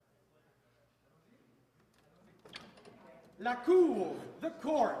La Cour, the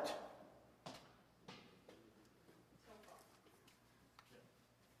court.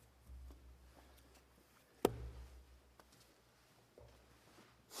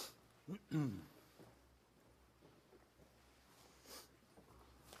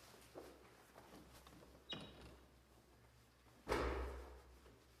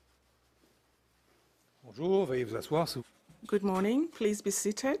 Bonjour, veuillez vous asseoir. Good morning. Please be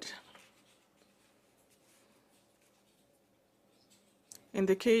seated. In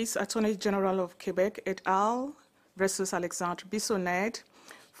the case Attorney General of Quebec et al. Versus Alexandre Bissonnette,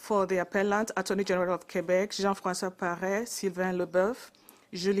 for the appellant Attorney General of Quebec, Jean-François Paré, Sylvain Leboeuf,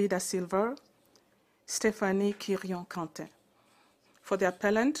 Julie Da Silva, Stéphanie Quirion-Quentin. For the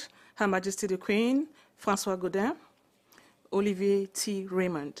appellant, Her Majesty the Queen, François Gaudin, Olivier T.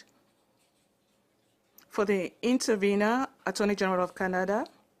 Raymond. For the intervener, Attorney General of Canada,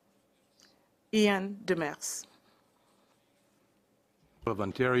 Ian Demers. Of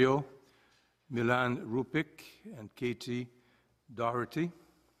Ontario, Milan Rupik and Katie Doherty.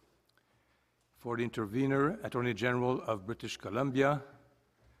 For the intervener, Attorney General of British Columbia,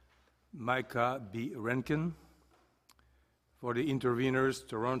 Micah B. Rankin. For the interveners,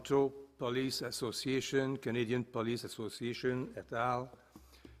 Toronto Police Association, Canadian Police Association et al.,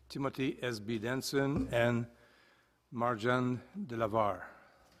 Timothy S.B. Denson and Marjan Delavar.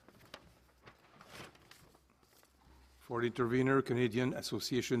 For the intervener, Canadian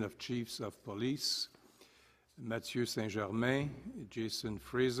Association of Chiefs of Police, Mathieu Saint-Germain, Jason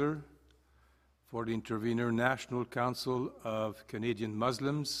Fraser. For the intervener, National Council of Canadian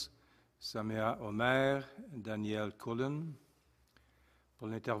Muslims, Samia Omer, Danielle Cullen. For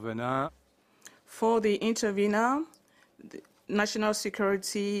l'intervenant. For the intervener, the National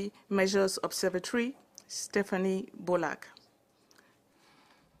Security Measures Observatory, Stephanie Bolak.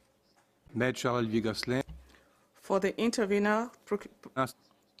 Maître Charles-Olivier Gosselin. For the intervener,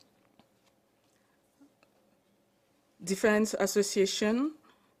 Defense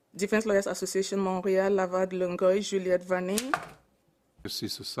Lawyers Association, Montreal, Laval, Longueuil, Juliette Vanet.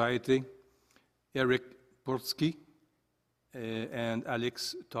 Society, Eric Portsky and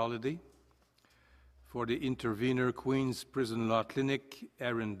Alex Tolledy. For the intervener, Queen's Prison Law Clinic,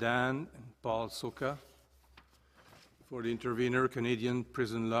 Aaron Dan and Paul Soka. For the intervener, Canadian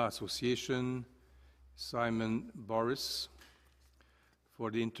Prison Law Association, Simon Boris. For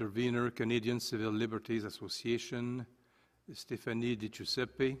the intervener, Canadian Civil Liberties Association, Stephanie Di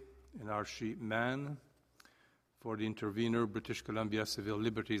Giuseppe and Archie Mann. For the intervener, British Columbia Civil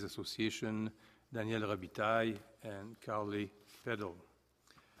Liberties Association, Danielle Robitaille and Carly Peddle.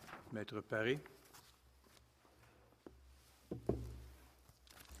 Maître Paré.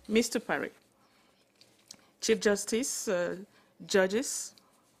 Mr. Paré. Chief Justice, judges,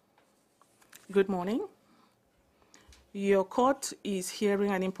 good morning. Your court is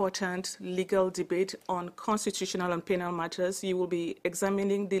hearing an important legal debate on constitutional and penal matters. You will be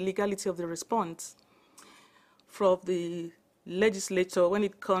examining the legality of the response from the legislature when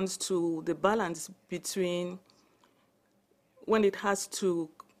it comes to the balance between when it has to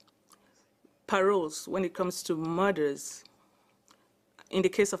paroles, when it comes to murders, in the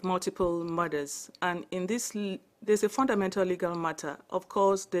case of multiple murders. And in this, there's a fundamental legal matter. Of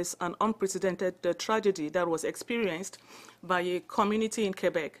course, there's an unprecedented tragedy that was experienced by a community in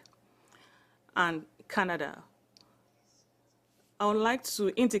Quebec and Canada. I would like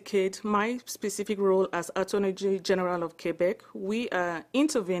to indicate my specific role as Attorney General of Quebec. We are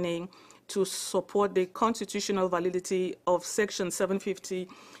intervening to support the constitutional validity of Section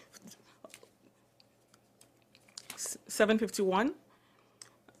 751.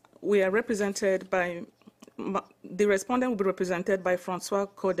 We are represented by, the respondent will be represented by François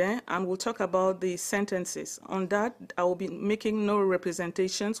Gaudin, and we'll talk about the sentences. On that, I will be making no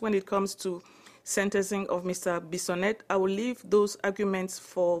representations when it comes to sentencing of Mr. Bissonnette. I will leave those arguments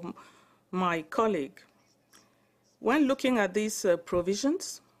for my colleague. When looking at these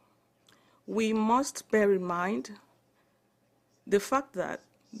provisions, we must bear in mind the fact that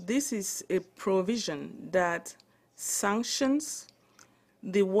this is a provision that sanctions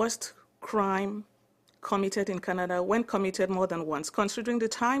the worst crime committed in Canada when committed more than once. Considering the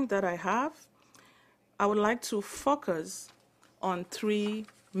time that I have, I would like to focus on three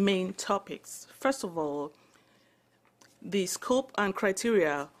main topics. First of all, the scope and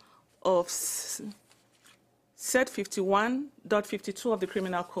criteria of Set 51.52 of the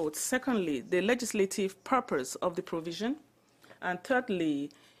Criminal Code. Secondly, the legislative purpose of the provision. And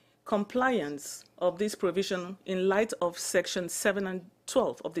thirdly, compliance of this provision in light of Section 7 and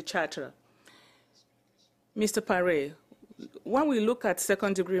 12 of the Charter. Mr. Paré, when we look at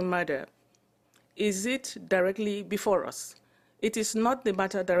second-degree murder, is it directly before us? It is not the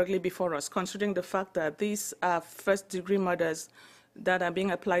matter directly before us, considering the fact that these are first-degree murders that are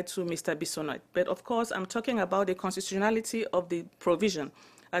being applied to Mr. Bissonnette. But of course, I'm talking about the constitutionality of the provision.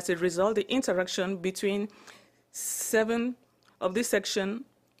 As a result, the interaction between 7 of this section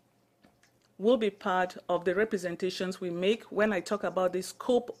will be part of the representations we make when I talk about the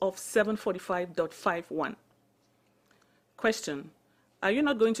scope of 745.51. Question, are you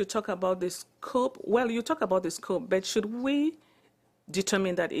not going to talk about the scope? Well, you talk about the scope, but should we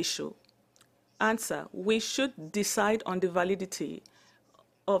determine that issue? Answer, we should decide on the validity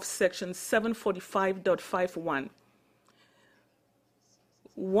of section 745.51.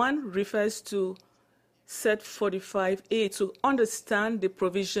 One refers to set 45A to understand the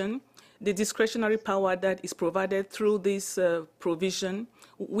provision, the discretionary power that is provided through this provision.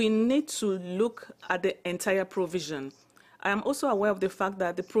 We need to look at the entire provision. I am also aware of the fact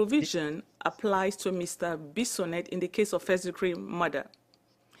that the provision applies to Mr. Bissonnette in the case of first-degree murder.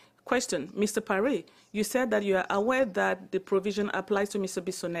 Question, Mr. Paré, you said that you are aware that the provision applies to Mr.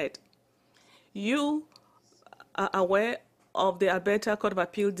 Bissonnette. You are aware of the Alberta Court of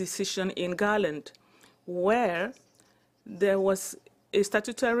Appeal decision in Garland, where there was a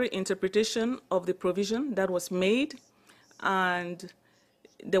statutory interpretation of the provision that was made, and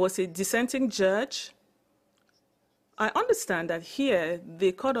there was a dissenting judge. I understand that here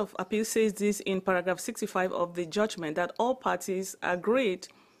the Court of Appeal says this in paragraph 65 of the judgment, that all parties agreed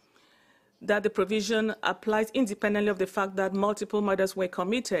that the provision applies independently of the fact that multiple murders were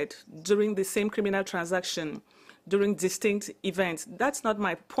committed during the same criminal transaction, during distinct events. That's not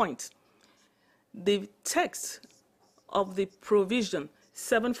my point. The text of the provision,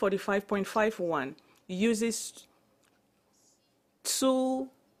 745.51, uses 2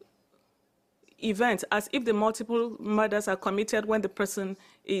 events as if the multiple murders are committed when the person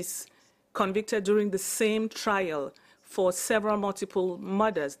is convicted during the same trial for several multiple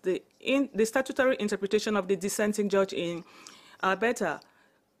murders. The statutory interpretation of the dissenting judge in Alberta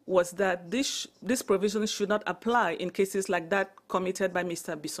was that this provision should not apply in cases like that committed by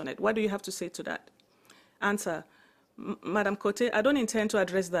Mr. Bissonnette. What do you have to say to that? Answer, Madam Cote, I don't intend to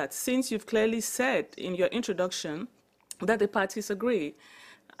address that, since you've clearly said in your introduction that the parties agree,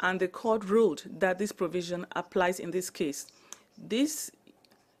 and the court ruled that this provision applies in this case. This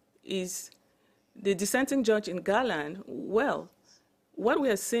is the dissenting judge in Garland. Well, what we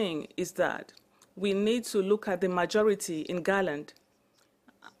are saying is that we need to look at the majority in Garland,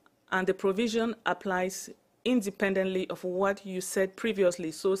 and the provision applies independently of what you said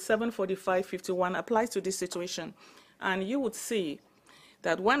previously. So 745.51 applies to this situation. And you would see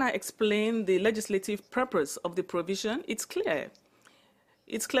that when I explain the legislative purpose of the provision, it's clear.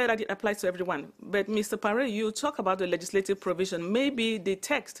 It's clear that it applies to everyone. But Mr. Paré, you talk about the legislative provision. Maybe the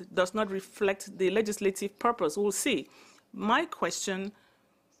text does not reflect the legislative purpose. We'll see. My question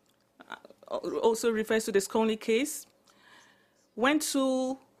also refers to the Sconley case. When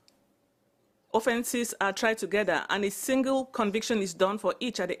 2 offenses are tried together and a single conviction is done for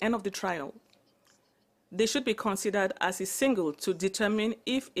each at the end of the trial, they should be considered as a single to determine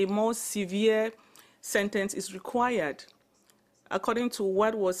if a more severe sentence is required, according to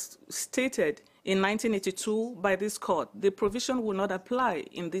what was stated in 1982 by this court. The provision will not apply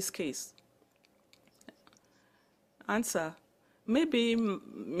in this case. Answer, maybe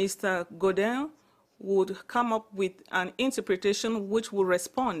Mr. Godin would come up with an interpretation which will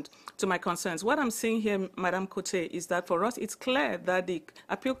respond to my concerns. What I'm saying here, Madam Cote, is that for us it's clear that the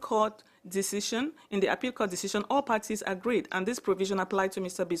appeal court decision, in the appeal court decision, all parties agreed, and this provision applied to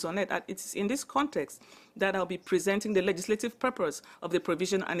Mr. Bissonnette. It's in this context that I'll be presenting the legislative purpose of the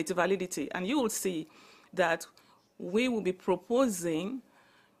provision and its validity. And you will see that we will be proposing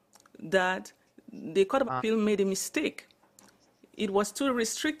that the Court of Appeal made a mistake. It was too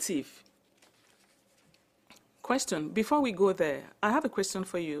restrictive. Question, before we go there, I have a question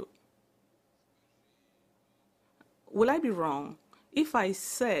for you. Will I be wrong if I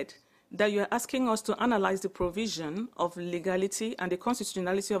said that you are asking us to analyze the provision of legality and the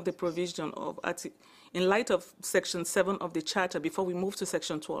constitutionality of the provision of in light of Section 7 of the Charter before we move to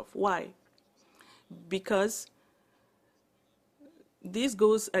Section 12? Why? Because this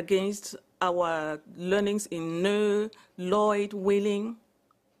goes against our learnings in Noe, Lloyd, Wheeling.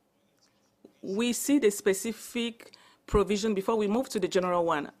 We see the specific provision before we move to the general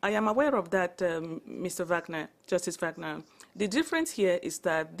one. I am aware of that, Mr. Wagner, Justice Wagner. The difference here is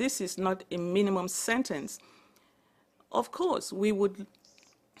that this is not a minimum sentence. Of course, we would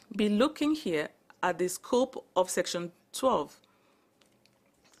be looking here at the scope of Section 12.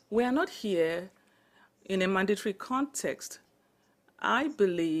 We are not here in a mandatory context. I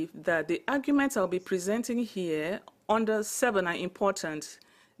believe that the arguments I'll be presenting here under 7 are important.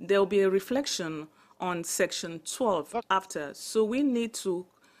 There will be a reflection on Section 12 after. So we need to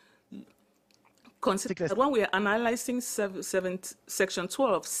consider that when we are analyzing Section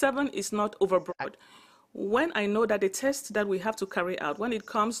 12, 7 is not overbroad. When I know that the test that we have to carry out when it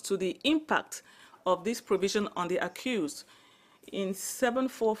comes to the impact of this provision on the accused in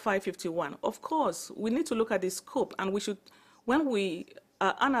 74551, of course, we need to look at the scope, and we should, when we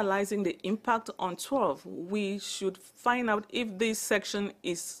are analyzing the impact on 12, we should find out if this section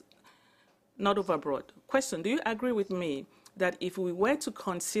is not overbroad. Question, do you agree with me that if we were to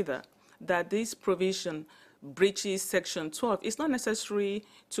consider that this provision breaches Section 12, it's not necessary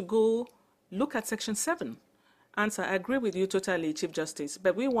to go look at Section 7? Answer, I agree with you totally, Chief Justice,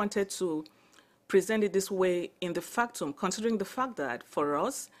 but we wanted to present it this way in the factum, considering the fact that for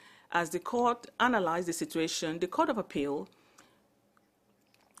us, as the court analyzed the situation, the Court of Appeal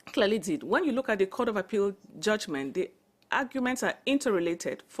clearly did. When you look at the Court of Appeal judgment, the arguments are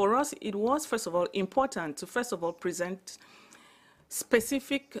interrelated. For us, it was, first of all, important to, first of all, present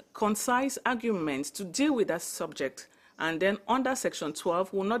specific, concise arguments to deal with that subject. And then under Section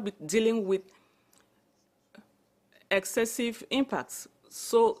 12, we'll not be dealing with excessive impacts,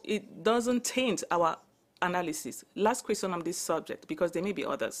 so it doesn't taint our analysis. Last question on this subject, because there may be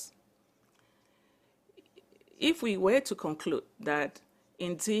others. If we were to conclude that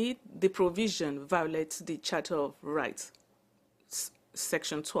indeed the provision violates the Charter of Rights,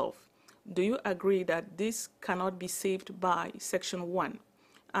 Section 12, do you agree that this cannot be saved by Section 1?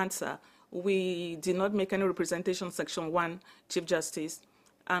 Answer, we did not make any representation on Section 1, Chief Justice,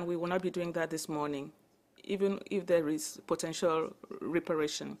 and we will not be doing that this morning, even if there is potential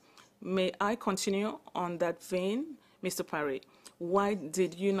reparation. May I continue on that vein, Mr. Parry? Why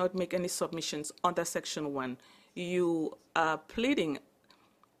did you not make any submissions under Section 1? You are pleading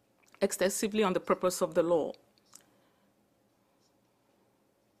extensively on the purpose of the law.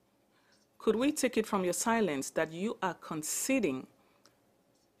 Could we take it from your silence that you are conceding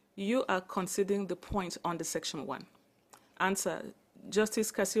the point on the Section 1? Answer,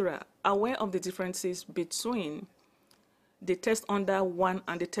 Justice Kasira, aware of the differences between the test under 1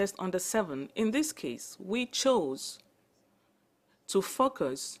 and the test under 7, in this case, we chose to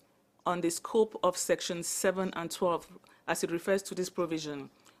focus on the scope of Sections 7 and 12 as it refers to this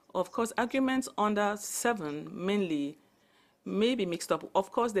provision. Of course, arguments under 7 mainly may be mixed up.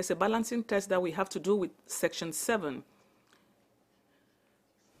 Of course, there's a balancing test that we have to do with Section 7.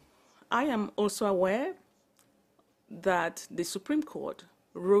 I am also aware that the Supreme Court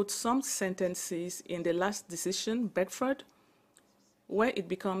wrote some sentences in the last decision, Bedford, where it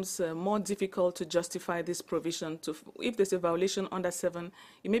becomes more difficult to justify this provision. If there's a violation under 7,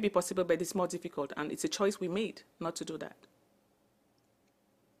 it may be possible, but it's more difficult, and it's a choice we made not to do that.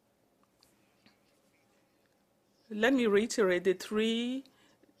 Let me reiterate the 3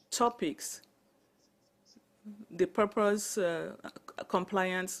 topics: the purpose,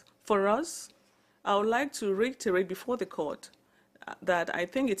 compliance. For us, I would like to reiterate before the court that I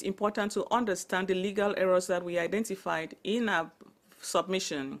think it's important to understand the legal errors that we identified in our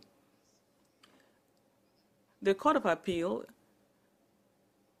submission. The Court of Appeal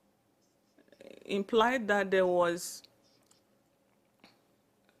implied that there was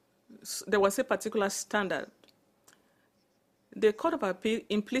a particular standard. The Court of Appeal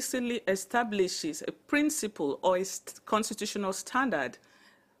implicitly establishes a principle or a constitutional standard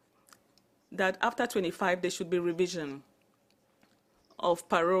that after 25 there should be revision of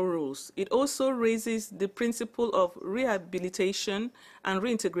parole rules. It also raises the principle of rehabilitation and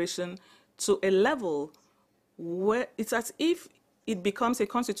reintegration to a level where it's as if it becomes a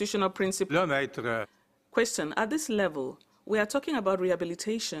constitutional principle. Question, at this level, we are talking about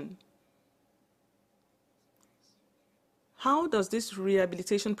rehabilitation. How does this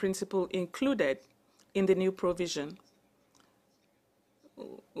rehabilitation principle included in the new provision?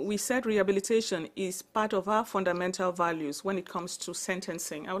 We said rehabilitation is part of our fundamental values when it comes to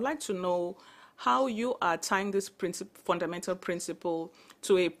sentencing. I would like to know how you are tying this fundamental principle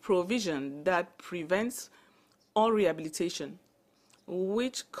to a provision that prevents all rehabilitation,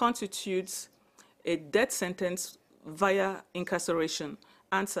 which constitutes a death sentence via incarceration.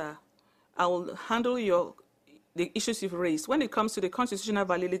 Answer, I will handle the issues you've raised. When it comes to the constitutional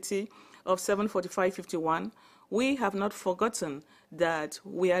validity of 74551, we have not forgotten that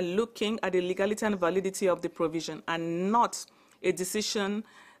we are looking at the legality and validity of the provision and not a decision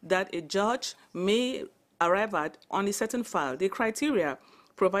that a judge may arrive at on a certain file. The criteria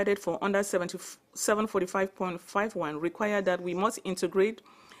provided for under 745.51 require that we must integrate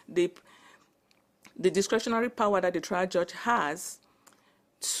the discretionary power that the trial judge has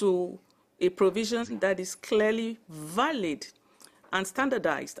to a provision that is clearly valid and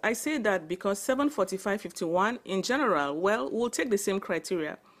standardized. I say that because 745.51 in general, well, will take the same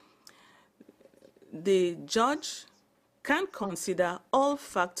criteria. The judge can consider all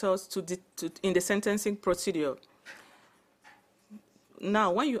factors in the sentencing procedure.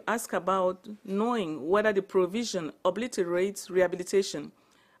 Now, when you ask about knowing whether the provision obliterates rehabilitation,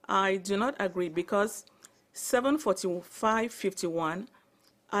 I do not agree, because 745.51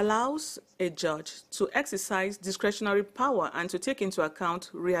 allows a judge to exercise discretionary power and to take into account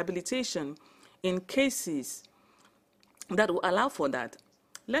rehabilitation in cases that will allow for that.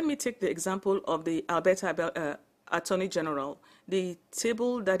 Let me take the example of the Alberta Attorney General, the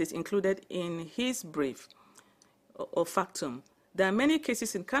table that is included in his brief or factum. There are many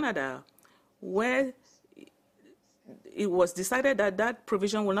cases in Canada where it was decided that that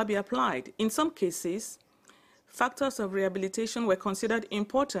provision will not be applied. In some cases, factors of rehabilitation were considered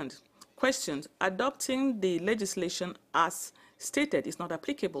important. Questions: adopting the legislation as stated is not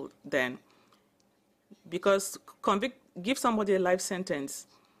applicable then, because give somebody a life sentence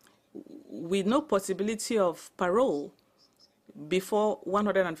with no possibility of parole before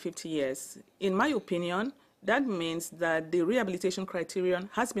 150 years. In my opinion, that means that the rehabilitation criterion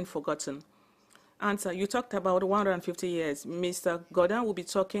has been forgotten. Answer: you talked about 150 years. Mr. Godin will be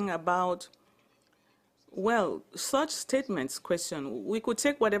talking about, well, such statements. Question: we could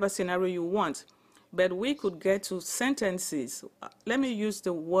take whatever scenario you want, but we could get to sentences, let me use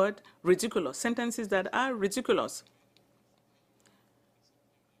the word ridiculous, sentences that are ridiculous.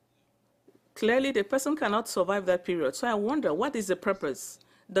 Clearly, the person cannot survive that period. So I wonder, what is the purpose?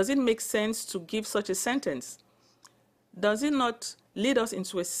 Does it make sense to give such a sentence? Does it not lead us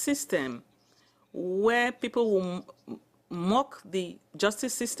into a system where people will mock the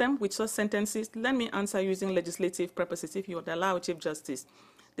justice system with such sentences? Let me answer using legislative purposes, if you would allow, Chief Justice.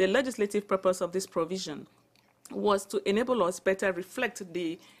 The legislative purpose of this provision was to enable us better reflect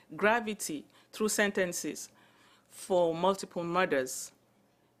the gravity through sentences for multiple murders.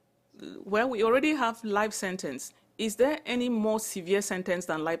 Well, we already have life sentence. Is there any more severe sentence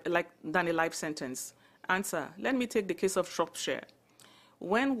than a life sentence? Answer: let me take the case of Shropshire.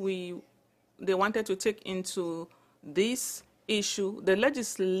 When they wanted to take into this issue, the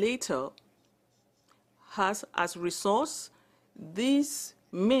legislator has as resource this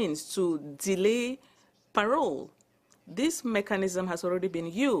means to delay parole. This mechanism has already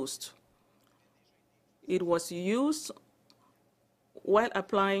been used. It was used while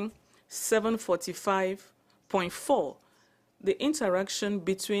applying 745.4, the interaction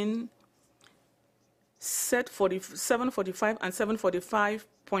between 745 and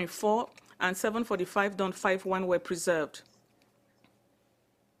 745.4 and 745.51 were preserved.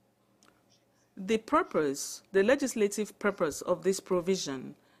 The purpose, the legislative purpose of this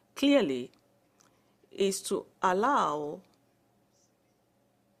provision clearly is to allow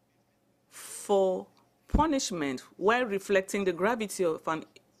for punishment while reflecting the gravity of an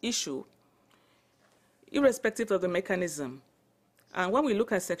issue, irrespective of the mechanism. And when we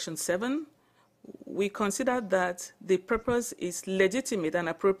look at Section 7, we consider that the purpose is legitimate and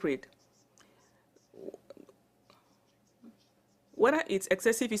appropriate. Whether it's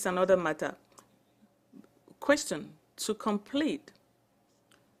excessive is another matter. Question: to complete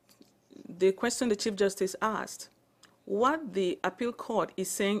the question the Chief Justice asked, what the appeal court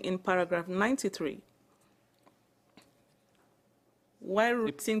is saying in paragraph 93, while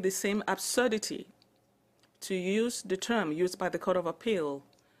repeating the same absurdity, to use the term used by the Court of Appeal,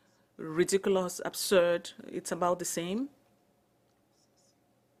 ridiculous, absurd, it's about the same.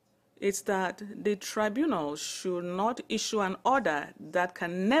 It's that the tribunal should not issue an order that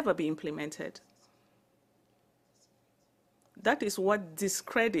can never be implemented. That is what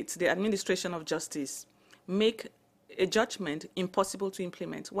discredits the administration of justice, make a judgment impossible to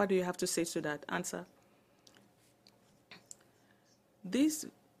implement. What do you have to say to that? Answer. This,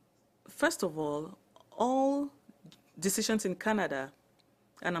 first of all decisions in Canada,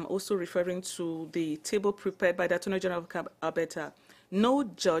 and I'm also referring to the table prepared by the Attorney General of Alberta, no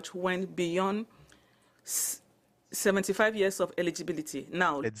judge went beyond 75 years of eligibility.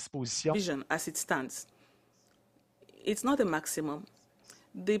 Now, provision as it stands, it's not a maximum.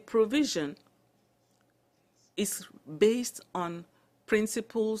 The provision is based on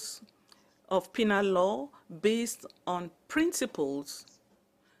principles of penal law, based on principles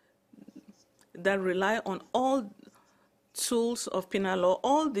that rely on all tools of penal law.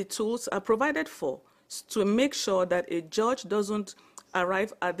 All the tools are provided for to make sure that a judge doesn't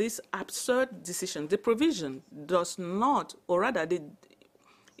arrive at this absurd decision. The provision does not, or rather,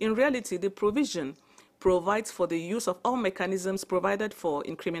 in reality, the provision provides for the use of all mechanisms provided for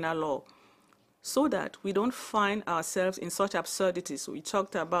in criminal law, so that we don't find ourselves in such absurdities. We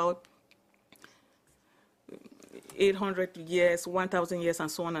talked about 800 years, 1,000 years,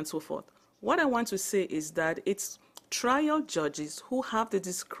 and so on and so forth. What I want to say is that it's trial judges who have the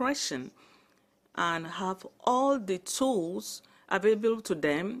discretion and have all the tools available to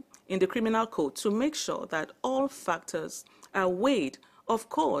them in the criminal code to make sure that all factors are weighed. Of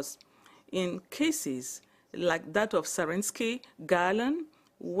course, in cases like that of Sarensky, Garland,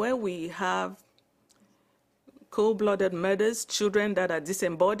 where we have cold-blooded murders, children that are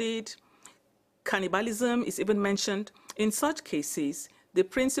disembodied, cannibalism is even mentioned. In such cases, the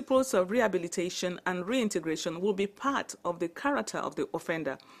principles of rehabilitation and reintegration will be part of the character of the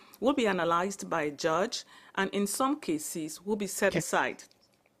offender, will be analyzed by a judge, and in some cases will be set aside.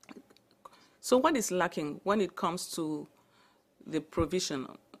 So what is lacking when it comes to the provision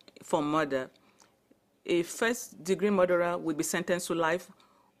for murder? A first-degree murderer would be sentenced to life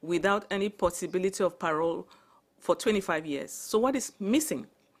without any possibility of parole for 25 years. So what is missing?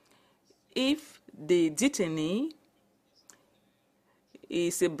 If the detainee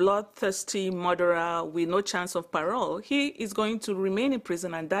is a bloodthirsty murderer with no chance of parole, he is going to remain in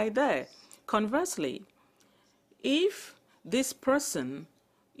prison and die there. Conversely, if this person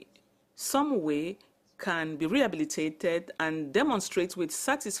some way can be rehabilitated and demonstrate with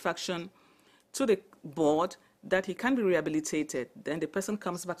satisfaction to the board that he can be rehabilitated, then the person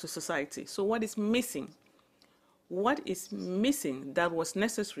comes back to society. So what is missing? What is missing that was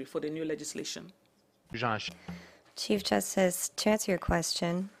necessary for the new legislation? Chief Justice, to answer your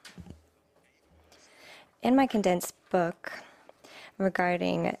question, in my condensed book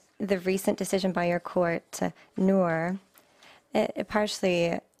regarding the recent decision by your court, Noor, it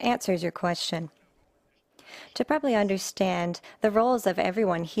partially answers your question. To properly understand the roles of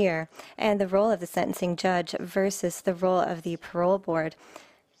everyone here and the role of the sentencing judge versus the role of the parole board,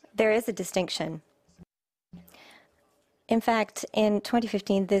 there is a distinction. In fact, in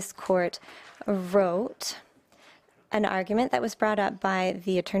 2015, this court wrote an argument that was brought up by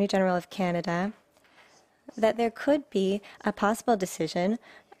the Attorney General of Canada that there could be a possible decision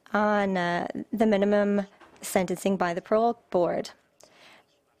on the minimum sentencing by the parole board.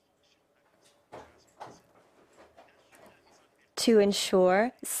 To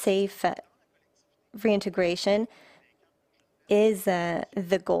ensure safe reintegration is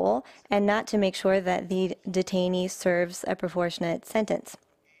the goal, and not to make sure that the detainee serves a proportionate sentence.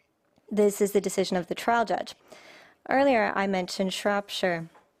 This is the decision of the trial judge. Earlier, I mentioned Shropshire,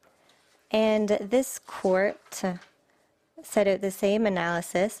 and this court set out the same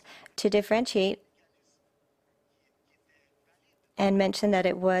analysis to differentiate and mentioned that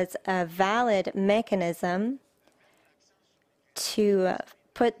it was a valid mechanism to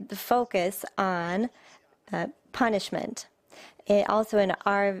put the focus on punishment. Also in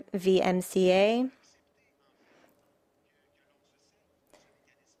RVMCA,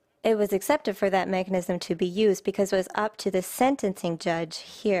 it was accepted for that mechanism to be used because it was up to the sentencing judge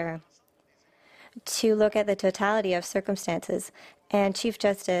here to look at the totality of circumstances. And Chief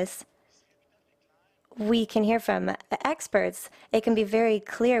Justice, we can hear from experts. It can be very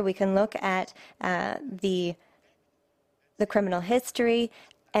clear. We can look at the criminal history,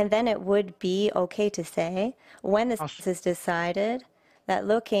 and then it would be okay to say, when this is decided, that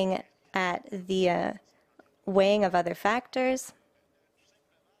looking at the weighing of other factors,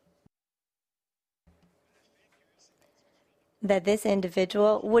 that this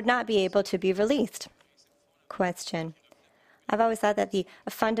individual would not be able to be released. Question. I've always thought that the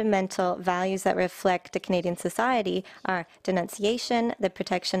fundamental values that reflect a Canadian society are denunciation, the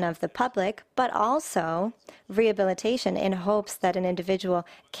protection of the public, but also rehabilitation in hopes that an individual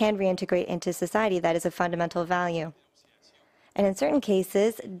can reintegrate into society. That is a fundamental value. And in certain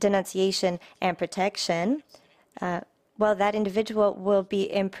cases, denunciation and protection, well, that individual will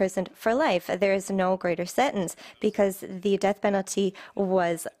be imprisoned for life. There is no greater sentence because the death penalty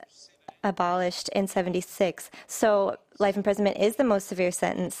was abolished in 1976. So life imprisonment is the most severe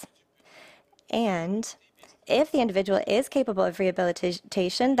sentence. And if the individual is capable of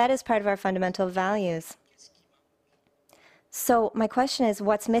rehabilitation, that is part of our fundamental values. So my question is,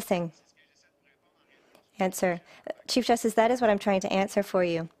 what's missing? Answer. Chief Justice, that is what I'm trying to answer for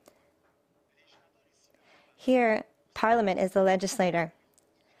you. Here, Parliament is the legislator.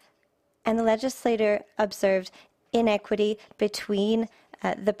 And the legislator observed inequity between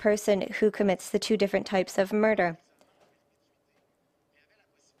the person who commits the two different types of murder.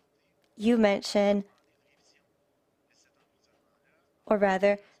 You mentioned, or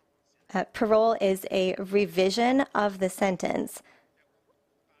rather, parole is a revision of the sentence.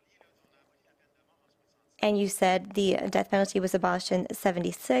 And you said the death penalty was abolished in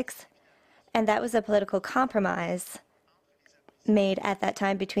 '76, and that was a political compromise made at that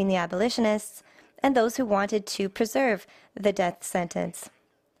time between the abolitionists and those who wanted to preserve the death sentence.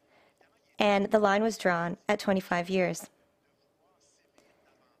 And the line was drawn at 25 years.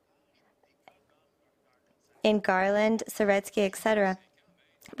 In Garland, Seretsky, etc.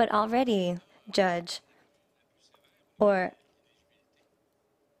 But already, Judge, or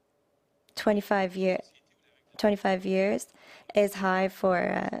 25 years is high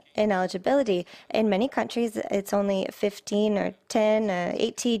for ineligibility. In many countries, it's only 15 or 10,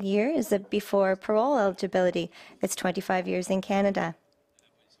 18 years before parole eligibility. It's 25 years in Canada.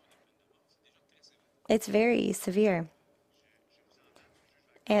 It's very severe.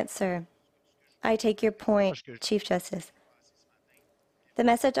 Answer. I take your point, Chief Justice. The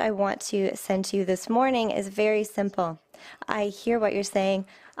message I want to send to you this morning is very simple. I hear what you're saying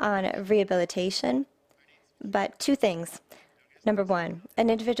on rehabilitation, but two things. Number one, an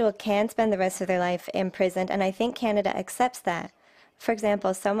individual can spend the rest of their life imprisoned, and I think Canada accepts that. For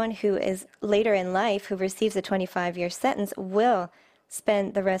example, someone who is later in life who receives a 25-year sentence will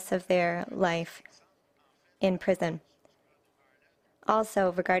spend the rest of their life in prison.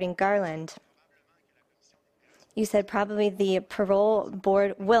 Also, regarding Garland, you said probably the parole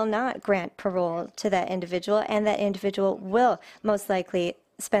board will not grant parole to that individual, and that individual will most likely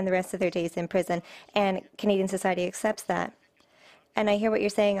spend the rest of their days in prison, and Canadian society accepts that. And I hear what you're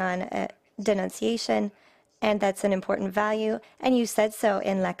saying on denunciation, and that's an important value, and you said so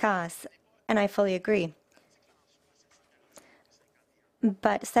in Lacasse, and I fully agree.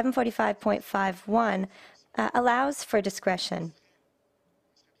 But 745.51 allows for discretion.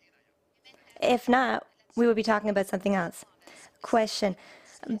 If not, we would be talking about something else. Question.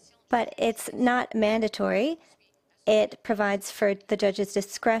 But it's not mandatory. It provides for the judge's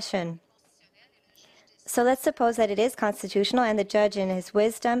discretion. So let's suppose that it is constitutional and the judge in his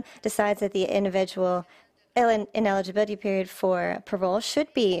wisdom decides that the individual ineligibility period for parole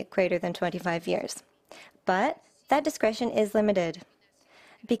should be greater than 25 years. But that discretion is limited,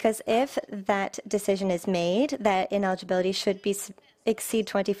 because if that decision is made that ineligibility should exceed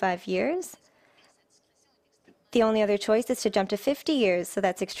 25 years, the only other choice is to jump to 50 years, so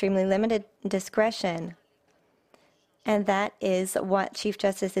that's extremely limited discretion. And that is what Chief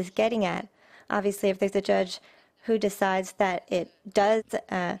Justice is getting at. Obviously, if there's a judge who decides that it does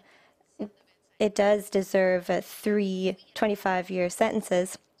deserve 3 25-year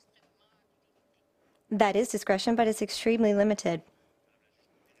sentences, that is discretion, but it's extremely limited.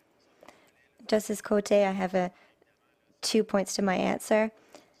 Justice Cote, I have 2 points to my answer.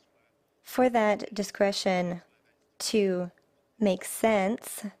 For that discretion to make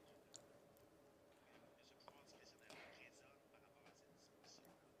sense,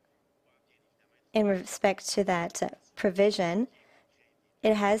 in respect to that provision,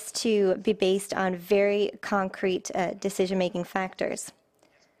 it has to be based on very concrete decision-making factors.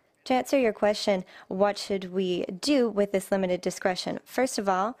 To answer your question, what should we do with this limited discretion? First of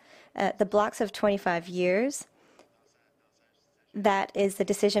all, the blocks of 25 years, that is the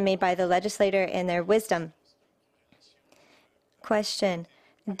decision made by the legislator in their wisdom. Question.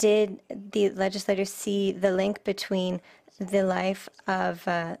 Did the legislator see the link between the life of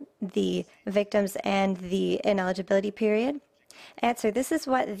the victims and the ineligibility period? Answer. This is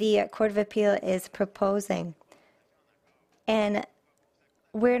what the Court of Appeal is proposing. And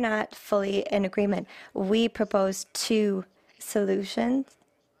we're not fully in agreement. We propose 2 solutions.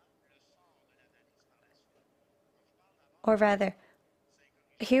 Or rather,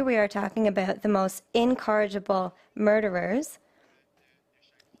 here we are talking about the most incorrigible murderers,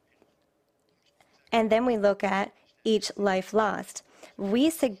 and then we look at each life lost.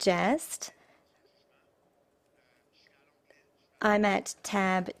 We suggest, I'm at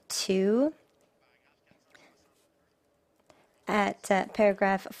tab 2, at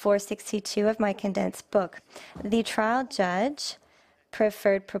paragraph 462 of my condensed book. The trial judge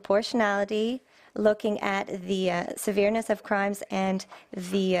preferred proportionality, looking at the severeness of crimes and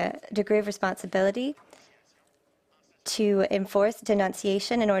the degree of responsibility, to enforce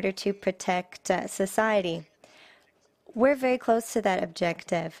denunciation in order to protect society. We're very close to that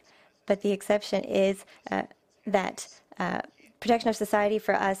objective, but the exception is that protection of society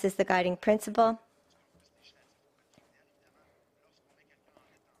for us is the guiding principle.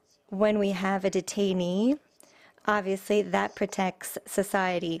 When we have a detainee, obviously that protects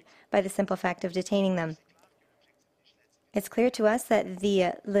society by the simple fact of detaining them. It's clear to us that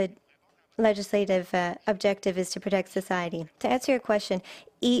the legislative objective is to protect society. To answer your question,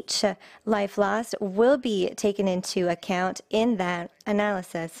 each life lost will be taken into account in that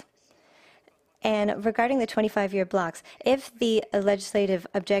analysis. And regarding the 25-year blocks, if the legislative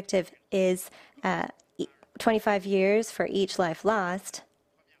objective is 25 years for each life lost,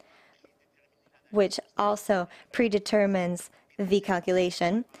 which also predetermines the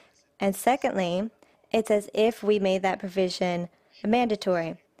calculation, and secondly, it's as if we made that provision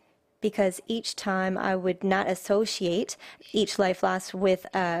mandatory, because each time I would not associate each life lost with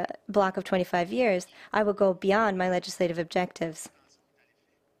a block of 25 years, I would go beyond my legislative objectives.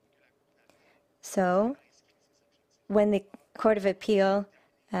 So, when the Court of Appeal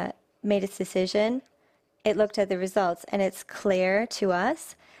made its decision, it looked at the results, and it's clear to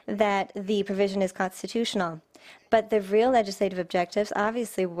us that the provision is constitutional. But the real legislative objectives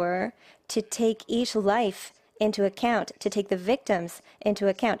obviously were to take each life into account, to take the victims into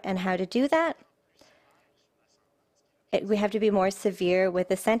account. And how to do that? We have to be more severe with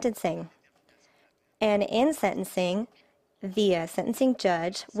the sentencing. And in sentencing, the sentencing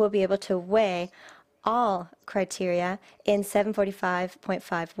judge will be able to weigh all criteria in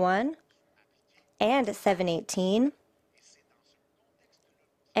 745.51 and 718.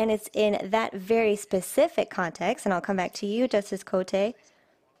 And it's in that very specific context, and I'll come back to you, Justice Cote,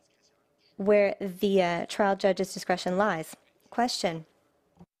 where the trial judge's discretion lies. Question.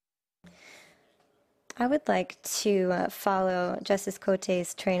 I would like to follow Justice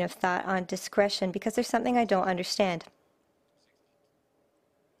Cote's train of thought on discretion because there's something I don't understand.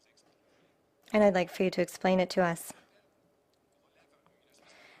 And I'd like for you to explain it to us.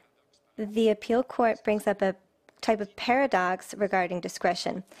 The appeal court brings up a type of paradox regarding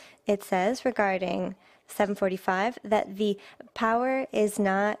discretion. It says regarding 745 that the power does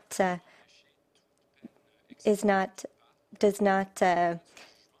not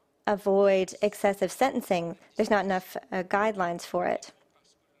avoid excessive sentencing. There's not enough guidelines for it.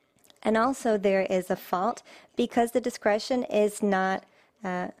 And also there is a fault because the discretion is not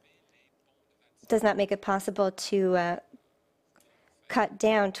does not make it possible to cut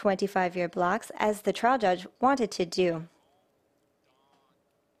down 25-year blocks as the trial judge wanted to do.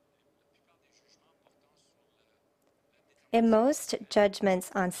 In most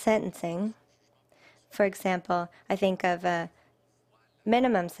judgments on sentencing, for example, I think of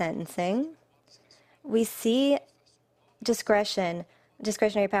minimum sentencing, we see discretionary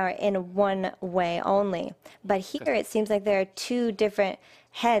power in one way only. But here it seems like there are two different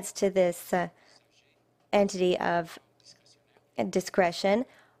heads to this entity of discretion.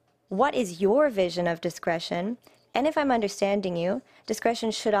 What is your vision of discretion? And if I'm understanding you,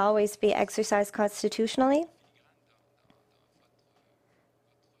 discretion should always be exercised constitutionally?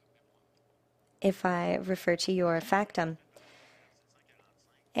 If I refer to your factum.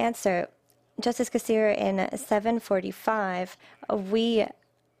 Answer. Justice Kassir, in 745, we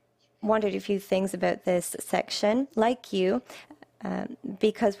wondered a few things about this section, like you,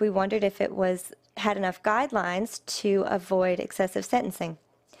 because we wondered if it had enough guidelines to avoid excessive sentencing.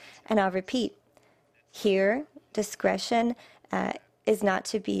 And I'll repeat, here, discretion is not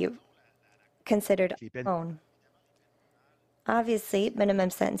to be considered alone. Obviously,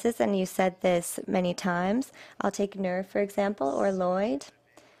 minimum sentences, and you said this many times, I'll take Nur, for example, or Lloyd.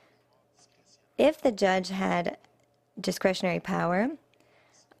 If the judge had discretionary power,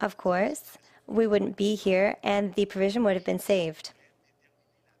 of course, we wouldn't be here and the provision would have been saved.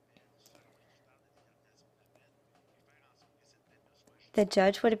 The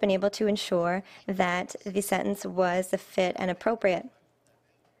judge would have been able to ensure that the sentence was fit and appropriate.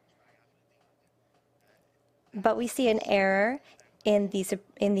 But we see an error in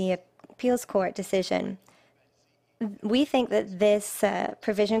the appeals court decision. We think that this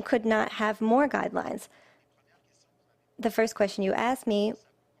provision could not have more guidelines. The first question you asked me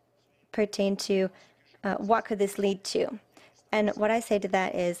pertained to what could this lead to? And what I say to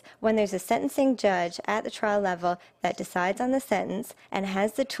that is, when there's a sentencing judge at the trial level that decides on the sentence and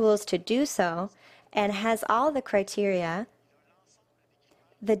has the tools to do so and has all the criteria,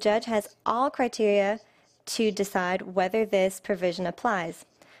 the judge has all criteria to decide whether this provision applies.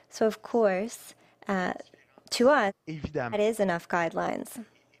 So, of course, to us, that is enough guidelines.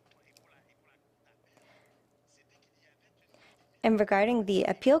 And regarding the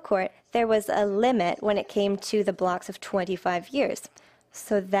appeal court, there was a limit when it came to the blocks of 25 years.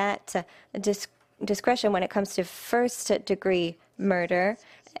 So that discretion when it comes to first-degree murder,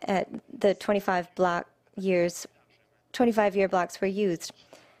 the 25-year blocks were used.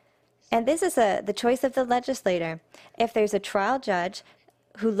 And this is the choice of the legislator. If there's a trial judge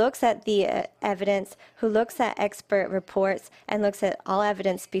who looks at the evidence, who looks at expert reports, and looks at all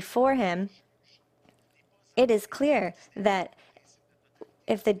evidence before him, it is clear that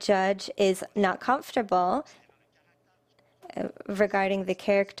if the judge is not comfortable regarding the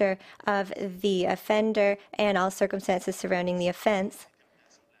character of the offender and all circumstances surrounding the offense.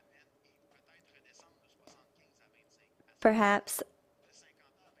 Perhaps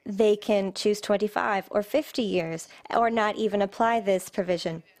they can choose 25 or 50 years or not even apply this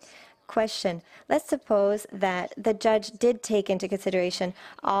provision. Question. Let's suppose that the judge did take into consideration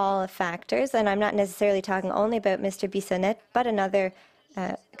all factors, and I'm not necessarily talking only about Mr. Bissonnette, but another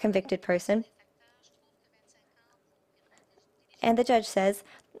convicted person. And the judge says,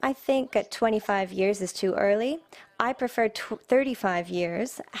 I think 25 years is too early. I prefer 35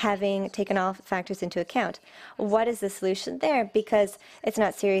 years, having taken all factors into account. What is the solution there? Because it's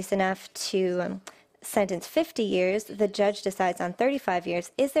not serious enough to sentence 50 years, the judge decides on 35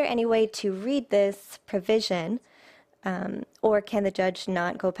 years. Is there any way to read this provision, or can the judge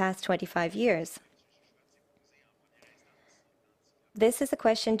not go past 25 years? This is a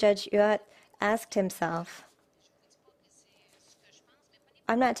question Judge Huot asked himself.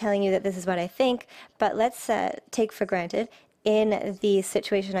 I'm not telling you that this is what I think, but let's take for granted, in the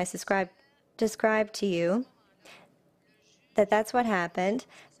situation I described to you, that that's what happened,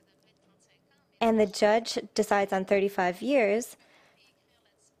 and the judge decides on 35 years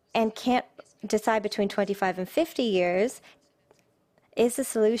and can't decide between 25 and 50 years. Is the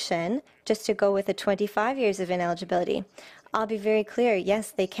solution just to go with the 25 years of ineligibility? I'll be very clear.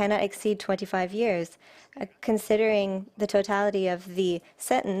 Yes, they cannot exceed 25 years, considering the totality of the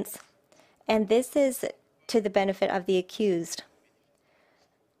sentence, and this is to the benefit of the accused.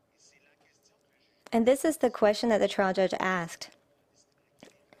 And this is the question that the trial judge asked.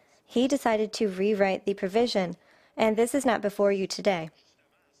 He decided to rewrite the provision, and this is not before you today.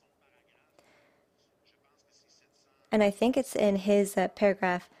 And I think it's in his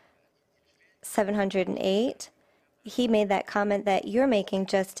paragraph 708. He made that comment that you're making,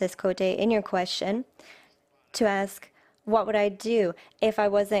 Justice Cote, in your question, to ask, what would I do if I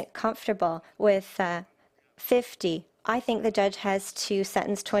wasn't comfortable with 50? I think the judge has to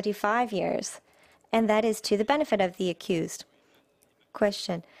sentence 25 years, and that is to the benefit of the accused.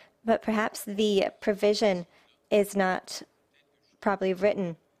 Question. But perhaps the provision is not properly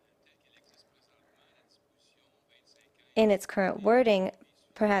written. In its current wording,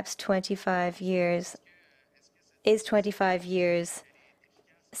 perhaps 25 years. Is 25 years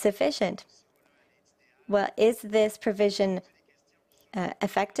sufficient? Well, is this provision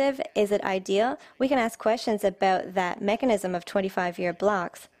effective? Is it ideal? We can ask questions about that mechanism of 25-year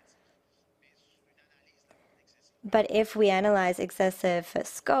blocks. But if we analyze excessive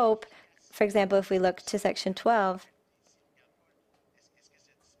scope, for example, if we look to Section 12,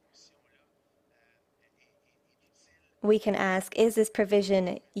 we can ask, is this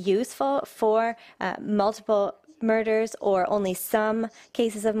provision useful for multiple murders or only some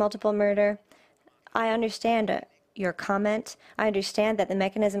cases of multiple murder? I understand your comment. I understand that the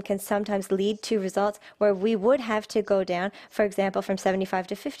mechanism can sometimes lead to results where we would have to go down, for example, from 75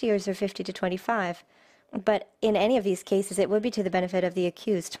 to 50 years or 50 to 25. But in any of these cases, it would be to the benefit of the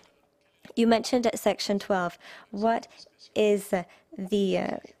accused. You mentioned Section 12. What is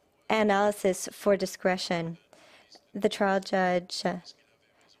the analysis for discretion? The trial judge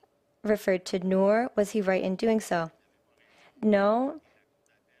referred to Noor. Was he right in doing so? No,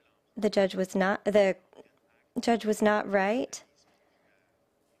 the judge was not. The judge was not right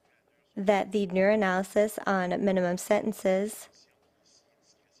that the Noor analysis on minimum sentences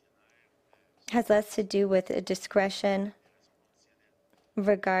has less to do with a discretion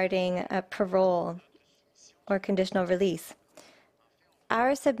regarding a parole or conditional release.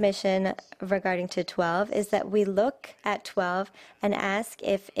 Our submission regarding to 12 is that we look at 12 and ask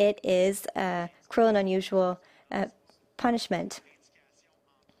if it is a cruel and unusual punishment.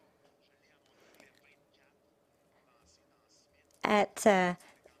 At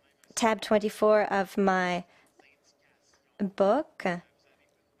tab 24 of my book,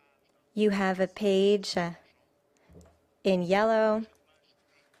 you have a page in yellow.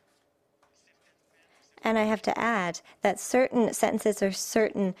 And I have to add that certain sentences or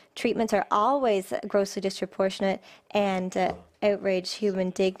certain treatments are always grossly disproportionate and outrage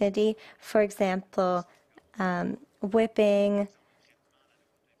human dignity. For example, whipping,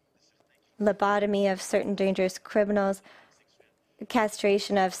 lobotomy of certain dangerous criminals,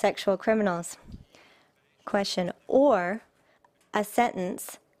 castration of sexual criminals. Question. Or a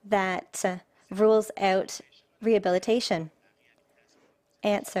sentence that rules out rehabilitation.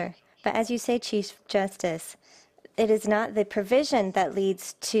 Answer. But as you say, Chief Justice, it is not the provision that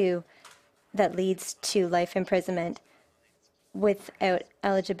leads to life imprisonment without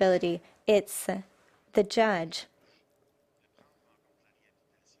eligibility. It's the judge.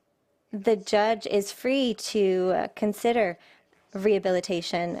 the judge is free to consider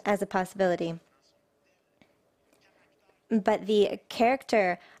rehabilitation as a possibility. But the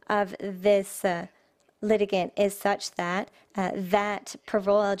character of this litigant is such that that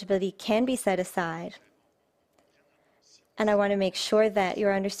parole eligibility can be set aside. And I want to make sure that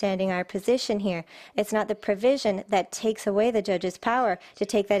you're understanding our position here. It's not the provision that takes away the judge's power to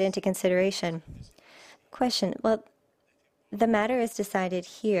take that into consideration. Question. Well, the matter is decided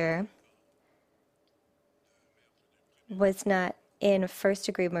here was not in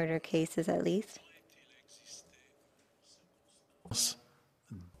first-degree murder cases, at least.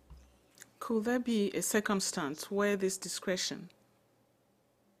 Could there be a circumstance where this discretion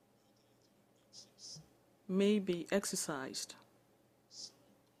may be exercised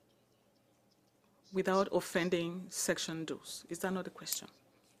without offending Section 2? Is that not the question?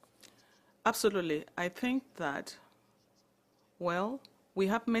 Absolutely. I think that, well, we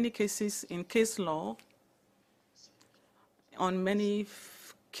have many cases in case law. On many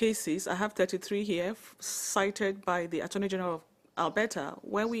cases, I have 33 here, cited by the Attorney General of Alberta,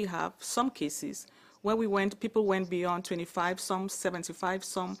 where we have some cases where people went beyond 25, some 75,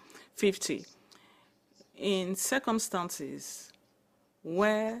 some 50. In circumstances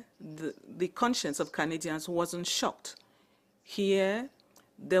where the conscience of Canadians wasn't shocked. Here,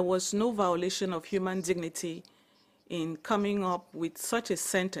 there was no violation of human dignity in coming up with such a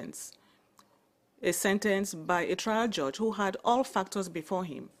sentence by a trial judge who had all factors before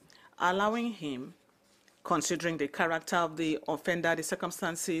him, allowing him, considering the character of the offender, the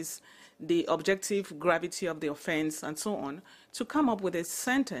circumstances, the objective gravity of the offense, and so on, to come up with a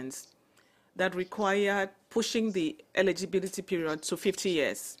sentence that required pushing the eligibility period to 50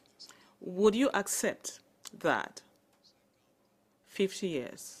 years. Would you accept that? 50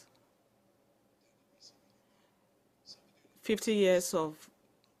 years. 50 years of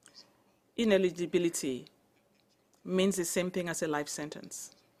ineligibility means the same thing as a life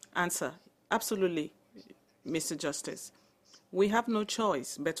sentence. Answer, absolutely, Mr. Justice. We have no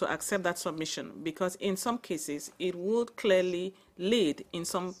choice but to accept that submission because in some cases it would clearly lead in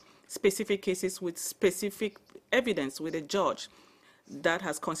some specific cases with specific evidence with a judge that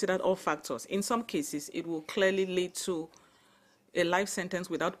has considered all factors. In some cases, it will clearly lead to a life sentence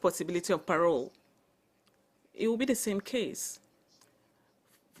without possibility of parole. It will be the same case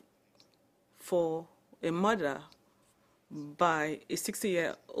for a murder by a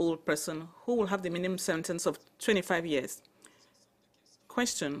 60-year-old person who will have the minimum sentence of 25 years.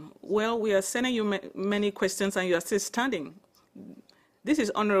 Question. Well, we are sending you many questions and you are still standing. This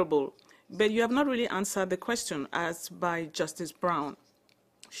is honorable, but you have not really answered the question asked by Justice Brown.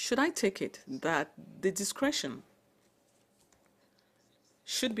 Should I take it that the discretion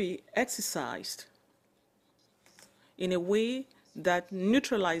should be exercised in a way that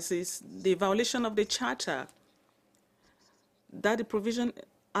neutralizes the violation of the Charter that the provision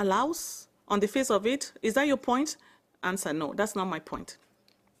allows on the face of it? Is that your point? Answer, no, that's not my point.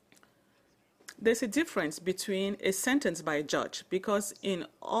 There's a difference between a sentence by a judge because in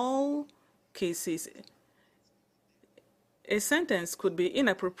all cases, a sentence could be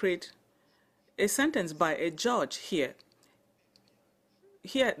inappropriate. A sentence by a judge here,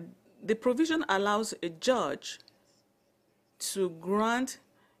 the provision allows a judge to grant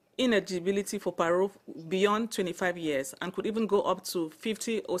ineligibility for parole beyond 25 years and could even go up to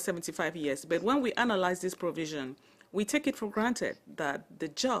 50 or 75 years. But when we analyze this provision, we take it for granted that the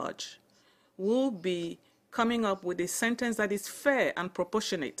judge will be coming up with a sentence that is fair and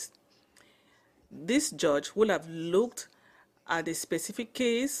proportionate. This judge will have looked at a specific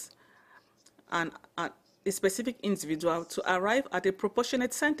case and at a specific individual to arrive at a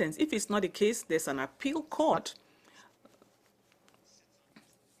proportionate sentence. If it's not the case, there's an appeal court.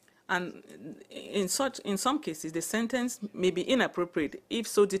 And in some cases, the sentence may be inappropriate if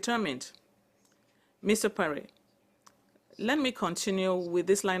so determined. Mr. Parry, let me continue with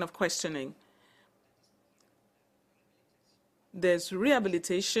this line of questioning. There's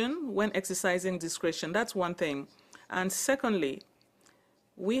rehabilitation when exercising discretion. That's one thing. And secondly,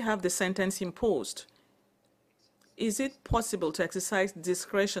 we have the sentence imposed. Is it possible to exercise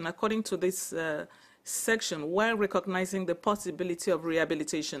discretion according to this section while recognizing the possibility of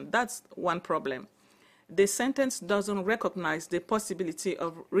rehabilitation? That's one problem. The sentence doesn't recognize the possibility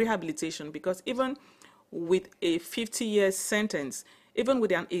of rehabilitation because even with a 50-year sentence, even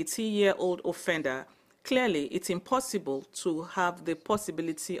with an 80-year-old offender, clearly it's impossible to have the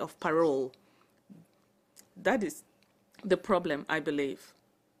possibility of parole. That is the problem, I believe,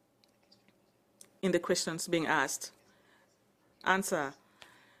 in the questions being asked. Answer,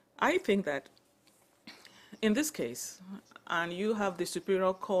 I think that in this case, and you have the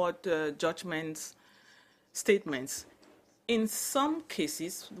Superior Court judgments, statements. In some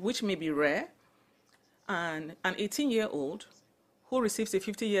cases, which may be rare, an 18-year-old who receives a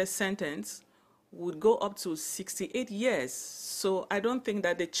 50-year sentence would go up to 68 years. So I don't think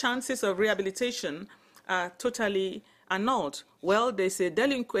that the chances of rehabilitation are totally annulled. Well, there's a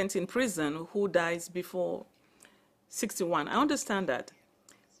delinquent in prison who dies before 61. I understand that.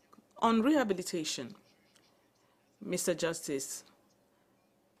 On rehabilitation, Mr. Justice,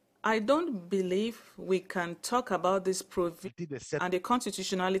 I don't believe we can talk about this provision and the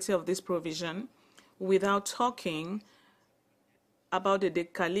constitutionality of this provision without talking about the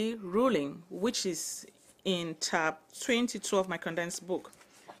Dekali ruling, which is in tab 22 of my condensed book,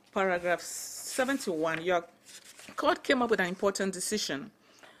 paragraph 71. Your court came up with an important decision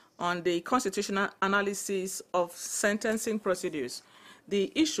on the constitutional analysis of sentencing procedures.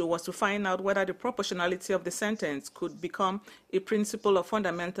 The issue was to find out whether the proportionality of the sentence could become a principle of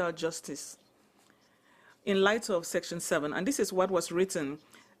fundamental justice in light of Section 7. And this is what was written.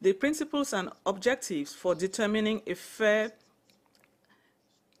 The principles and objectives for determining a fair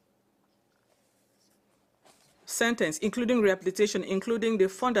sentence, including rehabilitation, including the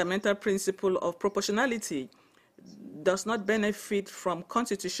fundamental principle of proportionality, does not benefit from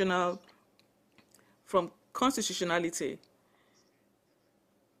constitutionality.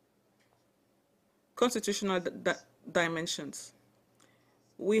 Constitutional dimensions.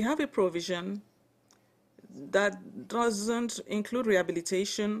 We have a provision that doesn't include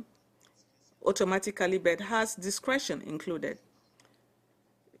rehabilitation automatically, but has discretion included.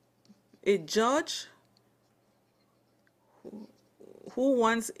 A judge who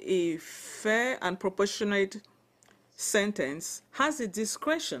wants a fair and proportionate sentence has the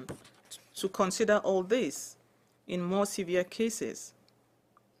discretion to consider all this in more severe cases.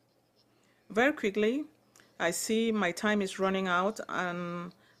 Very quickly, I see my time is running out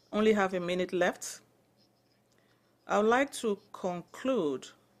and only have a minute left. I would like to conclude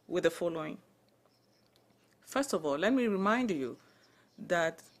with the following. First of all, let me remind you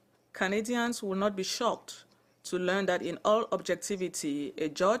that Canadians will not be shocked to learn that in all objectivity, a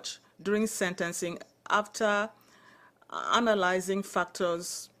judge during sentencing, after analyzing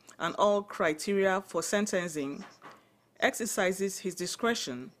factors and all criteria for sentencing, exercises his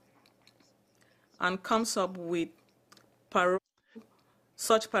discretion and comes up with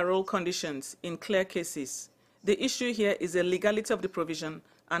such parole conditions in clear cases. The issue here is the legality of the provision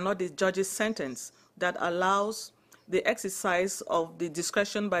and not the judge's sentence that allows the exercise of the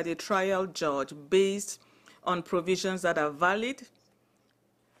discretion by the trial judge based on provisions that are valid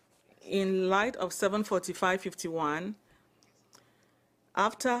in light of 745-51.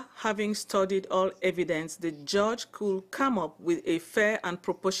 After having studied all evidence, the judge could come up with a fair and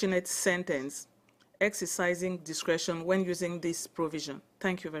proportionate sentence, exercising discretion when using this provision.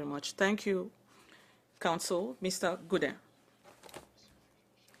 Thank you very much. Thank you, Counsel. Mr. Godin.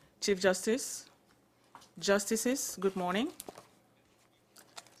 Chief Justice, Justices, good morning.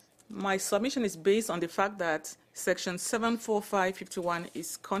 My submission is based on the fact that Section 745-51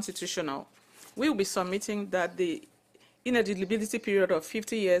 is constitutional. We will be submitting that the ineligibility period of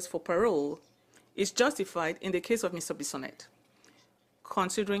 50 years for parole is justified in the case of Mr. Bissonnette,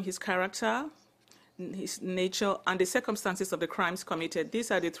 considering his character, his nature, and the circumstances of the crimes committed.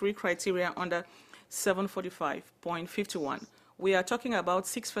 These are the three criteria under 745.51. We are talking about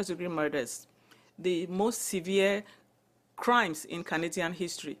 6 first-degree murders, the most severe crimes in Canadian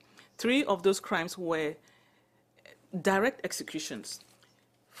history. 3 of those crimes were direct executions,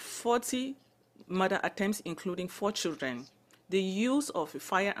 40 murder attempts, including 4 children, the use of a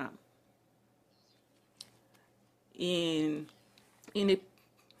firearm in a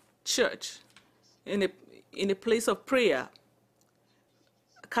church, in a place of prayer,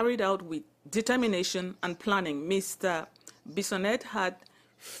 carried out with determination and planning. Mr. Bissonnette had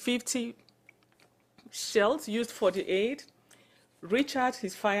 50 shells, used 48, recharged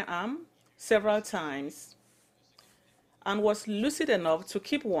his firearm several times, and was lucid enough to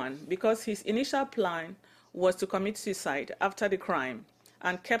keep one because his initial plan was to commit suicide after the crime,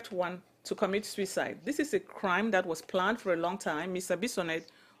 and kept one to commit suicide. This is a crime that was planned for a long time. Mr. Bissonnette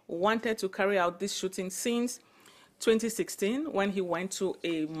wanted to carry out this shooting since 2016 when he went to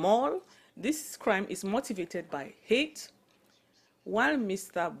a mall. This crime is motivated by hate. While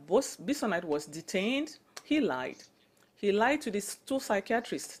Mr. Bissonnette was detained, he lied. He lied to these 2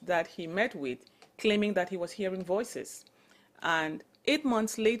 psychiatrists that he met with, claiming that he was hearing voices. And 8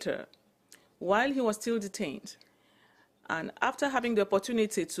 months later, while he was still detained, and after having the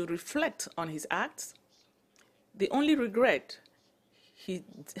opportunity to reflect on his acts, the only regret he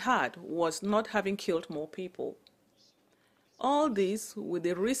had was not having killed more people. All this with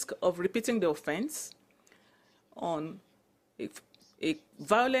the risk of repeating the offense on a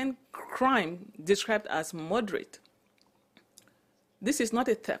violent crime described as moderate. This is not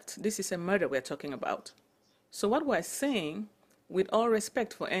a theft. This is a murder we're talking about. So what we're saying, with all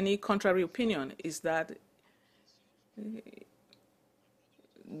respect for any contrary opinion, is that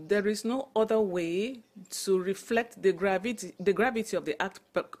there is no other way to reflect the gravity of the act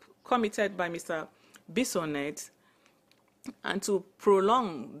committed by Mr. Bissonnette and to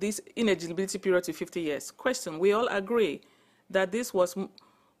prolong this ineligibility period to 50 years. Question, we all agree that this was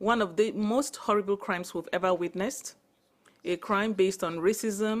one of the most horrible crimes we've ever witnessed, a crime based on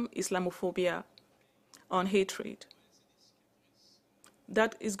racism, Islamophobia, on hatred,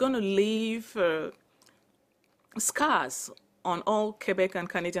 that is going to leave scars on all Quebec and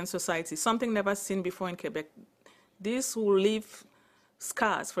Canadian society, something never seen before in Quebec. This will leave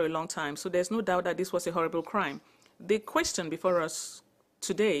scars for a long time, so there's no doubt that this was a horrible crime. The question before us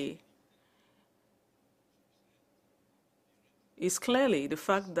today is clearly the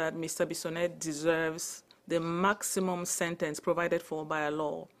fact that Mr. Bissonnette deserves the maximum sentence provided for by a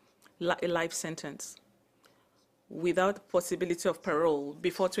law, a life sentence, without possibility of parole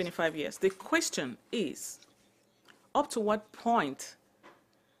before 25 years. The question is, up to what point,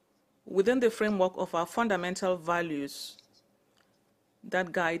 within the framework of our fundamental values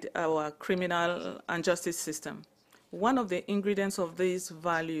that guide our criminal and justice system, one of the ingredients of these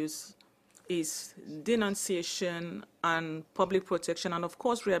values is denunciation and public protection and, of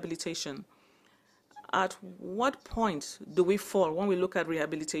course, rehabilitation. At what point do we fall when we look at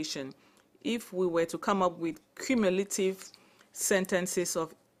rehabilitation if we were to come up with cumulative sentences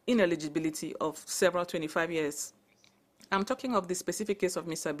of ineligibility of several 25 years? I'm talking of the specific case of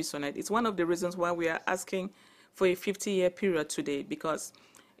Mr. Bissonnette. It's one of the reasons why we are asking for a 50-year period today, because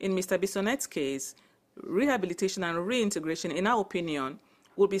in Mr. Bissonnette's case, rehabilitation and reintegration, in our opinion,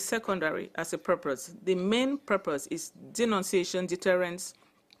 will be secondary as a purpose. The main purpose is denunciation, deterrence.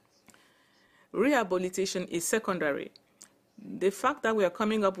 Rehabilitation is secondary. The fact that we are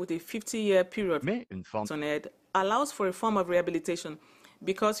coming up with a 50-year period Bissonnette allows for a form of rehabilitation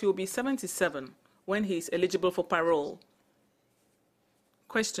because he will be 77 when he is eligible for parole.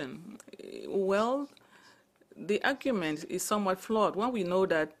 Question, well, the argument is somewhat flawed when we know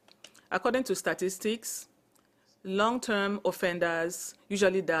that, according to statistics, long-term offenders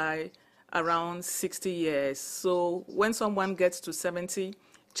usually die around 60 years. So when someone gets to 70,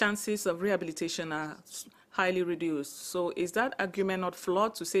 chances of rehabilitation are highly reduced. So is that argument not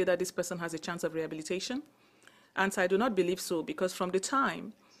flawed to say that this person has a chance of rehabilitation? And I do not believe so, because from the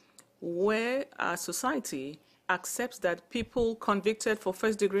time where our society accepts that people convicted for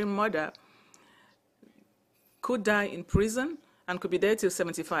first-degree murder could die in prison and could be there till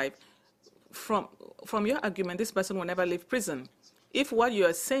 75, from your argument, this person will never leave prison. If what you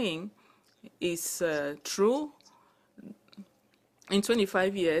are saying is true, in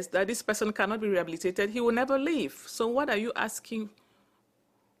 25 years, that this person cannot be rehabilitated, he will never leave. So what are you asking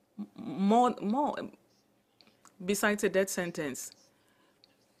more besides a death sentence?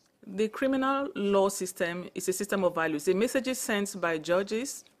 The criminal law system is a system of values. The messages sent by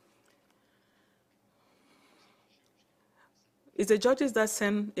judges, it's the judges that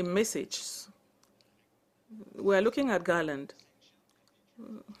send a message. We're looking at Garland.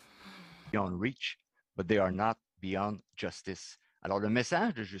 Beyond reach, but they are not beyond justice. Alors, le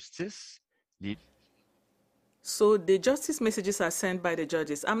message de justice, So the justice messages are sent by the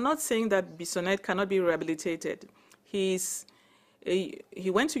judges. I'm not saying that Bissonnette cannot be rehabilitated. He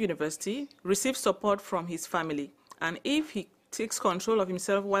went to university, received support from his family, and if he takes control of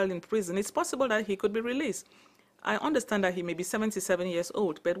himself while in prison, it's possible that he could be released. I understand that he may be 77 years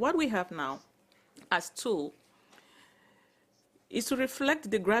old, but what we have now as tool is to reflect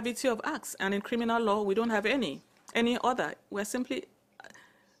the gravity of acts, and in criminal law, we don't have any other. We're simply,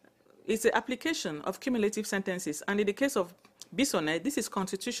 it's the application of cumulative sentences, and in the case of Bissonnette, this is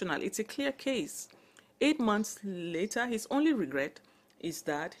constitutional. It's a clear case. 8 months later, his only regret is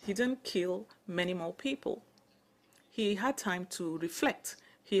that he didn't kill many more people. He had time to reflect.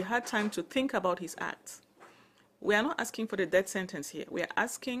 He had time to think about his acts. We are not asking for the death sentence here. We are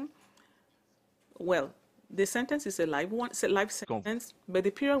asking, well, the sentence is a life sentence, but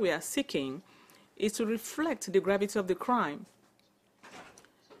the period we are seeking is to reflect the gravity of the crime.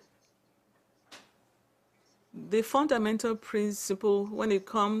 The fundamental principle when it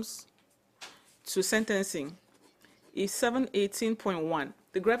comes to sentencing is 718.1,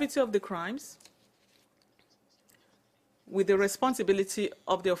 the gravity of the crimes with the responsibility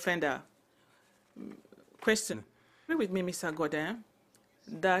of the offender. Question, agree with me, Mr. Godin,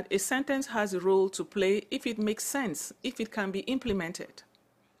 that a sentence has a role to play if it makes sense, if it can be implemented.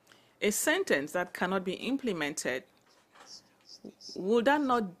 A sentence that cannot be implemented, would that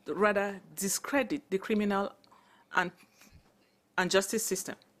not rather discredit the criminal and justice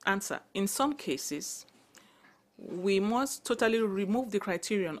system? Answer: in some cases, we must totally remove the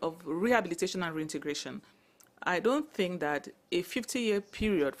criterion of rehabilitation and reintegration. I don't think that a 50-year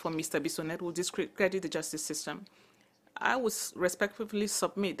period for Mr. Bissonnette will discredit the justice system. I would respectfully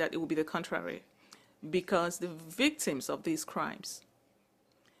submit that it will be the contrary, because the victims of these crimes,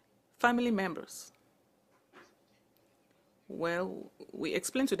 family members, well, we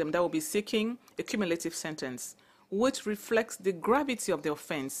explained to them that we'll be seeking a cumulative sentence, which reflects the gravity of the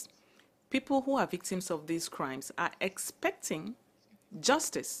offense. People who are victims of these crimes are expecting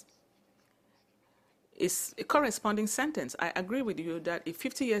justice. It's a corresponding sentence. I agree with you that a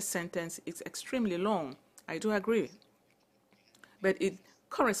 50-year sentence is extremely long. I do agree. But it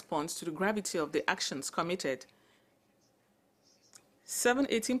corresponds to the gravity of the actions committed.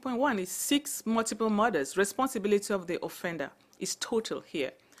 718.1 is 6 multiple murders. Responsibility of the offender is total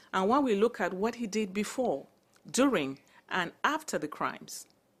here. And when we look at what he did before, during, and after the crimes,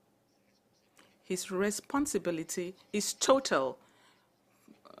 his responsibility is total.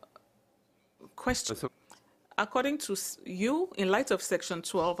 Question. According to you, in light of Section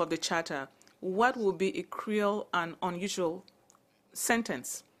 12 of the Charter, what would be a cruel and unusual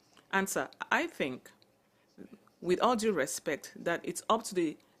sentence? Answer: I think, with all due respect, that it's up to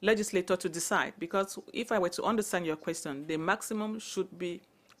the legislator to decide, because if I were to understand your question, the maximum should be,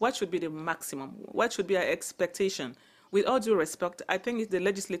 what should be the maximum? What should be our expectation? With all due respect, I think the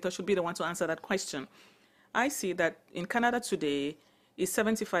legislator should be the one to answer that question. I see that in Canada today is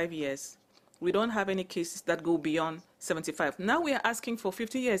 75 years. We don't have any cases that go beyond 75. Now we are asking for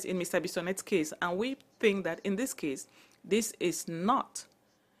 50 years in Mr. Bissonnette's case, and we think that in this case, this is not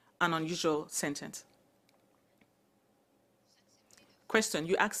an unusual sentence. Question: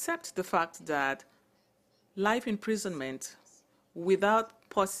 you accept the fact that life imprisonment without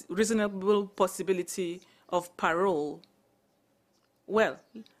reasonable possibility of parole, well,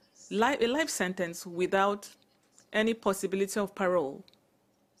 a life sentence without any possibility of parole,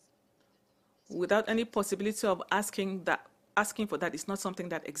 without any possibility of asking for that, is not something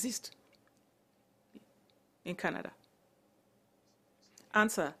that exists in Canada?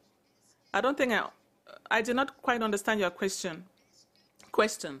 Answer: I don't think I did not quite understand your question.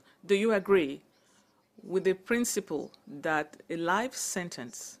 Question: do you agree with the principle that a life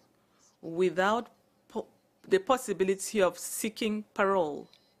sentence without the possibility of seeking parole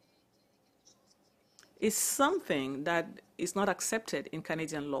is something that is not accepted in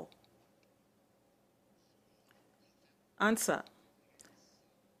Canadian law? Answer: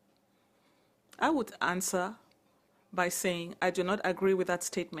 I would answer by saying I do not agree with that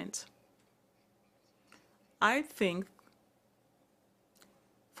statement. I think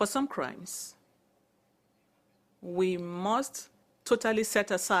for some crimes, we must totally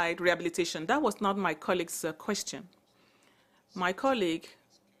set aside rehabilitation. That was not my colleague's question. My colleague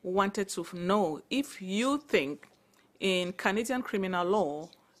wanted to know if you think in Canadian criminal law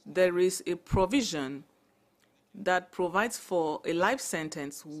there is a provision that provides for a life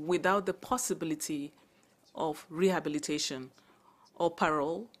sentence without the possibility of rehabilitation or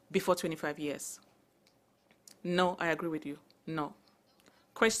parole before 25 years. No, I agree with you. No.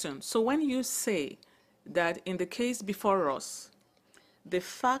 Question: so when you say that in the case before us, the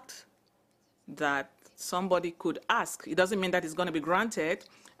fact that somebody could ask, it doesn't mean that it's going to be granted,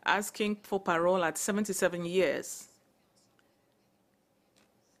 asking for parole at 77 years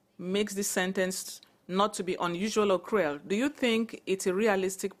makes the sentence not to be unusual or cruel. Do you think it's a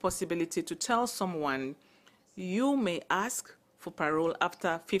realistic possibility to tell someone you may ask for parole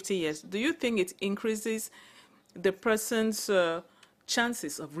after 50 years? Do you think it increases the person's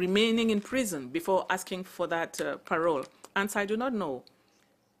chances of remaining in prison before asking for that parole? Answer: I do not know.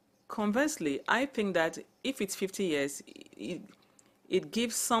 Conversely, I think that if it's 50 years, it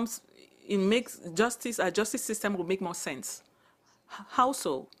gives some, it makes justice, our justice system will make more sense. How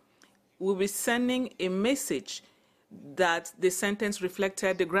so? We'll be sending a message that the sentence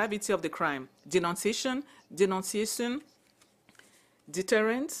reflected the gravity of the crime. Denunciation,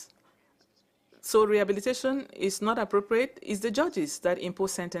 deterrence. So rehabilitation is not appropriate. It's the judges that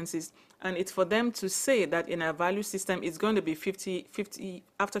impose sentences, and it's for them to say that in our value system it's going to be 50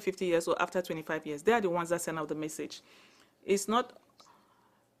 after 50 years or after 25 years. They are the ones that send out the message. It's not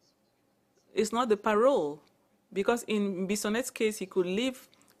the parole, because in Bissonnette's case he could leave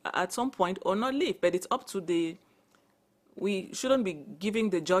at some point or not leave, but it's up to the, we shouldn't be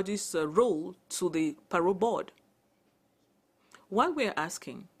giving the judge's role to the parole board. What we're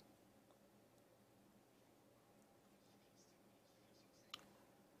asking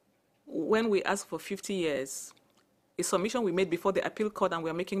when we ask for 50 years, a submission we made before the appeal court and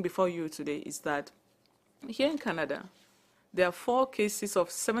we're making before you today is that here in Canada, there are 4 cases of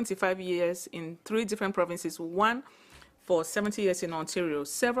 75 years in 3 different provinces, one for 70 years in Ontario,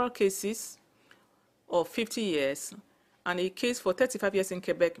 several cases of 50 years, and a case for 35 years in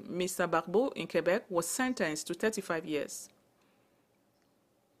Quebec. Mr. Barbeau in Quebec was sentenced to 35 years.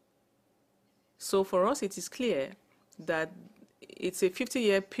 So for us, it is clear that it's a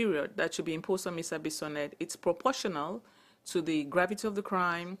 50-year period that should be imposed on Mr. Bissonnette. It's proportional to the gravity of the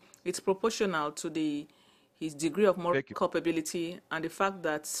crime. It's proportional to his degree of moral culpability and the fact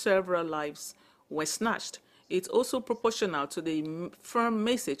that several lives were snatched. It's also proportional to the firm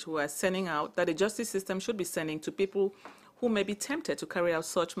message we are sending out that the justice system should be sending to people who may be tempted to carry out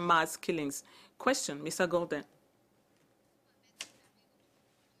such mass killings. Question, Mr. Golden.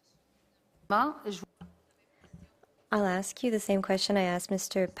 I'll ask you the same question I asked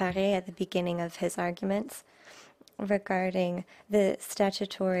Mr. Paré at the beginning of his arguments regarding the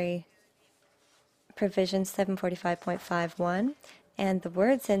statutory provision 745.51 and the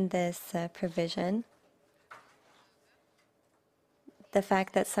words in this provision. The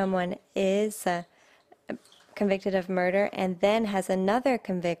fact that someone is convicted of murder and then has another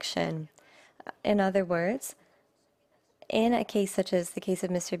conviction. In other words, in a case such as the case of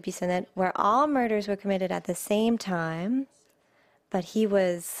Mr. Bissonnette, where all murders were committed at the same time, but he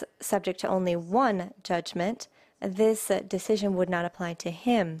was subject to only one judgment, this decision would not apply to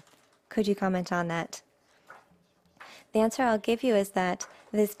him. Could you comment on that? The answer I'll give you is that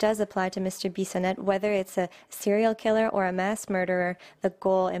this does apply to Mr. Bissonnette, whether it's a serial killer or a mass murderer. The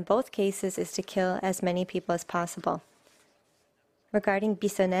goal in both cases is to kill as many people as possible. Regarding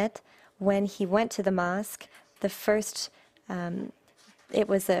Bissonnette, when he went to the mosque, the first, it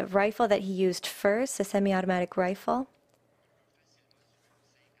was a rifle that he used first, a semi-automatic rifle.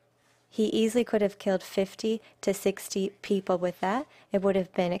 He easily could have killed 50 to 60 people with that. It would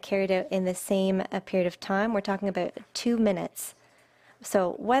have been carried out in the same period of time. We're talking about 2 minutes.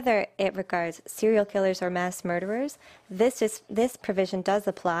 So whether it regards serial killers or mass murderers, this provision does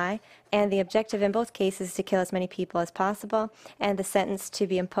apply, and the objective in both cases is to kill as many people as possible, and the sentence to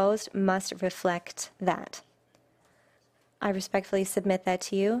be imposed must reflect that. I respectfully submit that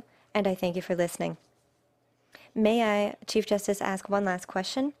to you, and I thank you for listening. May I, Chief Justice, ask one last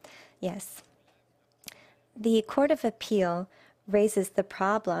question? Yes. The Court of Appeal raises the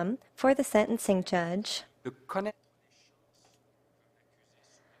problem for the sentencing judge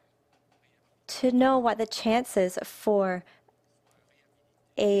to know what the chances for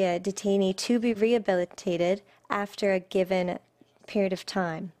a detainee to be rehabilitated after a given period of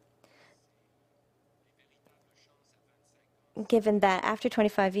time. Given that after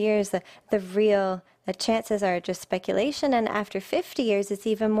 25 years, the real chances are just speculation, and after 50 years, it's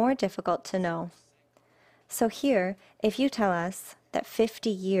even more difficult to know. So here, if you tell us that 50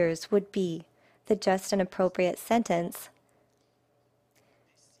 years would be the just and appropriate sentence,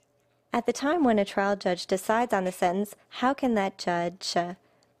 at the time when a trial judge decides on the sentence, how can that judge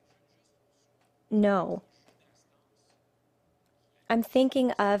know? I'm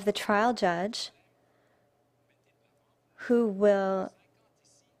thinking of the trial judge who will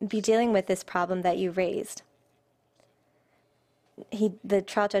be dealing with this problem that you raised. The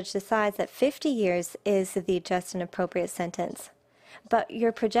trial judge decides that 50 years is the just and appropriate sentence. But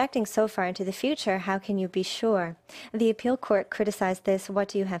you're projecting so far into the future, how can you be sure? The appeal court criticized this. What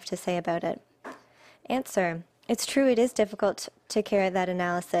do you have to say about it? Answer. It's true, it is difficult to carry out that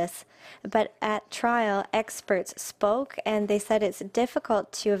analysis. But at trial, experts spoke, and they said it's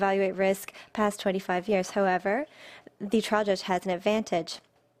difficult to evaluate risk past 25 years. However, the trial judge has an advantage.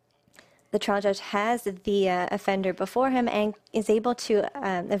 The trial judge has the offender before him and is able to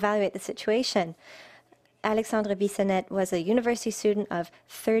evaluate the situation. Alexandre Bissonnette was a university student of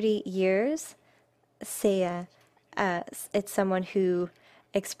 30 years. It's someone who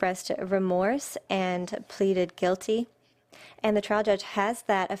expressed remorse and pleaded guilty. And the trial judge has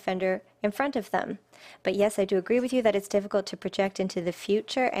that offender in front of them. But yes, I do agree with you that it's difficult to project into the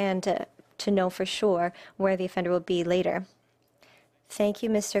future and to know for sure where the offender will be later. Thank you,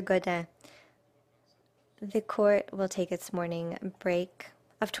 Mr. Godin. The court will take its morning break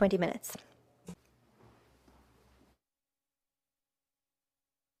of 20 minutes.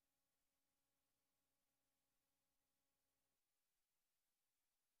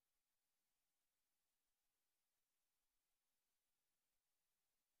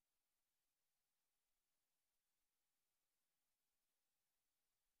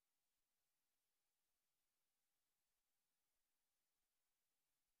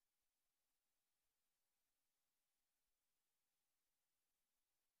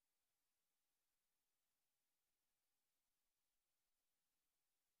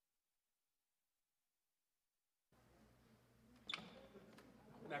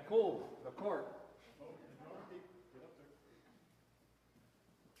 cour, the court.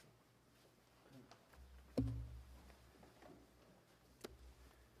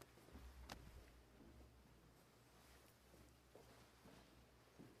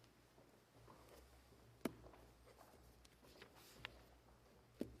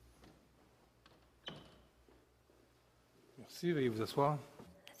 Merci, veuillez vous asseoir.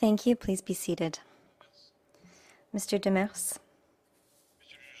 Thank you. Please be seated. Mr. Demers,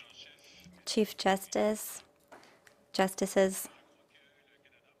 Chief Justice, Justices,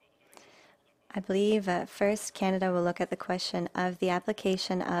 I believe first Canada will look at the question of the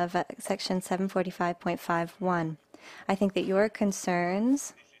application of Section 745.51. I think that your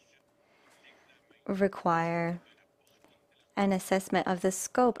concerns require an assessment of the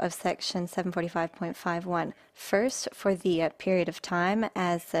scope of Section 745.51. First, for the period of time,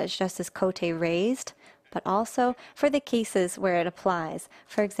 as Justice Cote raised, but also for the cases where it applies.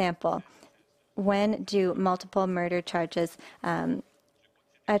 For example, when do multiple murder charges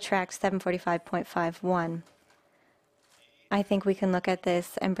attract 745.51? I think we can look at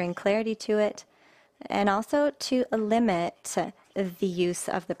this and bring clarity to it, and also to limit the use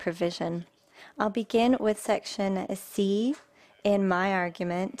of the provision. I'll begin with Section C in my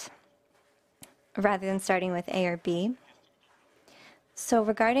argument, rather than starting with A or B. So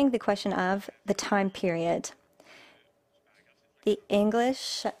regarding the question of the time period, the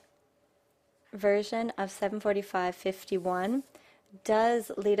English version of 745.51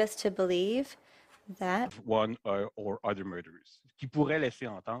 does lead us to believe that one or other murderers, qui pourrait laisser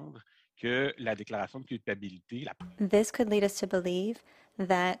entendre que la déclaration de culpabilité, this could lead us to believe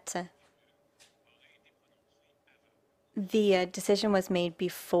that the decision was made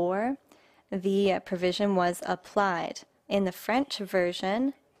before the provision was applied. In the French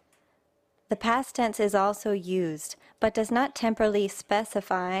version, the past tense is also used, but does not temporally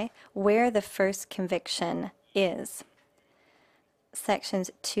specify where the first conviction is. Sections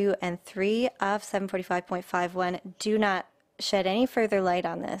 2 and 3 of 745.51 do not shed any further light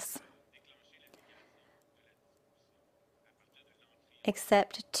on this,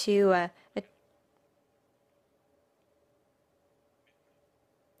 except to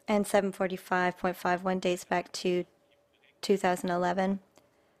and 745.51 dates back to 2011.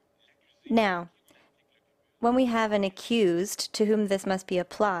 Now, when we have an accused to whom this must be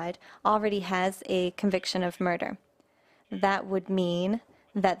applied already has a conviction of murder, that would mean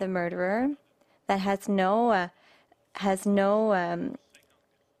that the murderer that has no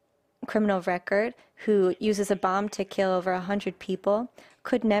criminal record, who uses a bomb to kill over 100 people,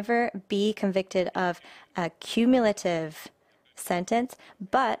 could never be convicted of a cumulative sentence,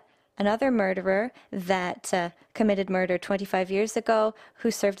 but another murderer that committed murder 25 years ago,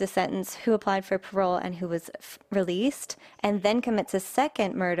 who served a sentence, who applied for parole and who was released, and then commits a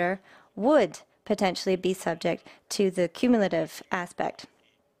second murder, would potentially be subject to the cumulative aspect.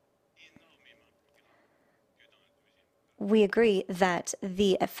 We agree that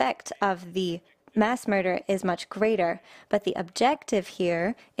the effect of the mass murder is much greater, but the objective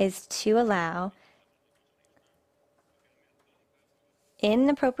here is to allow, in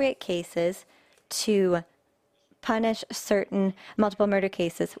appropriate cases, to punish certain multiple murder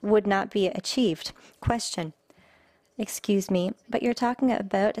cases would not be achieved. Question. Excuse me, but you're talking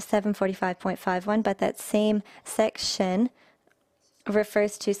about 745.51, but that same section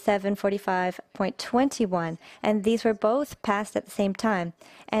refers to 745.21, and these were both passed at the same time.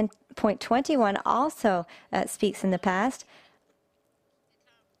 And point 21 also speaks in the past,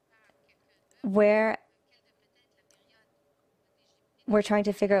 where we're trying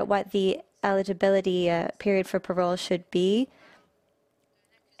to figure out what the eligibility period for parole should be.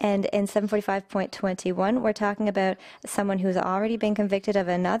 And in 745.21, we're talking about someone who's already been convicted of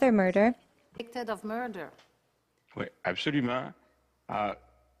another murder. Convicted of murder. Oui, absolument.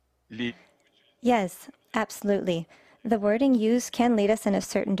 Yes, absolutely. The wording used can lead us in a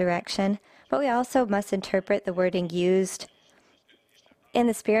certain direction, but we also must interpret the wording used in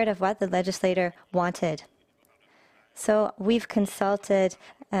the spirit of what the legislator wanted. So we've consulted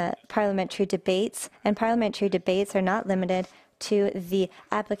parliamentary debates, and parliamentary debates are not limited to the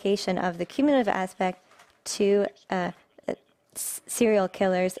application of the cumulative aspect to serial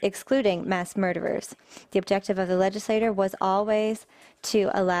killers, excluding mass murderers. The objective of the legislator was always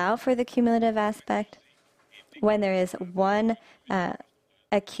to allow for the cumulative aspect when there is one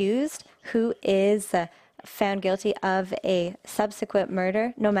accused who is found guilty of a subsequent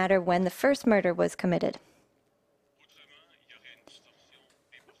murder, no matter when the first murder was committed.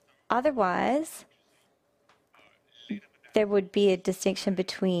 Otherwise, there would be a distinction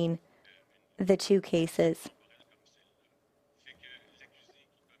between the two cases.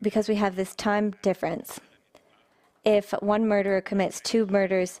 because we have this time difference. If one murderer commits 2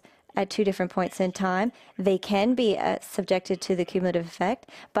 murders at 2 different points in time, they can be subjected to the cumulative effect,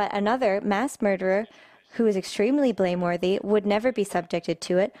 but another mass murderer who is extremely blameworthy would never be subjected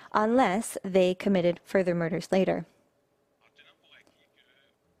to it unless they committed further murders later.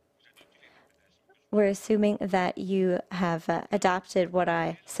 We're assuming that you have adopted what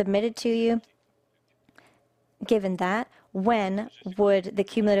I submitted to you. Given that, when would the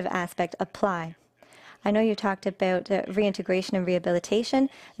cumulative aspect apply? I know you talked about reintegration and rehabilitation.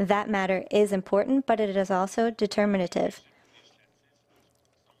 That matter is important, but it is also determinative.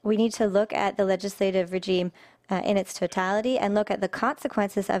 We need to look at the legislative regime in its totality and look at the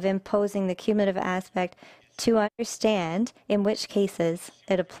consequences of imposing the cumulative aspect to understand in which cases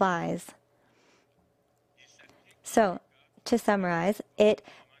it applies. So, to summarize, it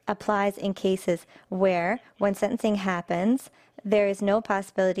applies in cases where, when sentencing happens, there is no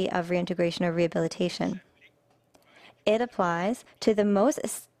possibility of reintegration or rehabilitation. It applies to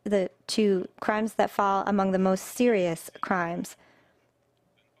to crimes that fall among the most serious crimes.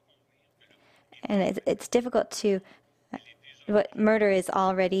 And it's difficult to... Murder is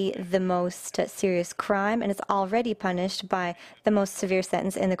already the most serious crime, and it's already punished by the most severe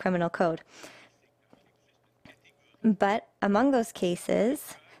sentence in the criminal code. But among those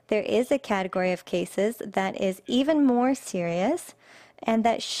cases, there is a category of cases that is even more serious and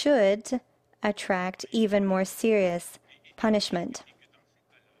that should attract even more serious punishment.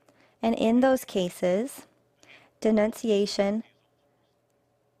 And in those cases, denunciation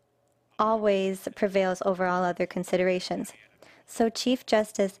always prevails over all other considerations. So, Chief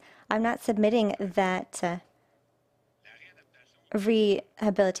Justice, I'm not submitting that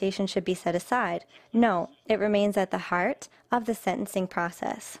rehabilitation should be set aside. No, it remains at the heart of the sentencing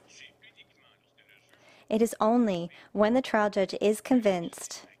process. It is only when the trial judge is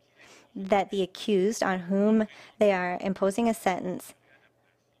convinced that the accused on whom they are imposing a sentence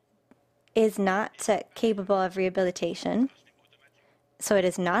is not capable of rehabilitation, so it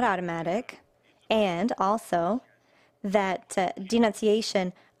is not automatic, and also that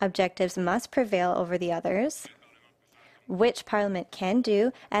denunciation objectives must prevail over the others, which Parliament can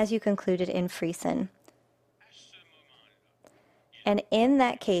do, as you concluded in Friesen. And in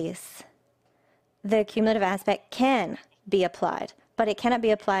that case, the cumulative aspect can be applied, but it cannot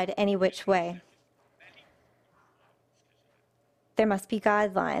be applied any which way. There must be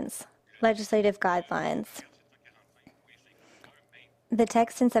guidelines, legislative guidelines. The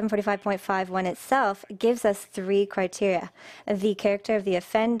text in 745.51 itself gives us 3 criteria: the character of the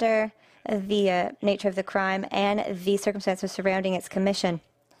offender, the nature of the crime, and the circumstances surrounding its commission.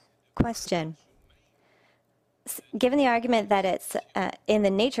 Question. Given the argument that it's in the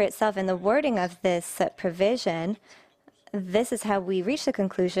nature itself and the wording of this provision, this is how we reach the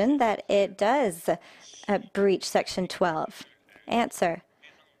conclusion that it does breach Section 12. Answer.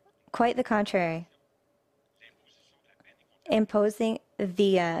 Quite the contrary. Imposing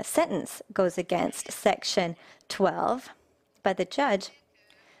the sentence goes against Section 12 by the judge.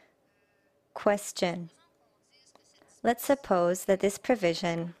 Question. Let's suppose that this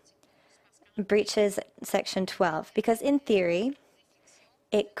provision breaches Section 12, because in theory,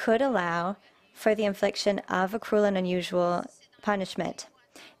 it could allow for the infliction of a cruel and unusual punishment.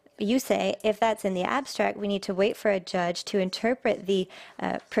 You say, if that's in the abstract, we need to wait for a judge to interpret the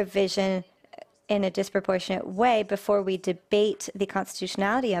provision in a disproportionate way before we debate the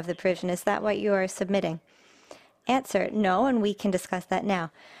constitutionality of the provision. Is that what you are submitting? Answer, no, and we can discuss that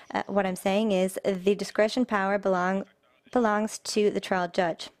now. What I'm saying is the discretion power belongs to the trial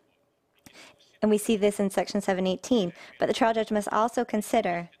judge. And we see this in Section 718. But the trial judge must also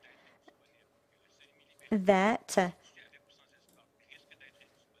consider that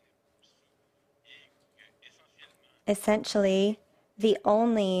essentially the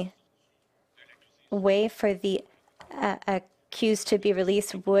only way for the accused to be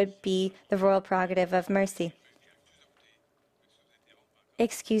released would be the royal prerogative of mercy.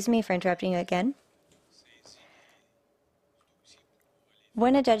 Excuse me for interrupting you again.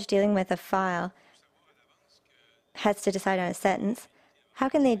 When a judge dealing with a file has to decide on a sentence, how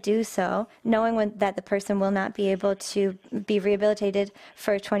can they do so knowing that the person will not be able to be rehabilitated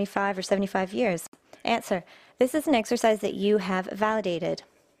for 25 or 75 years? Answer, this is an exercise that you have validated.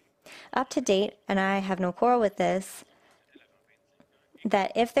 Up to date, and I have no quarrel with this,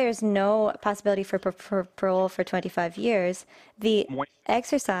 that if there's no possibility for parole for 25 years, the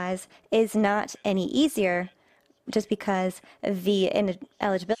exercise is not any easier just because the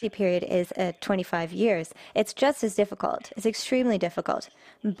ineligibility period is 25 years. It's just as difficult. It's extremely difficult.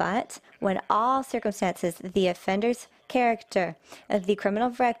 But when all circumstances, the offender's character, the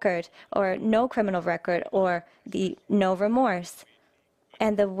criminal record, or no criminal record, or the no remorse,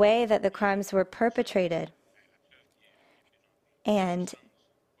 and the way that the crimes were perpetrated. And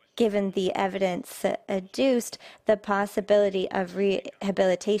given the evidence adduced, the possibility of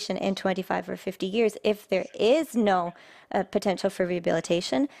rehabilitation in 25 or 50 years, if there is no potential for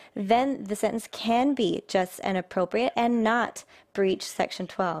rehabilitation, then the sentence can be just and appropriate and not breach Section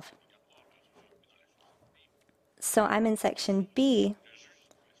 12. So I'm in Section B,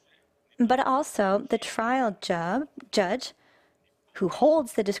 but also the trial judge who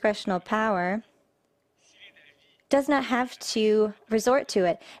holds the discretional power does not have to resort to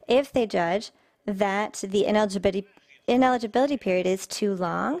it. If they judge that the ineligibility period is too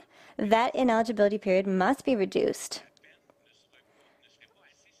long, that ineligibility period must be reduced.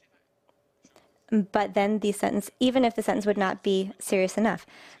 But then the sentence, even if the sentence would not be serious enough.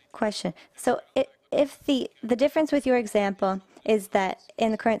 Question. So if the difference with your example is that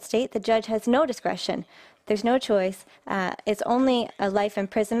in the current state, the judge has no discretion, there's no choice, it's only a life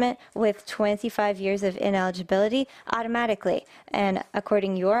imprisonment with 25 years of ineligibility automatically. And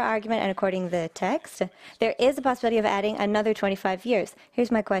according to your argument and according to the text, there is a possibility of adding another 25 years.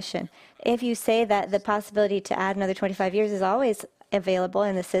 Here's my question. If you say that the possibility to add another 25 years is always available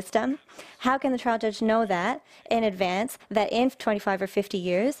in the system, how can the trial judge know that in advance, that in 25 or 50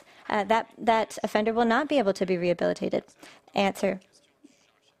 years, that offender will not be able to be rehabilitated? Answer,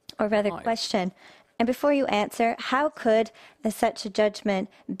 or rather question. And before you answer, how could such a judgment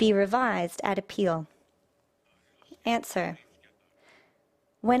be revised at appeal? Answer.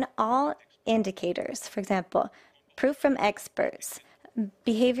 When all indicators, for example, proof from experts,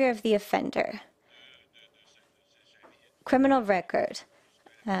 behavior of the offender, criminal record,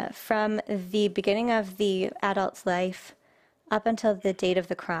 from the beginning of the adult's life up until the date of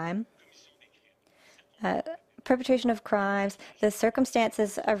the crime, perpetration of crimes, the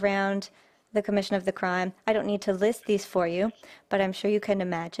circumstances around the commission of the crime. I don't need to list these for you, but I'm sure you can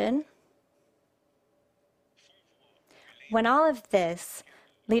imagine. When all of this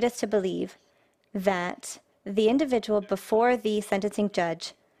lead us to believe that the individual before the sentencing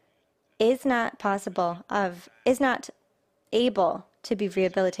judge is not able to be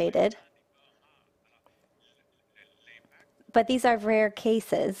rehabilitated, but these are rare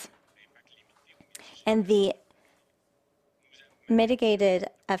cases, and the mitigated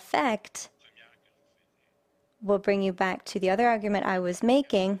effect will bring you back to the other argument I was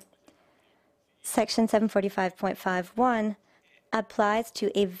making. Section 745.51 applies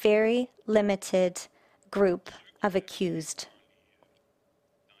to a very limited group of accused.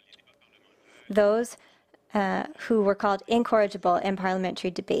 Those who were called incorrigible in parliamentary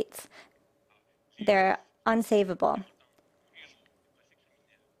debates. They're unsavable.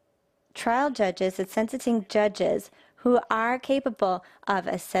 Trial judges and sentencing judges who are capable of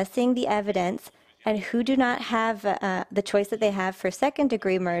assessing the evidence and who do not have the choice that they have for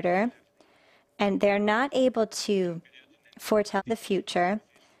second-degree murder, and they're not able to foretell the future,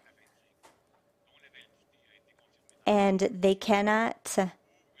 and they cannot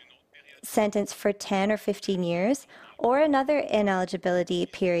sentence for 10 or 15 years or another ineligibility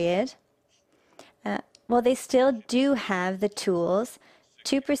period, well, they still do have the tools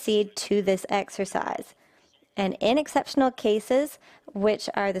to proceed to this exercise. And in exceptional cases, which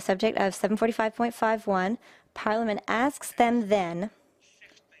are the subject of 745.51, Parliament asks them then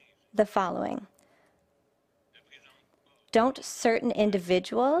the following. Don't certain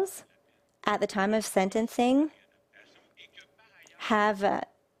individuals at the time of sentencing have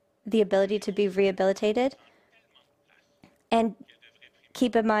the ability to be rehabilitated? And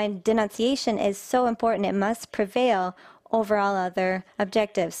keep in mind, denunciation is so important, it must prevail over all other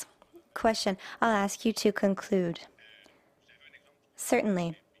objectives. Question. I'll ask you to conclude.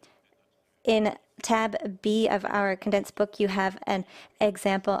 Certainly. In tab B of our condensed book, you have an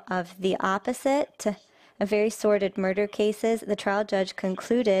example of the opposite, a very sordid murder cases. The trial judge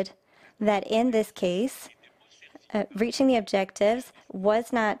concluded that in this case, reaching the objectives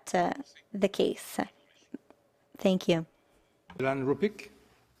was not the case. Thank you. Ilan Rupik.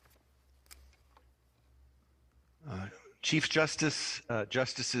 Chief Justice,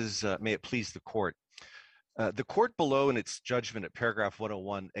 Justices, may it please the court. The court below in its judgment at paragraph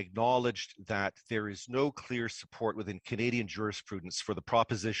 101 acknowledged that there is no clear support within Canadian jurisprudence for the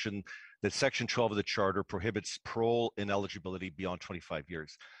proposition that Section 12 of the Charter prohibits parole ineligibility beyond 25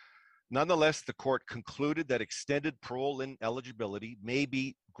 years. Nonetheless, the court concluded that extended parole ineligibility may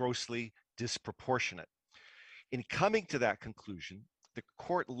be grossly disproportionate. In coming to that conclusion, the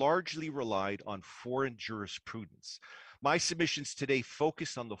court largely relied on foreign jurisprudence. My submissions today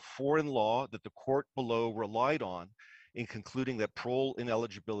focus on the foreign law that the court below relied on in concluding that parole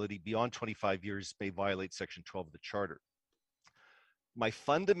ineligibility beyond 25 years may violate Section 12 of the Charter. My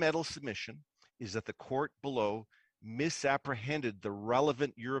fundamental submission is that the court below misapprehended the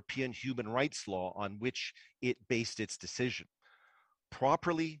relevant European human rights law on which it based its decision.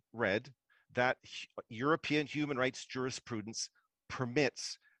 Properly read, that European human rights jurisprudence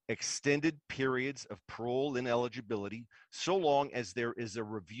permits extended periods of parole ineligibility so long as there is a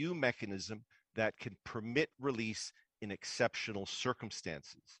review mechanism that can permit release in exceptional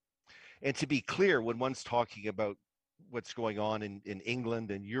circumstances. And to be clear, when one's talking about what's going on in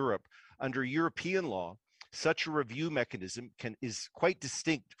England and Europe, under European law, such a review mechanism is quite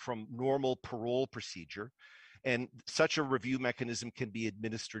distinct from normal parole procedure, and such a review mechanism can be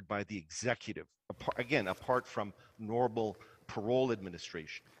administered by the executive, apart from normal parole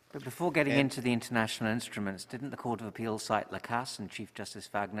administration. But before getting into the international instruments, didn't the Court of Appeal cite Lacasse and Chief Justice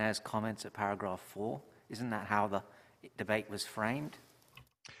Wagner's comments at paragraph 4? Isn't that how the debate was framed?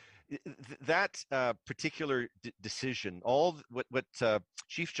 That particular decision, what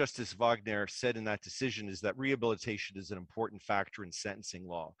Chief Justice Wagner said in that decision is that rehabilitation is an important factor in sentencing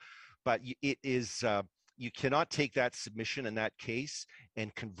law, but it is you cannot take that submission in that case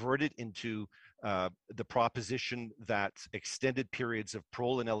and convert it into the proposition that extended periods of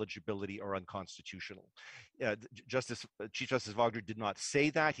parole ineligibility are unconstitutional. Chief Justice Wagner did not say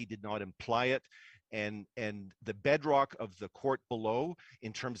that. He did not imply it. And the bedrock of the court below,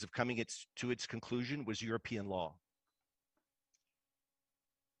 in terms of coming to its conclusion, was European law.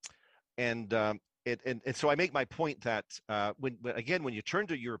 And so I make my point that when you turn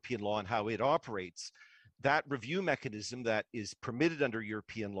to European law and how it operates, that review mechanism that is permitted under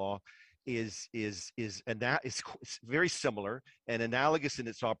European law is very similar and analogous in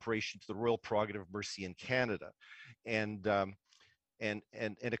its operation to the Royal Prerogative of Mercy in Canada, and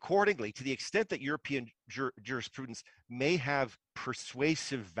accordingly, to the extent that European jurisprudence may have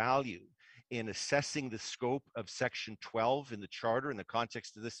persuasive value in assessing the scope of Section 12 in the Charter in the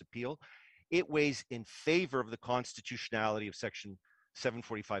context of this appeal, it weighs in favor of the constitutionality of Section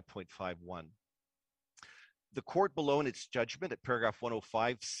 745.51. The court below in its judgment at paragraph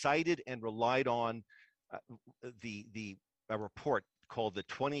 105 cited and relied on a report called the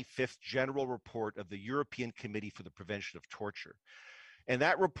 25th General Report of the European Committee for the Prevention of Torture. And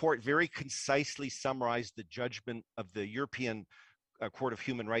that report very concisely summarized the judgment of the European Court of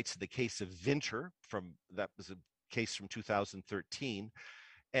Human Rights in the case of Winter, that was a case from 2013.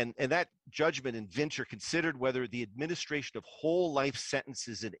 And that judgment in Winter considered whether the administration of whole life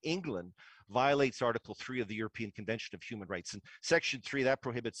sentences in England violates Article 3 of the European Convention of Human Rights. And Section 3, that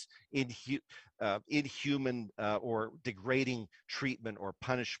prohibits inhuman or degrading treatment or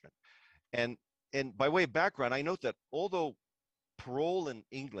punishment. And by way of background, I note that although parole in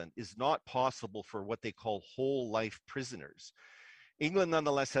England is not possible for what they call whole life prisoners, England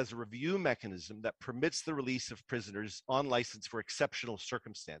nonetheless has a review mechanism that permits the release of prisoners on license for exceptional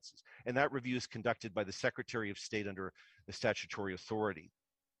circumstances. And that review is conducted by the Secretary of State under the statutory authority.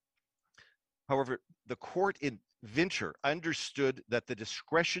 However, the court in Winter understood that the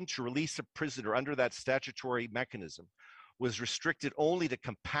discretion to release a prisoner under that statutory mechanism was restricted only to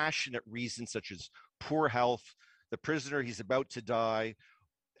compassionate reasons such as poor health, the prisoner, he's about to die,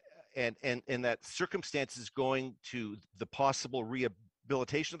 and that circumstances going to the possible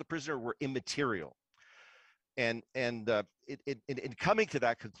rehabilitation of the prisoner were immaterial. And in coming to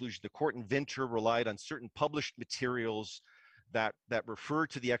that conclusion, the court in Winter relied on certain published materials that refer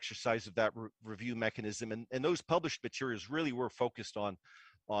to the exercise of that review mechanism, and those published materials really were focused on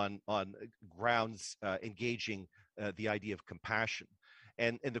grounds engaging the idea of compassion.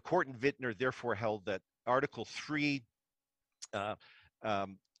 And the court in Wittner therefore held that Article 3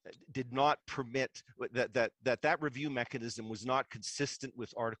 did not permit that review mechanism was not consistent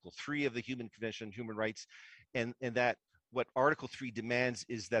with Article 3 of the Human Convention on Human Rights, and that what Article 3 demands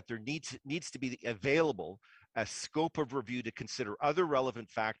is that there needs to be available a scope of review to consider other relevant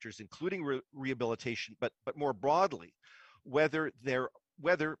factors, including rehabilitation, but more broadly, whether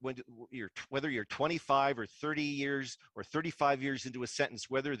you're 25 or 30 years or 35 years into a sentence,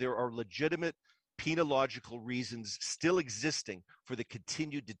 whether there are legitimate penological reasons still existing for the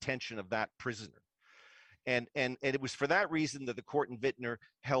continued detention of that prisoner. And it was for that reason that the court in Wittner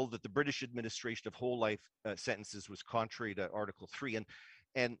held that the British administration of whole life sentences was contrary to Article 3.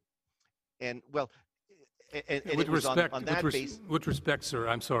 With respect, sir,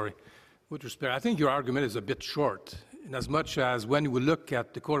 I'm sorry. With respect, I think your argument is a bit short, in as much as when we look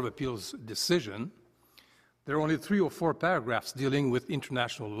at the Court of Appeal's decision, there are only 3 or 4 paragraphs dealing with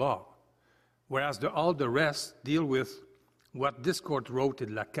international law, whereas all the rest deal with what this court wrote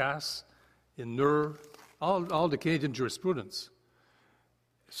in Lacasse, in Nur, all the Canadian jurisprudence.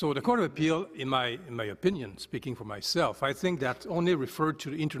 So the Court of Appeal, in my opinion, speaking for myself, I think that only referred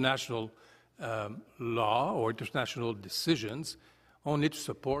to international law or international decisions only to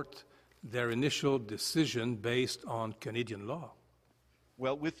support their initial decision based on Canadian law.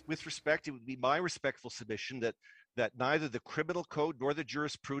 Well, with respect, it would be my respectful submission that neither the criminal code nor the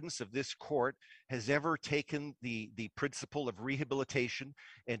jurisprudence of this court has ever taken the principle of rehabilitation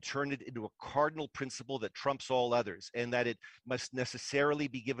and turned it into a cardinal principle that trumps all others, and that it must necessarily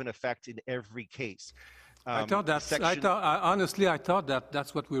be given effect in every case. Honestly, I thought that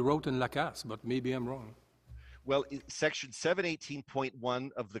that's what we wrote in Lacasse, but maybe I'm wrong. Well, section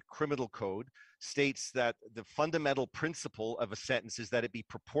 718.1 of the criminal code states that the fundamental principle of a sentence is that it be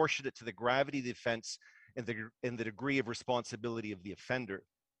proportionate to the gravity of the offense and the degree of responsibility of the offender.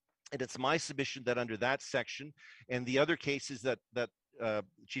 And it's my submission that under that section and the other cases that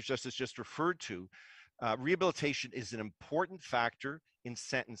Chief Justice just referred to, rehabilitation is an important factor in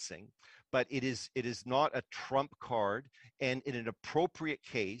sentencing, but it is not a trump card. And in an appropriate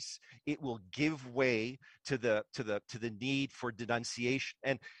case, it will give way to the need for denunciation.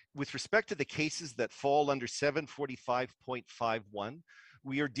 And with respect to the cases that fall under 745.51,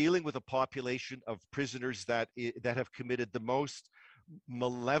 we are dealing with a population of prisoners that have committed the most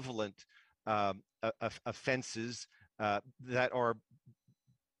malevolent offenses that are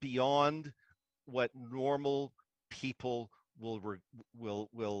beyond what normal people will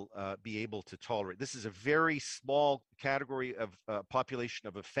be able to tolerate. This is a very small category of population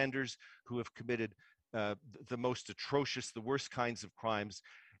of offenders who have committed the most atrocious, the worst kinds of crimes.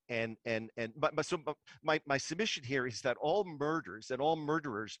 So my submission here is that all murders and all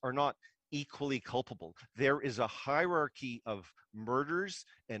murderers are not equally culpable. There is a hierarchy of murders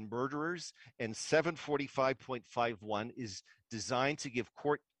and murderers, and 745.51 is designed to give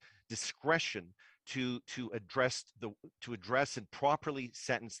court discretion to address and properly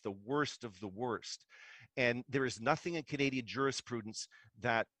sentence the worst of the worst. And there is nothing in Canadian jurisprudence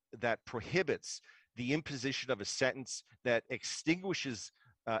that prohibits the imposition of a sentence that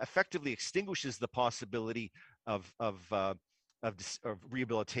effectively extinguishes the possibility of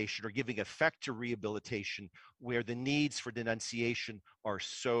rehabilitation or giving effect to rehabilitation where the needs for denunciation are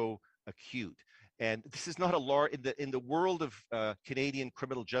so acute. And this is not a large, in the world of Canadian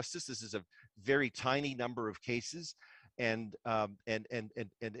criminal justice, this is a very tiny number of cases. And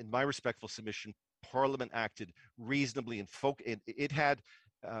in my respectful submission, Parliament acted reasonably and it had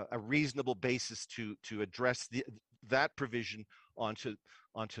a reasonable basis to address that provision onto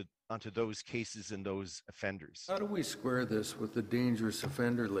those cases and those offenders. How do we square this with the dangerous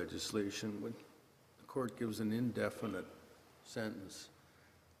offender legislation when the court gives an indefinite sentence,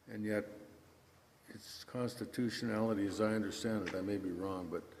 and yet its constitutionality, as I understand it, I may be wrong,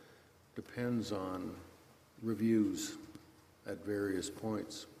 but depends on reviews at various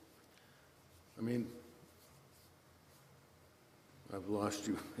points? I mean, I've lost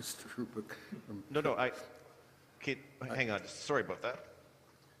you, Mr. Rupert. No, okay, hang on. Sorry about that.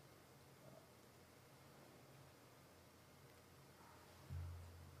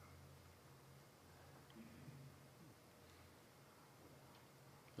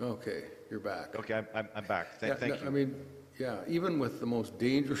 Okay, you're back. Okay, I'm back. Thank you. I mean, yeah, even with the most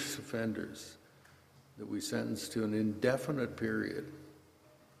dangerous offenders that we sentence to an indefinite period,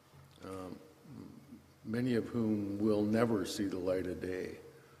 many of whom will never see the light of day,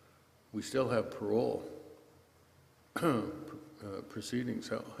 we still have parole proceedings.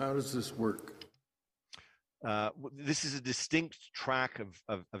 How does this work? This is a distinct track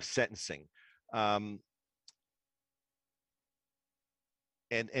of sentencing.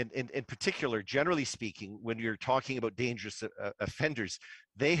 And in particular, generally speaking, when you're talking about dangerous offenders,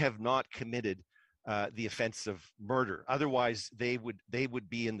 they have not committed the offense of murder. Otherwise, they would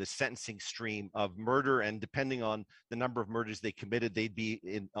be in the sentencing stream of murder, and depending on the number of murders they committed, they'd be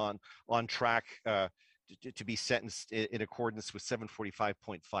on track to be sentenced in accordance with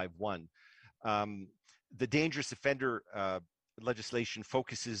 745.51. The dangerous offender legislation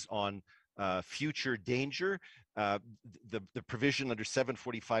focuses on future danger. The provision under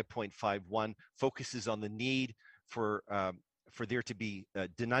 745.51 focuses on the need for there to be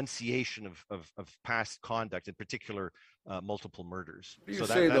denunciation of past conduct, in particular multiple murders. You so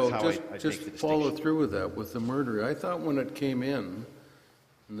say, that's though, how just follow through with that, with the murder. I thought when it came in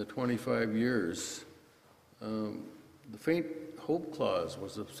the 25 years, the faint hope clause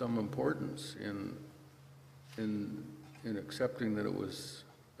was of some importance in accepting that it was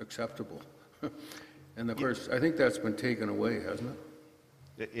acceptable. And of course, I think that's been taken away, hasn't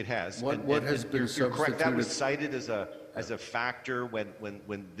it? It has. What has been you're correct. That was substituted? cited as a factor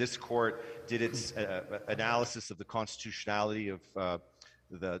when this court did its analysis of the constitutionality of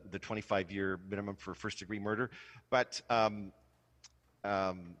the 25-year minimum for first-degree murder. But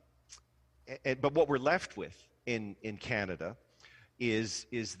what we're left with in Canada is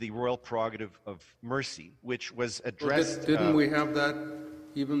the royal prerogative of mercy, which was addressed. Didn't we have that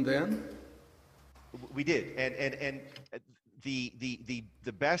even then? We did, and the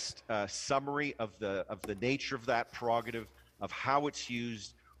best summary of the nature of that prerogative, of how it's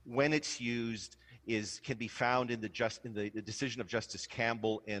used, when it's used, can be found in the decision of Justice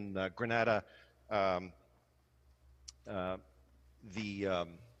Campbell in Granada,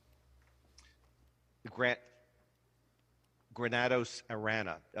 Granados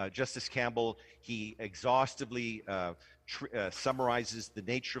Arana. Justice Campbell, he exhaustively summarizes the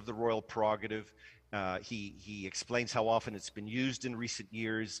nature of the royal prerogative. He explains how often it's been used in recent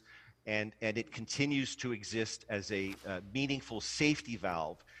years, and it continues to exist as a meaningful safety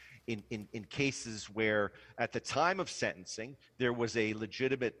valve in cases where, at the time of sentencing, there was a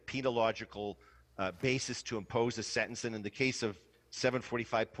legitimate penological basis to impose a sentence. And in the case of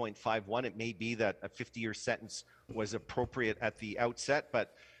 745.51, it may be that a 50-year sentence was appropriate at the outset,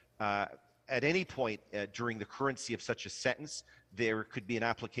 but at any point during the currency of such a sentence, there could be an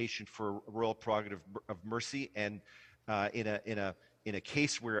application for royal prerogative of mercy. And in a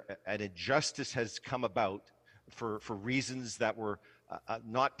case where an injustice has come about for reasons that were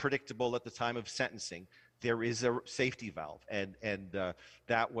not predictable at the time of sentencing, there is a safety valve, and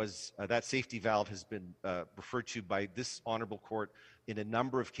that safety valve has been referred to by this honorable court in a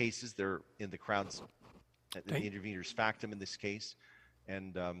number of cases. They're in the Crown's, the intervener's factum in this case,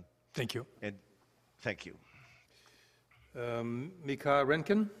 and thank you. And thank you. Mika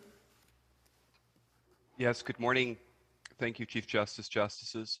Renken. Yes. Good morning. Thank you, Chief Justice,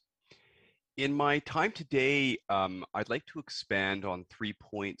 Justices. In my time today, I'd like to expand on 3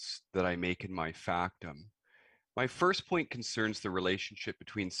 points that I make in my factum. My first point concerns the relationship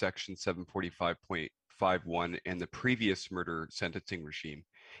between Section 745.51 and the previous murder sentencing regime.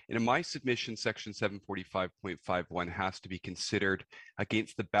 And in my submission, Section 745.51 has to be considered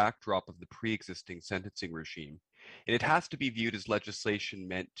against the backdrop of the pre-existing sentencing regime. And it has to be viewed as legislation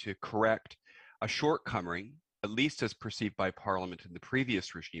meant to correct a shortcoming, at least as perceived by Parliament in the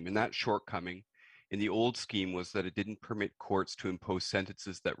previous regime. And that shortcoming in the old scheme was that it didn't permit courts to impose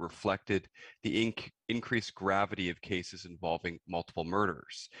sentences that reflected the increased gravity of cases involving multiple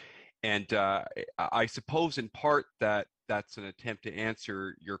murders. And I suppose in part that that's an attempt to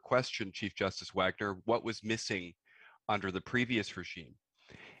answer your question, Chief Justice Wagner, what was missing under the previous regime.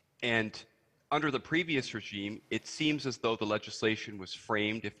 And under the previous regime, it seems as though the legislation was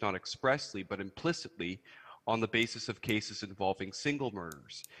framed, if not expressly, but implicitly, on the basis of cases involving single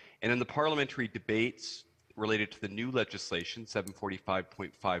murders. And in the parliamentary debates related to the new legislation,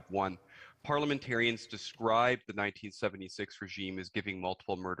 745.51, parliamentarians described the 1976 regime as giving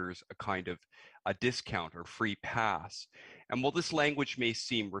multiple murders a kind of a discount or free pass. And while this language may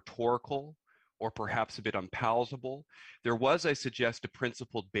seem rhetorical or perhaps a bit unpalatable, there was, I suggest, a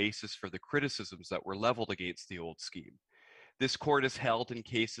principled basis for the criticisms that were leveled against the old scheme. This court has held in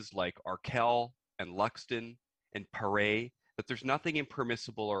cases like Arkell and Luxton and Paré that there's nothing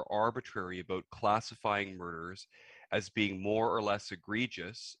impermissible or arbitrary about classifying murders as being more or less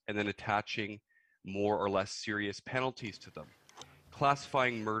egregious and then attaching more or less serious penalties to them.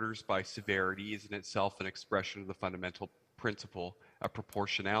 Classifying murders by severity is in itself an expression of the fundamental principle of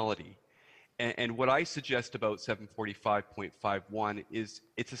proportionality. And what I suggest about 745.51 is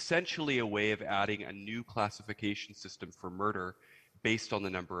it's essentially a way of adding a new classification system for murder based on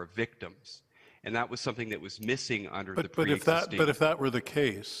the number of victims. And that was something that was missing under the pre-existing. But if that were the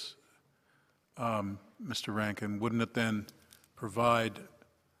case, Mr. Rankin, wouldn't it then provide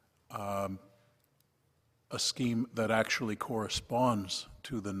a scheme that actually corresponds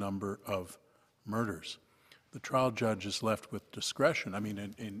to the number of murders? The trial judge is left with discretion. I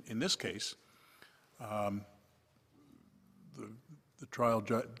mean, in this case, the trial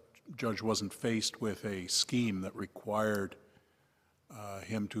judge wasn't faced with a scheme that required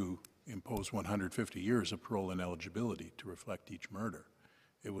him to impose 150 years of parole ineligibility to reflect each murder.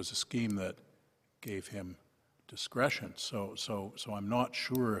 It was a scheme that gave him discretion. So I'm not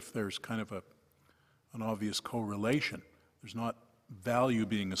sure if there's kind of an obvious correlation. There's not value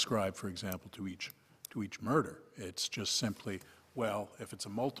being ascribed, for example, to each murder. It's just simply, well, if it's a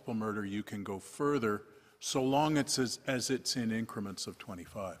multiple murder, you can go further so long as it's in increments of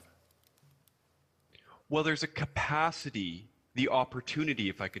 25. Well, there's a capacity, the opportunity,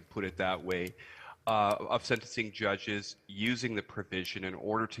 if I could put it that way, of sentencing judges using the provision in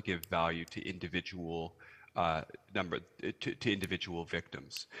order to give value to individual to individual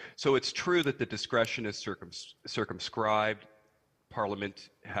victims. So it's true that the discretion is circumscribed. Parliament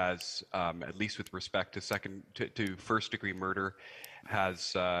has, at least with respect to first-degree murder,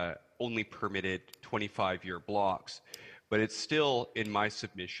 has only permitted 25-year blocks, but it still, in my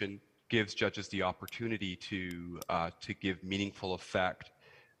submission, gives judges the opportunity to give meaningful effect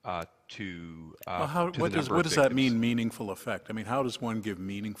to what does that mean, meaningful effect? I mean, how does one give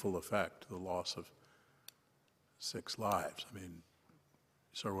meaningful effect to the loss of 6 lives? I mean,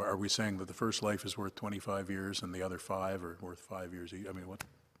 so are we saying that the first life is worth 25 years and the other 5 are worth 5 years? I mean, what?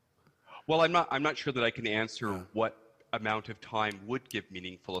 Well, I'm not sure that I can answer what amount of time would give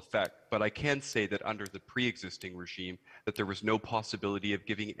meaningful effect, but I can say that under the pre-existing regime, that there was no possibility of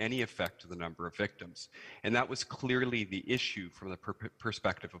giving any effect to the number of victims. And that was clearly the issue from the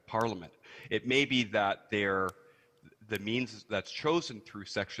perspective of Parliament. It may be that the means that's chosen through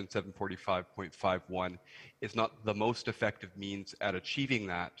Section 745.51 is not the most effective means at achieving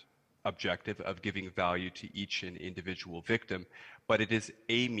that objective of giving value to each and individual victim, but it is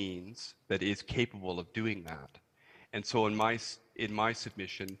a means that is capable of doing that. And so in my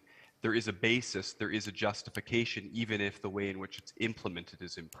submission, there is a basis, there is a justification, even if the way in which it's implemented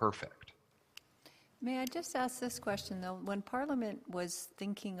is imperfect. May I just ask this question, though? When Parliament was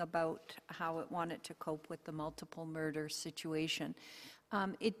thinking about how it wanted to cope with the multiple murder situation,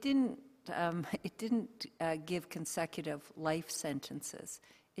 it didn't give consecutive life sentences.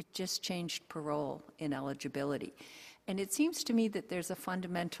 It just changed parole ineligibility. And it seems to me that there's a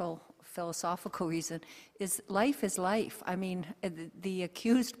fundamental philosophical reason is life. I mean, the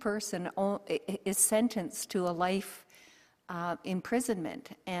accused person is sentenced to a life imprisonment.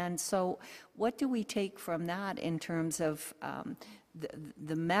 And so what do we take from that in terms of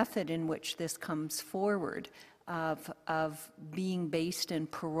the method in which this comes forward of being based in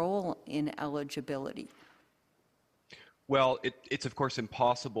parole ineligibility? Well, it's of course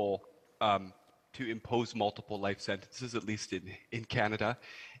impossible to impose multiple life sentences, at least in Canada.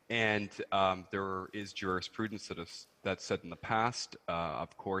 And there is jurisprudence that's said in the past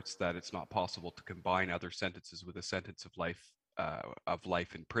of courts that it's not possible to combine other sentences with a sentence of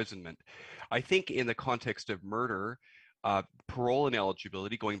life imprisonment. I think in the context of murder, parole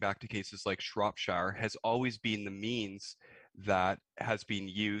ineligibility, going back to cases like Shropshire, has always been the means that has been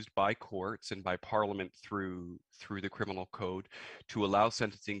used by courts and by Parliament through the criminal code to allow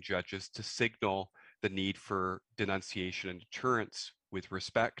sentencing judges to signal the need for denunciation and deterrence with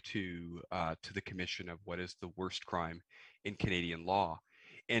respect to the commission of what is the worst crime in Canadian law.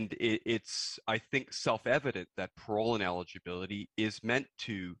 And it's, I think, self-evident that parole ineligibility is meant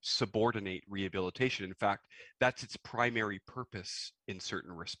to subordinate rehabilitation. In fact, that's its primary purpose in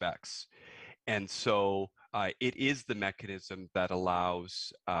certain respects. And so it is the mechanism that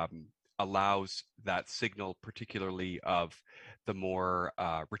allows that signal, particularly of the more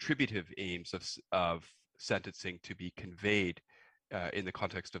retributive aims of sentencing, to be conveyed in the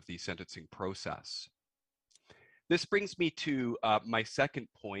context of the sentencing process. This brings me to my second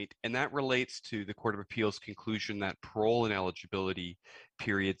point, and that relates to the Court of Appeal's conclusion that parole ineligibility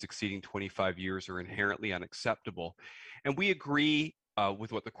periods exceeding 25 years are inherently unacceptable. And we agree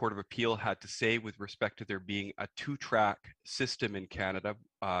with what the Court of Appeal had to say with respect to there being a 2-track system in Canada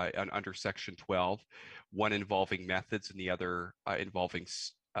under Section 12, one involving methods and the other involving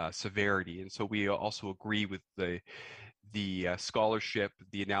severity. And so we also agree with the scholarship,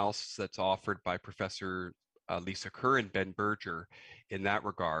 the analysis that's offered by Professor Lisa Kerr and Ben Berger in that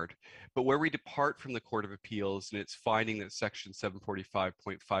regard. But where we depart from the Court of Appeals and its finding that Section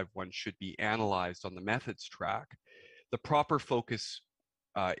 745.51 should be analyzed on the methods track, the proper focus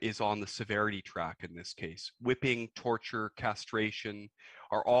is on the severity track in this case. Whipping, torture, castration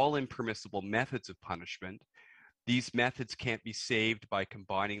are all impermissible methods of punishment. These methods can't be saved by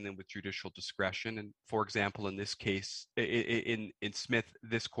combining them with judicial discretion. And for example, in this case, in Smith,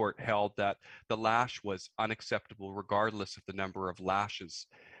 this court held that the lash was unacceptable regardless of the number of lashes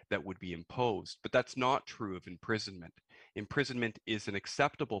that would be imposed. But that's not true of imprisonment. Imprisonment is an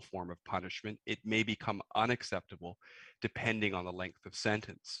acceptable form of punishment. It may become unacceptable depending on the length of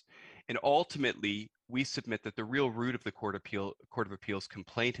sentence. And ultimately, we submit that the real root of the Court of Appeal's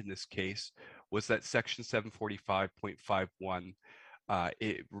complaint in this case was that Section 745.51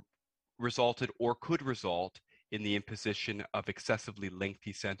 resulted or could result in the imposition of excessively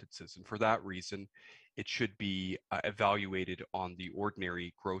lengthy sentences. And for that reason, it should be evaluated on the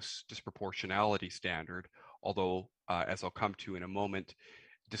ordinary gross disproportionality standard, although, as I'll come to in a moment,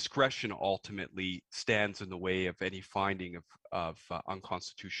 discretion ultimately stands in the way of any finding of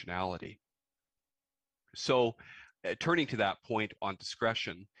unconstitutionality. So turning to that point on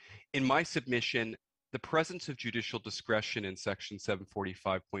discretion, in my submission, the presence of judicial discretion in Section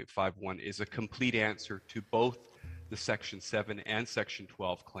 745.51 is a complete answer to both the Section 7 and Section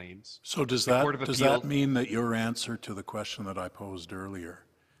 12 claims. So does that mean that your answer to the question that I posed earlier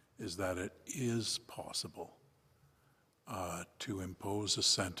is that it is possible to impose a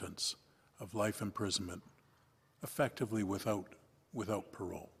sentence of life imprisonment effectively without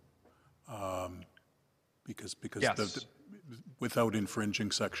parole? Because yes. Without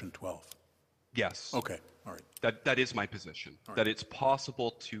infringing Section 12? Yes. Okay, all right. That is my position, that it's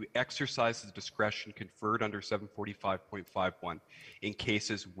possible to exercise the discretion conferred under 745.51 in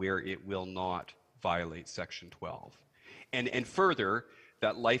cases where it will not violate Section 12. And further,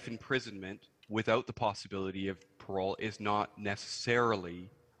 that life imprisonment without the possibility of parole is not necessarily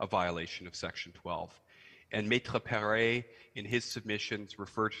a violation of Section 12. And Maître Paré, in his submissions,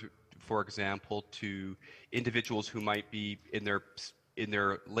 referred to, for example, to individuals who might be in their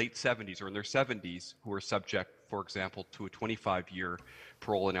late 70s or in their 70s who are subject, for example, to a 25-year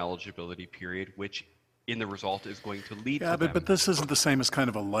parole and eligibility period, which in the result is going to lead to them. But this isn't the same as kind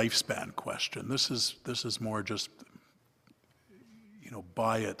of a lifespan question. This is more just,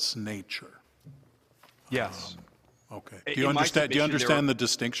 by its nature. Yes. Okay. Do you understand the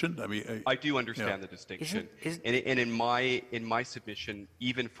distinction? I do understand the distinction. And in my submission,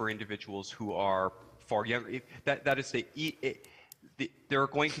 even for individuals who are far younger, that is there are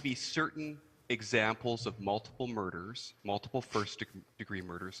going to be certain examples of multiple murders, multiple first-degree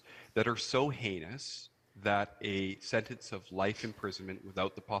murders, that are so heinous that a sentence of life imprisonment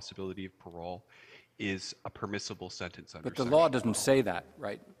without the possibility of parole is a permissible sentence under But the law doesn't say that,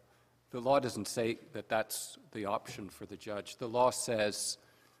 right? The law doesn't say that that's the option for the judge. The law says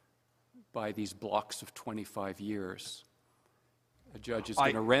by these blocks of 25 years, a judge is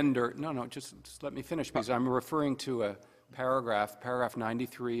going to render... No, just let me finish, because I'm referring to a paragraph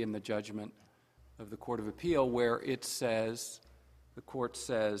 93 in the judgment of the Court of Appeal, where it says, the court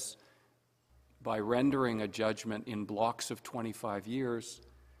says, by rendering a judgment in blocks of 25 years,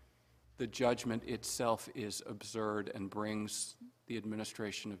 the judgment itself is absurd and brings the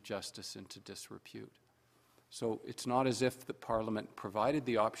administration of justice into disrepute. So it's not as if the Parliament provided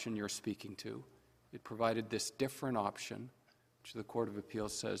the option you're speaking to. It provided this different option, which the Court of Appeal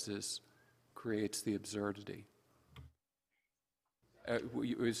says creates the absurdity.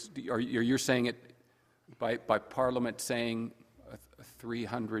 You're saying it by Parliament saying a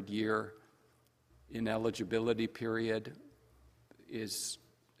 300-year ineligibility period is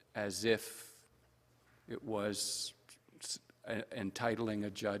as if it was entitling a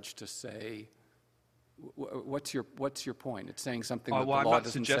judge to say, what's your point? It's saying something that the law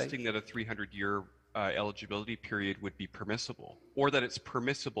doesn't say? I'm not suggesting that a 300-year eligibility period would be permissible, or that it's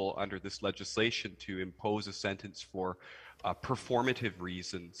permissible under this legislation to impose a sentence for performative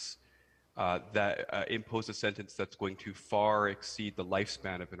reasons, that impose a sentence that's going to far exceed the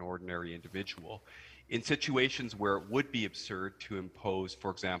lifespan of an ordinary individual. In situations where it would be absurd to impose, for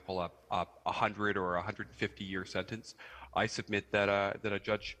example, a 100 or 150-year sentence, I submit that a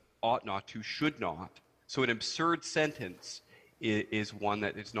judge ought not to, should not. So an absurd sentence is one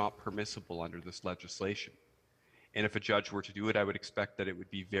that is not permissible under this legislation. And if a judge were to do it, I would expect that it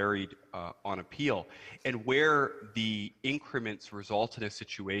would be varied on appeal. And where the increments result in a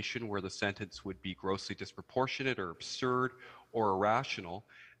situation where the sentence would be grossly disproportionate or absurd or irrational,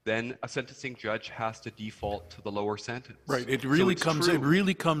 then a sentencing judge has to default to the lower sentence. Right. It really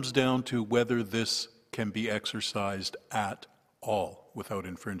comes down to whether this can be exercised at all without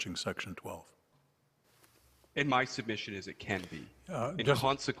infringing Section 12. And my submission is it can be. And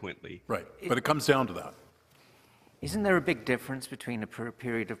consequently. Right. But it comes down to that. Isn't there a big difference between a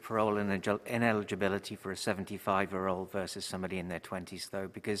period of parole and ineligibility for a 75-year-old versus somebody in their 20s, though?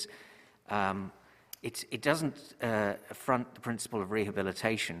 Because it doesn't affront the principle of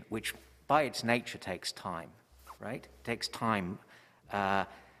rehabilitation, which by its nature takes time, right? It takes time. A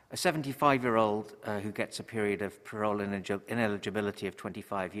 75-year-old who gets a period of parole ineligibility of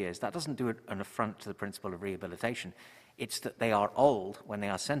 25 years, that doesn't do an affront to the principle of rehabilitation. It's that they are old when they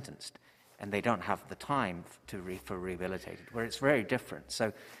are sentenced, and they don't have the time for rehabilitated, where it's very different.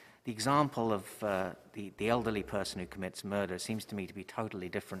 So the example of the elderly person who commits murder seems to me to be totally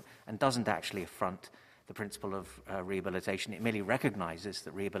different and doesn't actually affront the principle of rehabilitation. It merely recognizes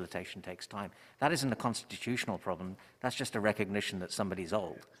that rehabilitation takes time. That isn't a constitutional problem. That's just a recognition that somebody's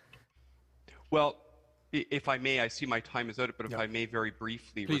old. Well, if I may, I see my time is out, but if I may very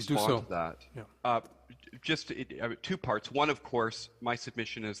briefly Please respond to that. Just two parts. One, of course, my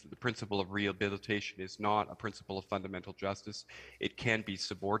submission is that the principle of rehabilitation is not a principle of fundamental justice. It can be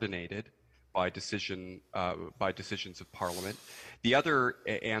subordinated by decisions of Parliament. The other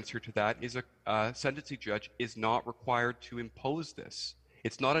answer to that is a sentencing judge is not required to impose this.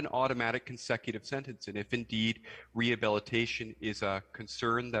 It's not an automatic consecutive sentence, and if indeed rehabilitation is a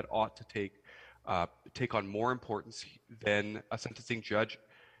concern that ought to take on more importance, then a sentencing judge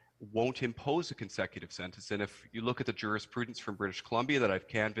won't impose a consecutive sentence. And if you look at the jurisprudence from British Columbia that I've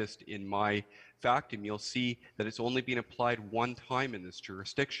canvassed in my factum, you'll see that it's only been applied one time in this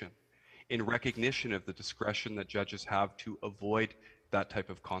jurisdiction in recognition of the discretion that judges have to avoid that type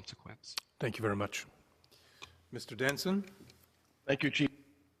of consequence. Thank you very much. Mr. Denson? Thank you, Chief.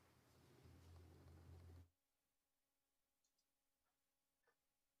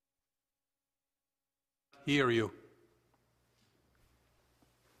 Hear you.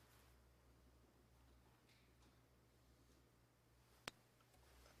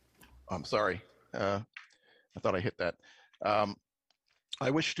 I'm sorry. I thought I hit that. I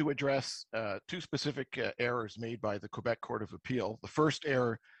wish to address two specific errors made by the Quebec Court of Appeal. The first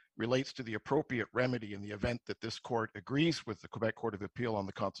error relates to the appropriate remedy in the event that this court agrees with the Quebec Court of Appeal on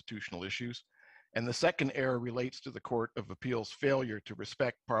the constitutional issues. And the second error relates to the Court of Appeal's failure to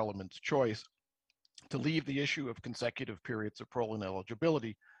respect Parliament's choice to leave the issue of consecutive periods of parole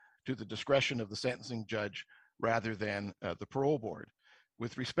ineligibility to the discretion of the sentencing judge rather than the parole board.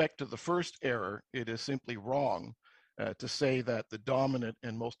 With respect to the first error, it is simply wrong to say that the dominant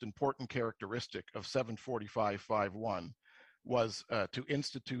and most important characteristic of 745.5.1 was to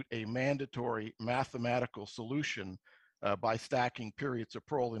institute a mandatory mathematical solution by stacking periods of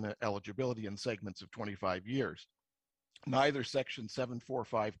parole ineligibility in segments of 25 years. Neither section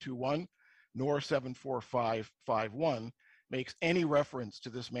 745.2.1 nor 745.5.1 makes any reference to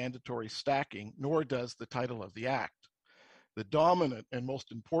this mandatory stacking, nor does the title of the act. The dominant and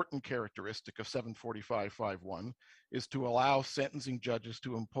most important characteristic of 745.5.1 is to allow sentencing judges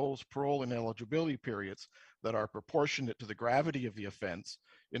to impose parole ineligibility periods that are proportionate to the gravity of the offense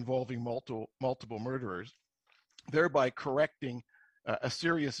involving multiple murderers, thereby correcting a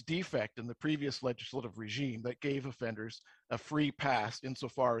serious defect in the previous legislative regime that gave offenders a free pass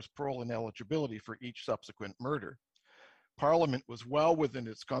insofar as parole ineligibility for each subsequent murder. Parliament was well within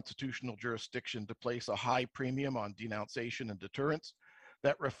its constitutional jurisdiction to place a high premium on denunciation and deterrence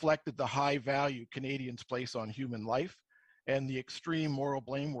that reflected the high value Canadians place on human life and the extreme moral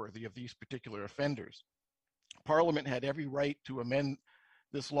blameworthy of these particular offenders. Parliament had every right to amend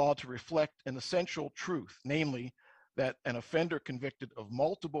this law to reflect an essential truth, namely that an offender convicted of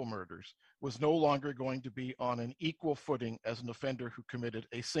multiple murders was no longer going to be on an equal footing as an offender who committed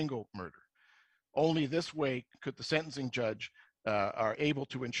a single murder. Only this way could the sentencing judge are able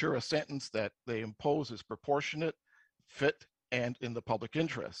to ensure a sentence that they impose is proportionate, fit, and in the public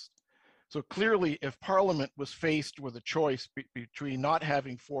interest. So clearly, if Parliament was faced with a choice between not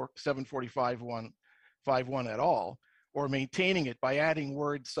having 745.5.1 at all, or maintaining it by adding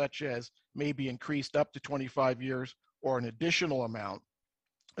words such as maybe increased up to 25 years or an additional amount,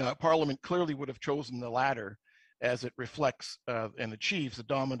 Parliament clearly would have chosen the latter, as it reflects and achieves the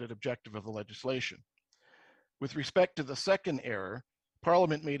dominant objective of the legislation. With respect to the second error,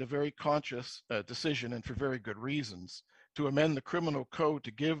 Parliament made a very conscious decision, and for very good reasons, to amend the criminal code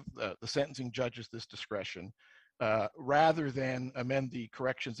to give the sentencing judges this discretion, rather than amend the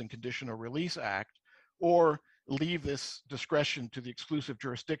Corrections and Conditional Release Act, or leave this discretion to the exclusive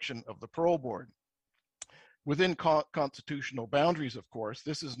jurisdiction of the parole board. Within constitutional boundaries, of course,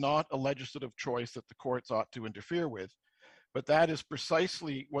 this is not a legislative choice that the courts ought to interfere with, but that is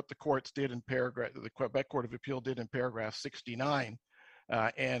precisely what the courts did in the Quebec Court of Appeal did in paragraph 69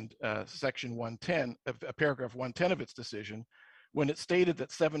 and section 110, paragraph 110 of its decision, when it stated that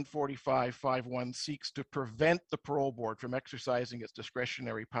 745.5.1 seeks to prevent the parole board from exercising its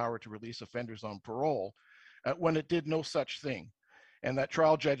discretionary power to release offenders on parole, when it did no such thing, and that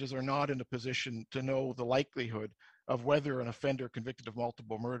trial judges are not in a position to know the likelihood of whether an offender convicted of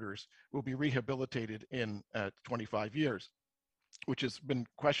multiple murders will be rehabilitated in 25 years, which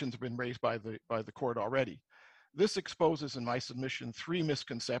questions have been raised by the court already. This exposes, in my submission, three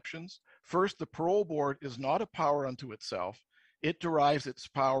misconceptions. First, the parole board is not a power unto itself. It derives its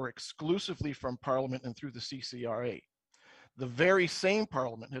power exclusively from Parliament and through the CCRA. The very same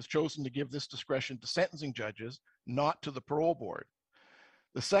Parliament has chosen to give this discretion to sentencing judges, not to the parole board.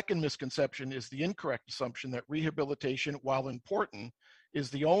 The second misconception is the incorrect assumption that rehabilitation, while important, is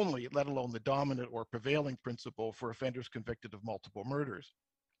the only, let alone the dominant or prevailing principle for offenders convicted of multiple murders.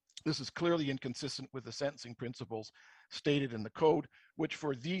 This is clearly inconsistent with the sentencing principles stated in the code, which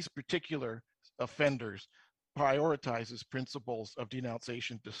for these particular offenders prioritizes principles of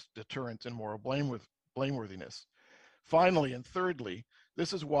denunciation, deterrence, and moral blameworthiness. Finally, and thirdly,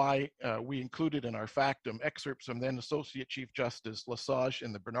 This is why we included in our factum excerpts from then Associate Chief Justice Lesage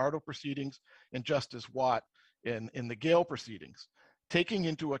in the Bernardo proceedings and Justice Watt in the Gale proceedings. Taking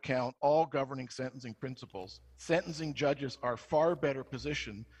into account all governing sentencing principles, sentencing judges are far better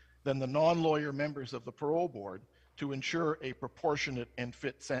positioned than the non-lawyer members of the parole board to ensure a proportionate and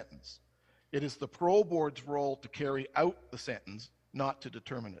fit sentence. It is the parole board's role to carry out the sentence, not to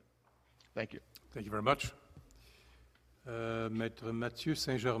determine it. Thank you. Thank you very much. Maître Mathieu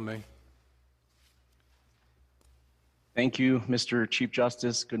Saint-Germain. Thank you, Mr. Chief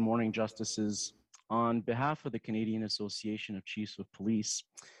Justice. Good morning, Justices. On behalf of the Canadian Association of Chiefs of Police,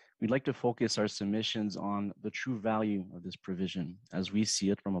 we'd like to focus our submissions on the true value of this provision as we see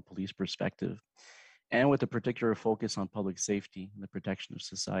it from a police perspective, and with a particular focus on public safety and the protection of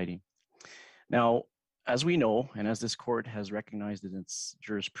society. Now, as we know, and as this court has recognized in its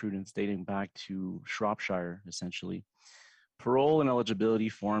jurisprudence dating back to Shropshire, essentially, parole and eligibility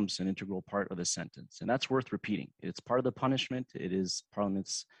forms an integral part of the sentence, and that's worth repeating. It's part of the punishment. It is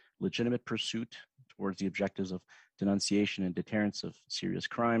Parliament's legitimate pursuit towards the objectives of denunciation and deterrence of serious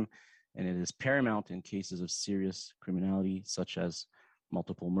crime, and it is paramount in cases of serious criminality, such as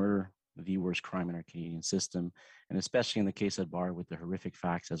multiple murder, the worst crime in our Canadian system, and especially in the case at bar with the horrific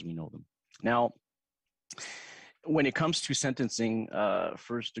facts as we know them. Now, when it comes to sentencing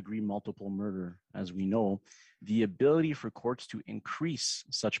first-degree multiple murder, as we know, the ability for courts to increase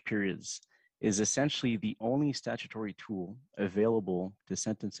such periods is essentially the only statutory tool available to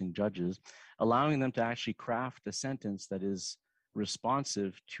sentencing judges, allowing them to actually craft a sentence that is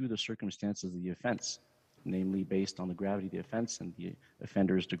responsive to the circumstances of the offense, namely based on the gravity of the offense and the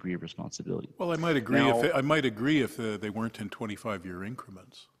offender's degree of responsibility. Well, I might agree. Now, I might agree if they weren't in 25-year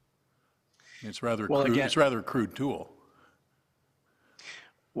increments. It's rather well, crude, again, it's rather a crude tool.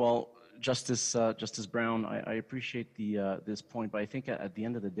 Well, Justice Brown, I appreciate this point, but I think at the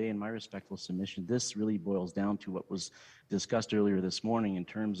end of the day, in my respectful submission, this really boils down to what was discussed earlier this morning in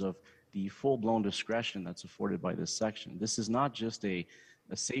terms of the full-blown discretion that's afforded by this section. This is not just a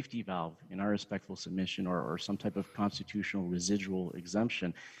safety valve in our respectful submission or some type of constitutional residual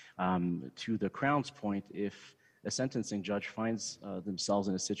exemption. To the Crown's point, if a sentencing judge finds themselves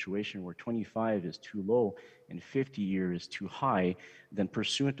in a situation where 25 is too low and 50 years is too high, then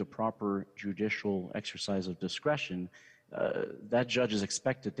pursuant to proper judicial exercise of discretion, that judge is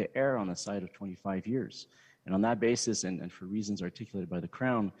expected to err on the side of 25 years. And on that basis, and for reasons articulated by the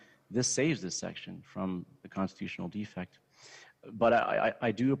Crown, this saves this section from the constitutional defect. But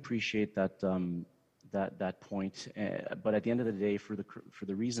I do appreciate that that point. But at the end of the day, for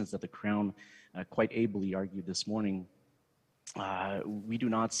the reasons that the Crown quite ably argued this morning, we do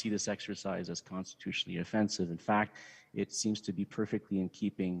not see this exercise as constitutionally offensive. In fact, it seems to be perfectly in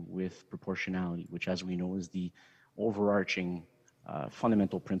keeping with proportionality, which, as we know, is the overarching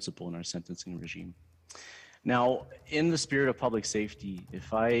fundamental principle in our sentencing regime. Now, in the spirit of public safety,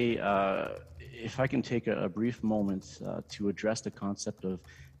 if I can take a brief moment to address the concept of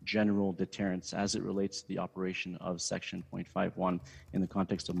general deterrence as it relates to the operation of Section 0.51 in the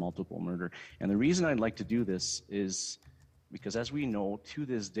context of multiple murder. And the reason I'd like to do this is because, as we know, to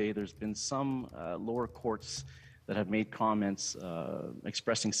this day, there's been some lower courts that have made comments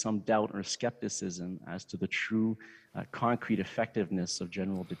expressing some doubt or skepticism as to the true concrete effectiveness of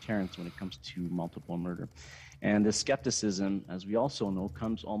general deterrence when it comes to multiple murder. And this skepticism, as we also know,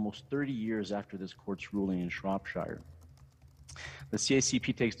 comes almost 30 years after this court's ruling in Shropshire. The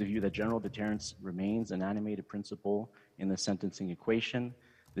CACP takes the view that general deterrence remains an animated principle in the sentencing equation.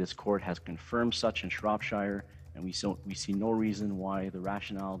 This court has confirmed such in Shropshire, and we see no reason why the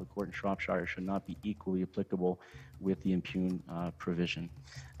rationale of the court in Shropshire should not be equally applicable with the impugn provision.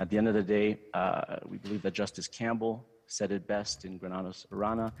 At the end of the day, we believe that Justice Campbell said it best in Granados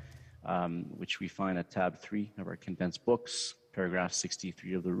Arana, which we find at tab 3 of our condensed books, paragraph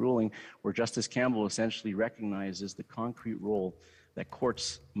 63 of the ruling, where Justice Campbell essentially recognizes the concrete role that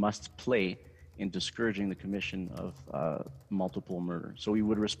courts must play in discouraging the commission of multiple murder. So we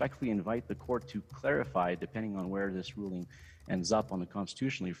would respectfully invite the court to clarify, depending on where this ruling ends up on the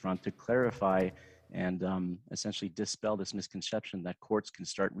constitutionally front, to clarify and essentially dispel this misconception that courts can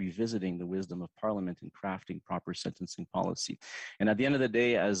start revisiting the wisdom of Parliament in crafting proper sentencing policy. And at the end of the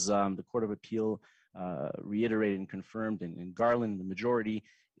day, as the Court of Appeal reiterated and confirmed in Garland, the majority,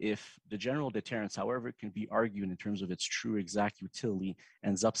 if the general deterrence, however it can be argued in terms of its true exact utility,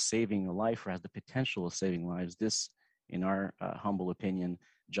 ends up saving a life or has the potential of saving lives, this, in our humble opinion,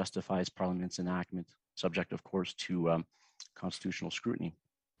 justifies Parliament's enactment, subject, of course, to constitutional scrutiny.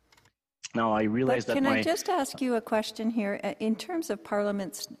 Now, I realize that Can I just ask you a question here? In terms of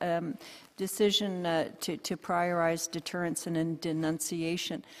Parliament's decision to prioritize deterrence and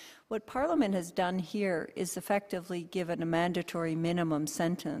denunciation, what Parliament has done here is effectively given a mandatory minimum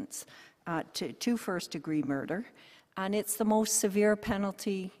sentence to first-degree murder, and it's the most severe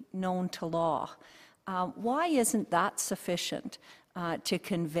penalty known to law. Why isn't that sufficient to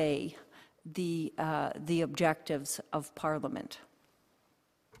convey the objectives of Parliament?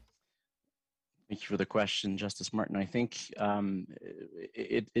 Thank you for the question, Justice Martin. I think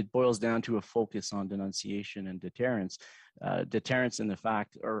it boils down to a focus on denunciation and deterrence. Deterrence in the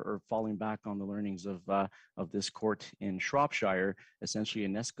fact, or falling back on the learnings of this court in Shropshire, essentially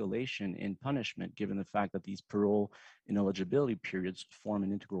an escalation in punishment, given the fact that these parole ineligibility periods form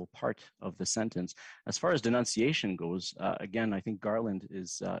an integral part of the sentence. As far as denunciation goes, again, I think Garland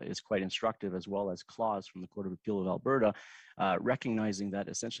is quite instructive, as well as Claus from the Court of Appeal of Alberta, recognizing that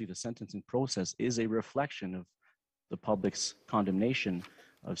essentially the sentencing process is a reflection of the public's condemnation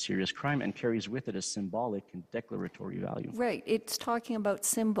of serious crime and carries with it a symbolic and declaratory value. Right. It's talking about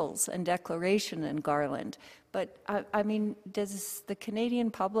symbols and declaration in Garland. But, I mean, does the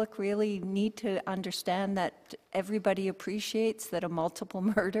Canadian public really need to understand that everybody appreciates that a multiple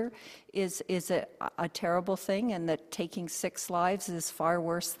murder is a terrible thing, and that taking 6 lives is far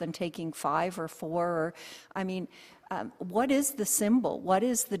worse than taking 5 or 4? Or, I mean, what is the symbol? What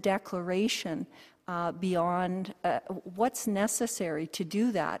is the declaration? Beyond what's necessary to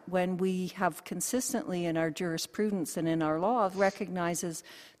do that when we have consistently in our jurisprudence and in our law recognizes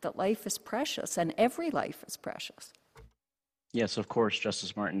that life is precious and every life is precious. Yes, of course,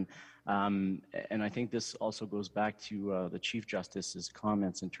 Justice Martin. And I think this also goes back to the Chief Justice's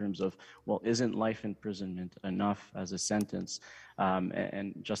comments in terms of, well, isn't life imprisonment enough as a sentence?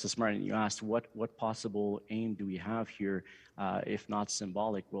 And Justice Martin, you asked what possible aim do we have here, if not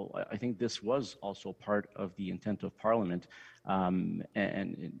symbolic? Well, I think this was also part of the intent of Parliament.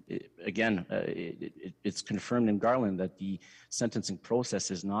 It's confirmed in Garland that the sentencing process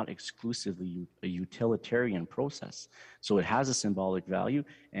is not exclusively a utilitarian process. So it has a symbolic value,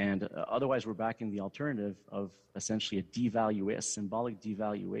 and otherwise we're back in the alternative of essentially a symbolic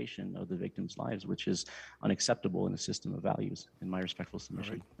devaluation of the victims' lives, which is unacceptable in a system of values, in my respectful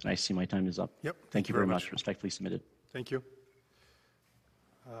submission. Right. And I see my time is up. Yep. Thank you very much. Respectfully submitted. Thank you.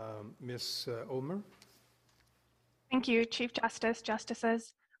 Ms. Ulmer. Thank you, Chief Justice,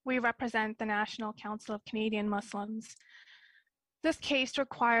 Justices. We represent the National Council of Canadian Muslims. This case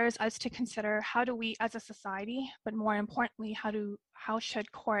requires us to consider how do we as a society, but more importantly, how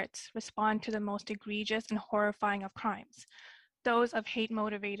should courts respond to the most egregious and horrifying of crimes, those of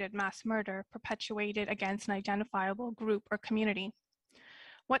hate-motivated mass murder perpetuated against an identifiable group or community.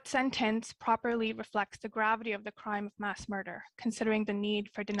 What sentence properly reflects the gravity of the crime of mass murder, considering the need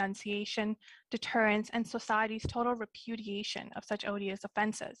for denunciation, deterrence, and society's total repudiation of such odious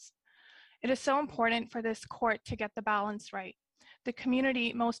offenses? It is so important for this court to get the balance right. The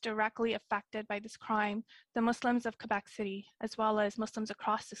community most directly affected by this crime, the Muslims of Quebec City, as well as Muslims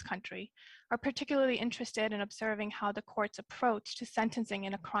across this country, are particularly interested in observing how the court's approach to sentencing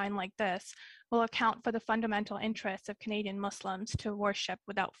in a crime like this will account for the fundamental interests of Canadian Muslims to worship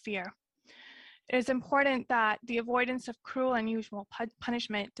without fear. It is important that the avoidance of cruel and unusual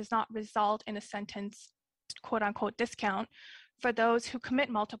punishment does not result in a sentence, quote unquote, discount for those who commit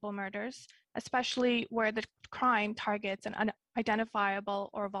multiple murders, especially where the crime targets an unidentifiable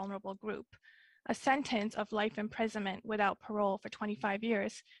or vulnerable group. A sentence of life imprisonment without parole for 25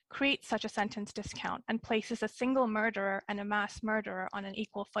 years creates such a sentence discount and places a single murderer and a mass murderer on an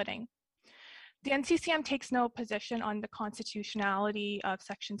equal footing. The NCCM takes no position on the constitutionality of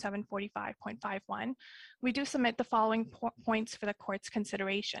Section 745.51. We do submit the following points for the court's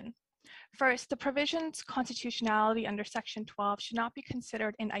consideration. First, the provision's constitutionality under Section 12 should not be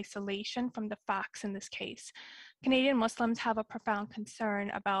considered in isolation from the facts in this case. Canadian Muslims have a profound concern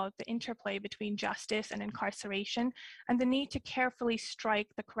about the interplay between justice and incarceration and the need to carefully strike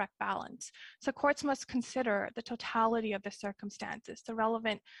the correct balance. So courts must consider the totality of the circumstances, the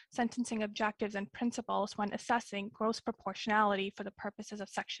relevant sentencing objectives and principles when assessing gross proportionality for the purposes of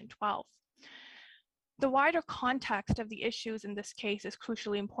Section 12. The wider context of the issues in this case is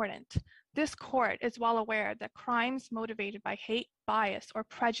crucially important. This court is well aware that crimes motivated by hate, bias, or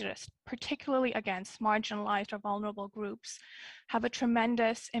prejudice, particularly against marginalized or vulnerable groups, have a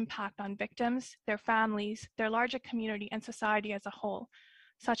tremendous impact on victims, their families, their larger community, and society as a whole.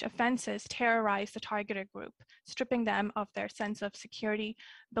 Such offenses terrorize the targeted group, stripping them of their sense of security,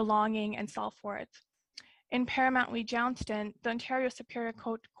 belonging, and self-worth. In Paramount v. Johnston, the Ontario Superior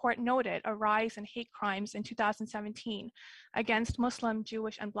Court noted a rise in hate crimes in 2017 against Muslim,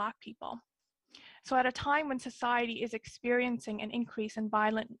 Jewish, and Black people. So at a time when society is experiencing an increase in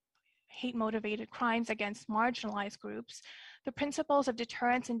violent hate-motivated crimes against marginalized groups, the principles of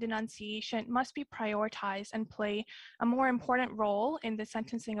deterrence and denunciation must be prioritized and play a more important role in the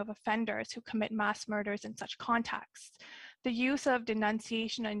sentencing of offenders who commit mass murders in such contexts. The use of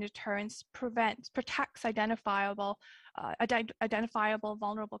denunciation and deterrence protects identifiable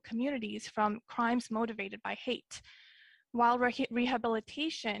vulnerable communities from crimes motivated by hate. While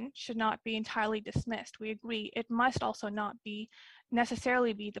rehabilitation should not be entirely dismissed, we agree it must also not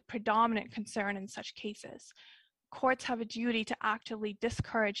necessarily be the predominant concern in such cases. Courts have a duty to actively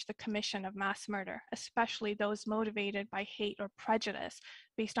discourage the commission of mass murder, especially those motivated by hate or prejudice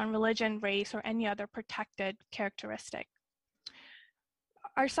based on religion, race, or any other protected characteristic.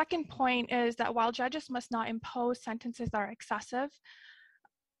 Our second point is that while judges must not impose sentences that are excessive,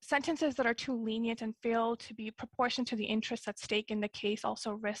 sentences that are too lenient and fail to be proportionate to the interests at stake in the case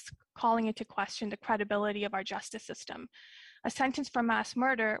also risk calling into question the credibility of our justice system. A sentence for mass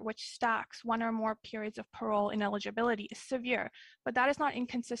murder, which stacks one or more periods of parole ineligibility, is severe, but that is not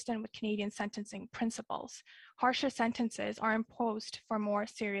inconsistent with Canadian sentencing principles. Harsher sentences are imposed for more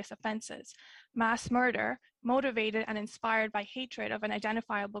serious offenses. Mass murder, motivated and inspired by hatred of an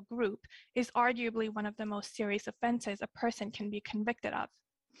identifiable group, is arguably one of the most serious offenses a person can be convicted of.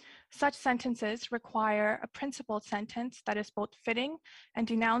 Such sentences require a principled sentence that is both fitting and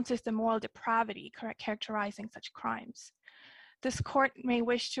denounces the moral depravity characterizing such crimes. This court may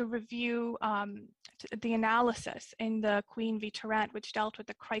wish to review the analysis in the Queen v. Tarrant, which dealt with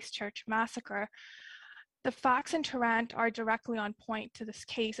the Christchurch massacre. The facts in Tarrant are directly on point to this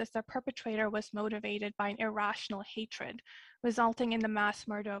case, as the perpetrator was motivated by an irrational hatred, resulting in the mass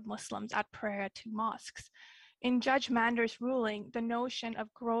murder of Muslims at prayer at 2 mosques. In Judge Mander's ruling, the notion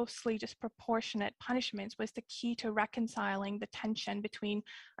of grossly disproportionate punishments was the key to reconciling the tension between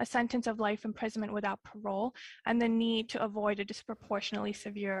a sentence of life imprisonment without parole and the need to avoid a disproportionately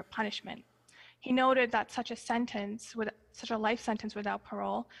severe punishment. He noted that such a life sentence without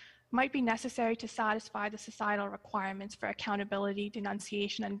parole might be necessary to satisfy the societal requirements for accountability,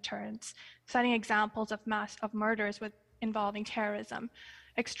 denunciation, and deterrence, citing examples of murders involving terrorism,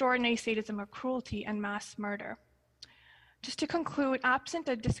 extraordinary sadism or cruelty, and mass murder. Just to conclude, absent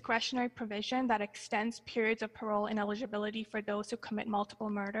a discretionary provision that extends periods of parole ineligibility for those who commit multiple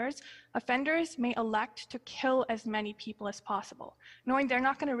murders, offenders may elect to kill as many people as possible, knowing they're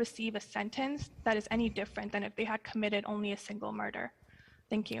not going to receive a sentence that is any different than if they had committed only a single murder.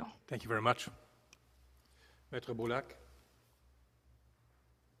 Thank you. Thank you very much. Maître Boulac.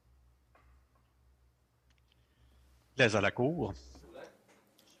 Plaise à la Cour.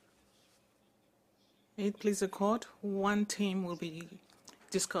 May it please the court, one theme will be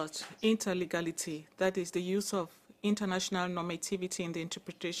discussed: interlegality, that is the use of international normativity in the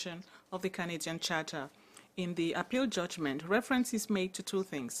interpretation of the Canadian Charter. In the appeal judgment, reference is made to 2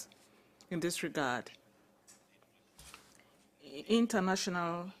 things in this regard: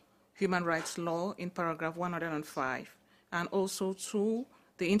 international human rights law in paragraph 105, and also to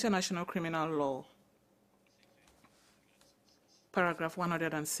the international criminal law, paragraph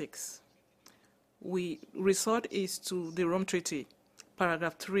 106. We resort is to the Rome Treaty,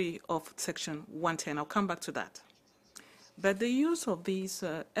 paragraph 3 of section 110. I'll come back to that. But the use of these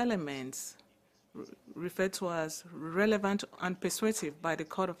elements referred to as relevant and persuasive by the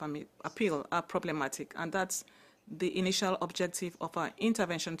Court of Appeal are problematic, and that's the initial objective of our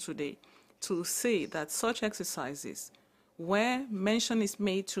intervention today, to say that such exercises, where mention is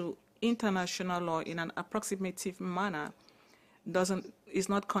made to international law in an approximative manner, is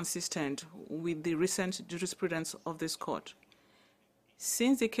not consistent with the recent jurisprudence of this court.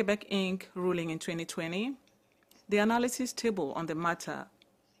 Since the Quebec Inc. ruling in 2020, the analysis table on the matter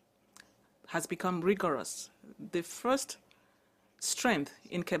has become rigorous. The first strength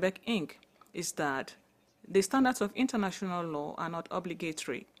in Quebec Inc. is that the standards of international law are not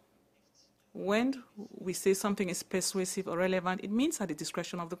obligatory. When we say something is persuasive or relevant, it means at the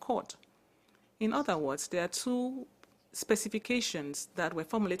discretion of the court. In other words, there are 2 specifications that were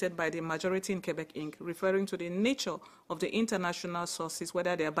formulated by the majority in Quebec Inc., referring to the nature of the international sources,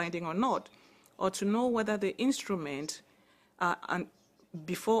 whether they are binding or not, or to know whether the instrument,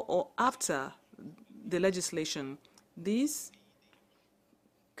 before or after the legislation, these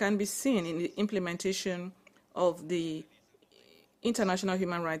can be seen in the implementation of the international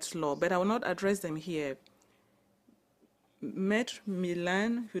human rights law, but I will not address them here. Maître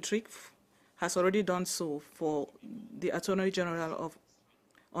Milan Hutrick has already done so for the Attorney General of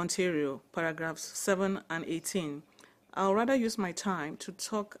Ontario, paragraphs 7 and 18. I'll rather use my time to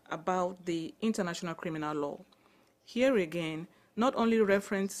talk about the international criminal law. Here again, not only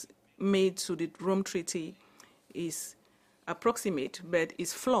reference made to the Rome Treaty is approximate, but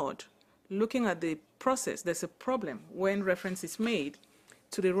is flawed. Looking at the process, there's a problem when reference is made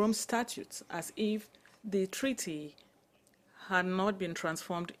to the Rome Statutes as if the treaty had not been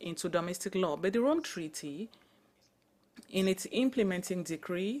transformed into domestic law. But the Rome Treaty, in its implementing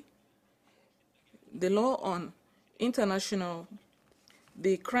decree, the law on international,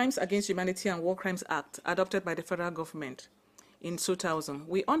 the Crimes Against Humanity and War Crimes Act, adopted by the federal government in 2000,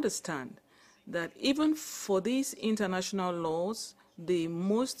 we understand that even for these international laws, the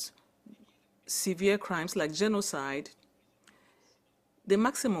most severe crimes like genocide, the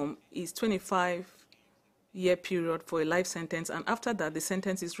maximum is 25-year period for a life sentence, and after that, the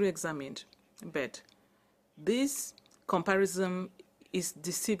sentence is re-examined. But this comparison is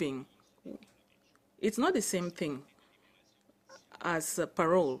deceiving. It's not the same thing as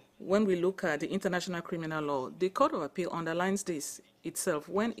parole. When we look at the international criminal law, the Court of Appeal underlines this itself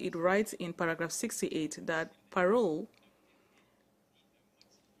when it writes in paragraph 68 that parole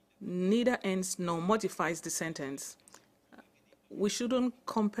neither ends nor modifies the sentence. We shouldn't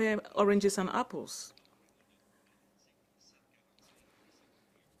compare oranges and apples.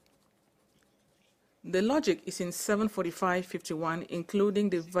 The logic is in 745-51, including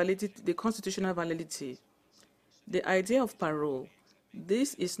the constitutional validity. The idea of parole.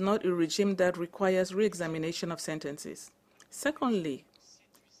 This is not a regime that requires re-examination of sentences. Secondly,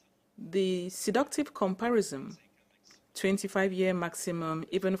 the seductive comparison, 25-year maximum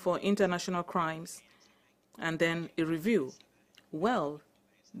even for international crimes, and then a review. Well,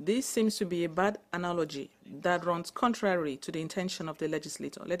 this seems to be a bad analogy that runs contrary to the intention of the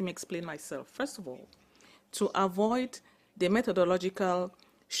legislator. Let me explain myself. First of all, to avoid the methodological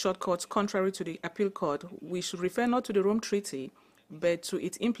shortcuts contrary to the appeal court, we should refer not to the Rome Treaty, but to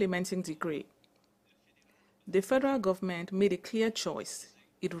its implementing decree. The federal government made a clear choice.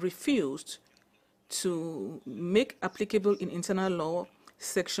 It refused to make applicable in internal law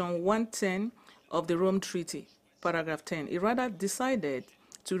Section 110 of the Rome Treaty, paragraph 10. It rather decided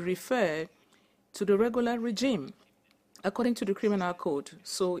to refer to the regular regime according to the criminal code.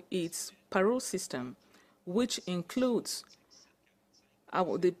 So its parole system, which includes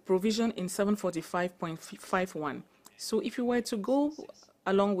the provision in 745.51. So if you were to go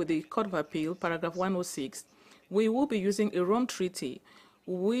along with the Court of Appeal, paragraph 106, we will be using a Rome Treaty,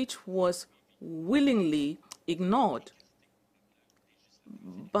 which was willingly ignored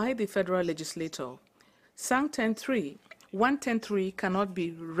by the federal legislator. Sanction 110.3 cannot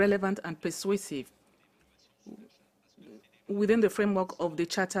be relevant and persuasive within the framework of the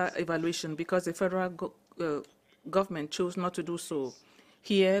charter evaluation because the federal government chose not to do so.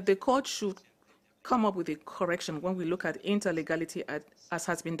 Here, the court should come up with a correction when we look at interlegality as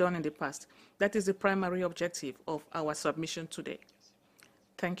has been done in the past. That is the primary objective of our submission today.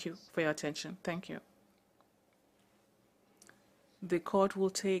 Thank you for your attention. Thank you. The court will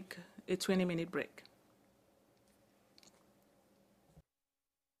take a 20-minute break.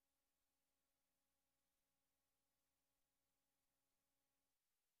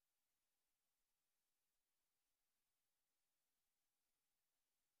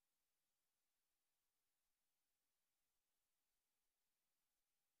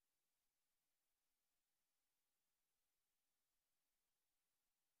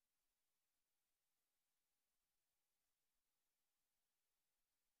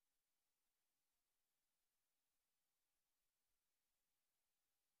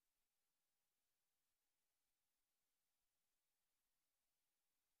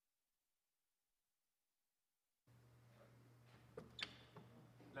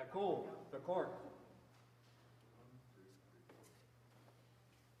 La Cour, the court.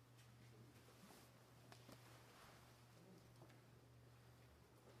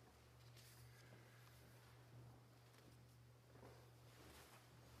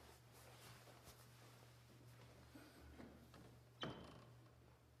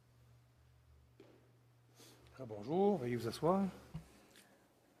 Bonjour, veuillez vous asseoir.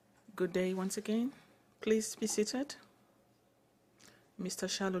 Good day once again. Please be seated. Mr.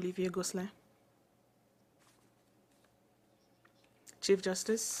 Charles-Olivier Gosselin. Chief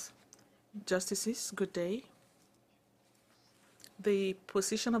Justice, Justices, good day. The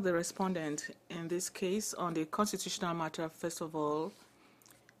position of the respondent in this case on the constitutional matter, first of all,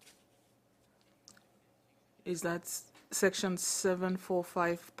 is that Section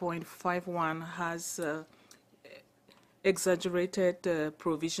 745.51 has exaggerated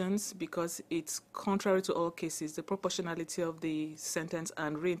provisions because it's contrary to all cases, the proportionality of the sentence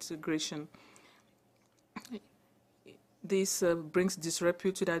and reintegration. This brings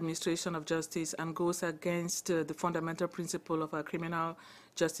disrepute to the administration of justice and goes against the fundamental principle of our criminal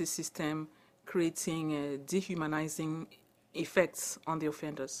justice system, creating dehumanizing effects on the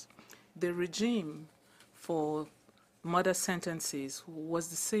offenders. The regime for murder sentences was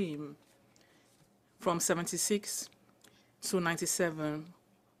the same from 76 to 97,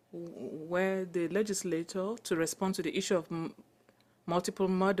 where the legislator, to respond to the issue of multiple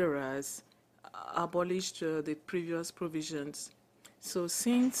murderers, abolished the previous provisions. So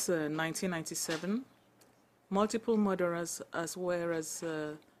since 1997, multiple murderers as well as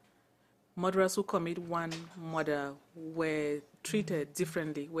murderers who commit one murder were treated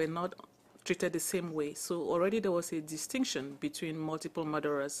differently, were not treated the same way. So already there was a distinction between multiple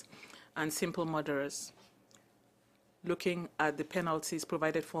murderers and simple murderers, looking at the penalties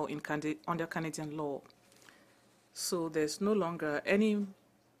provided for in under Canadian law. So there's no longer any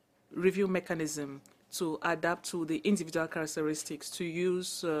review mechanism to adapt to the individual characteristics, to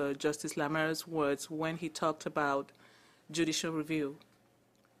use Justice Lamer's words when he talked about judicial review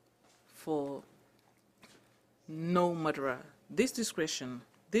for no murderer. This discretion,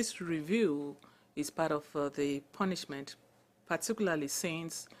 this review is part of the punishment, particularly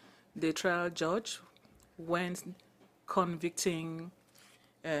since the trial judge, when convicting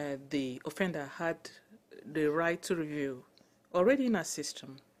the offender, had the right to review. Already in our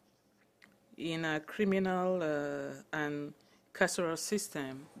system, in a criminal and carceral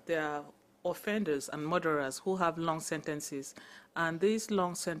system, there are offenders and murderers who have long sentences, and these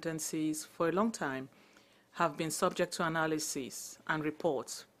long sentences for a long time have been subject to analysis and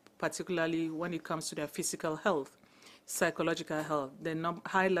reports, particularly when it comes to their physical health, psychological health, the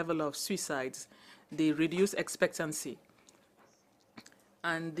high level of suicides, the reduced expectancy,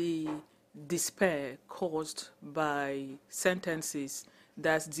 and the despair caused by sentences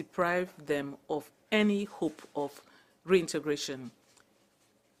that deprive them of any hope of reintegration.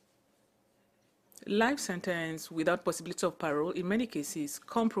 Life sentence without possibility of parole, in many cases,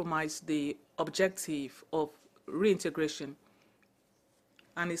 compromise the objective of reintegration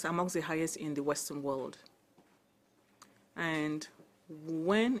and is amongst the highest in the Western world. And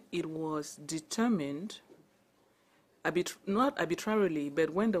when it was determined, not arbitrarily, but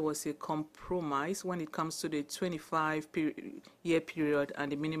when there was a compromise when it comes to the 25-year period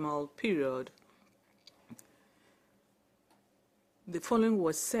and the minimal period, the following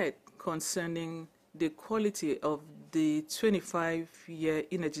was said concerning the quality of the 25-year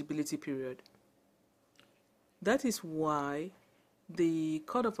ineligibility period. That is why the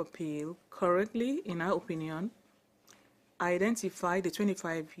Court of Appeal correctly, in our opinion, identified the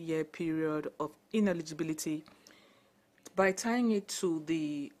 25-year period of ineligibility by tying it to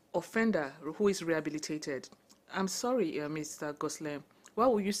the offender who is rehabilitated. I'm sorry, Mr. Gosselin,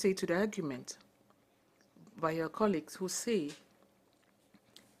 what will you say to the argument by your colleagues who say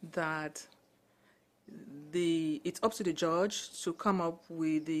that it's up to the judge to come up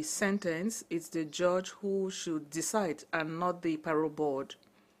with the sentence, it's the judge who should decide and not the parole board?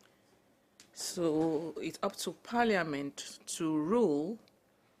 So it's up to Parliament to rule,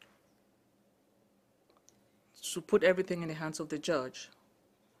 to put everything in the hands of the judge,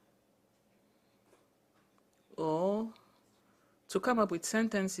 or to come up with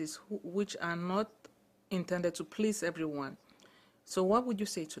sentences which are not intended to please everyone. So what would you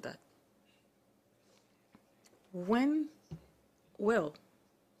say to that? Well,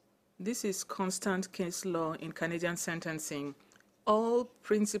 this is constant case law in Canadian sentencing. All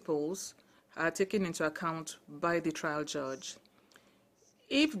principles are taken into account by the trial judge.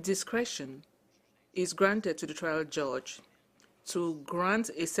 If discretion is granted to the trial judge to grant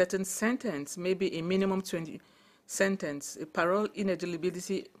a certain sentence, maybe a minimum 20 sentence, a parole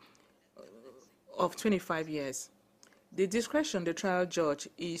ineligibility of 25 years, the discretion the trial judge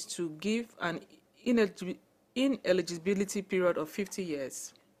is to give an ineligibility period of 50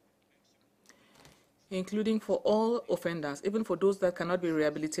 years, including for all offenders, even for those that cannot be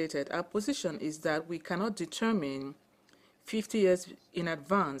rehabilitated. Our position is that we cannot determine 50 years in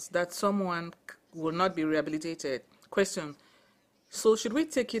advance that someone will not be rehabilitated. Question: so should we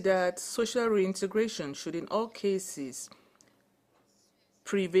take it that social reintegration should in all cases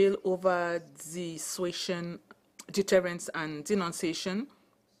prevail over dissuasion, deterrence, and denunciation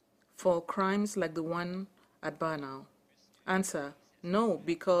for crimes like the one at Barnau? Answer: no,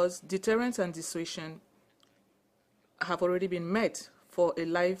 because deterrence and dissuasion have already been met for a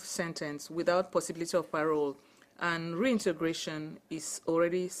life sentence without possibility of parole, and reintegration is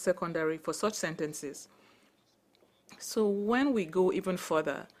already secondary for such sentences. So when we go even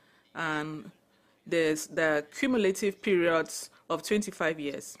further, and there's the cumulative periods of 25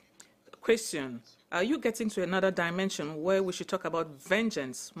 years, question, are you getting to another dimension where we should talk about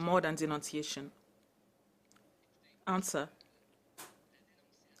vengeance more than denunciation? Answer.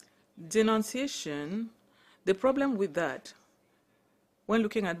 Denunciation, the problem with that, when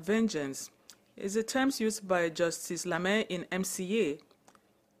looking at vengeance, is the terms used by Justice Lamé in MCA.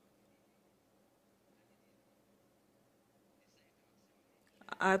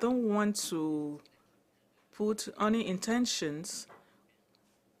 I don't want to put any intentions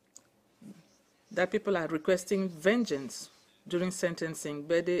that people are requesting vengeance during sentencing,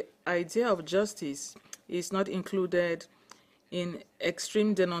 but the idea of justice is not included in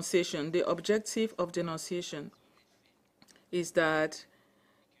extreme denunciation. The objective of denunciation is that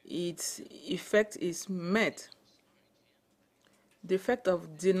its effect is met. The effect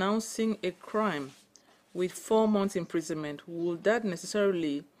of denouncing a crime with 4 months imprisonment, would that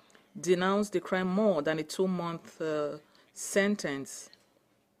necessarily denounce the crime more than a 2-month sentence?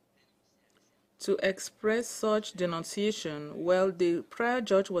 To express such denunciation, well, the prior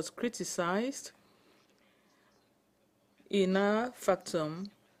judge was criticized in a factum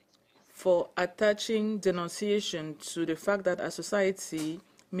for attaching denunciation to the fact that a society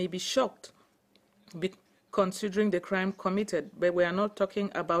may be shocked considering the crime committed. But we are not talking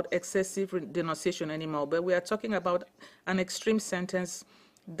about excessive denunciation anymore, but we are talking about an extreme sentence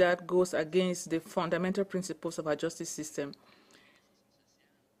that goes against the fundamental principles of our justice system.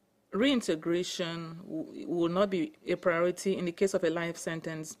 Reintegration will not be a priority in the case of a life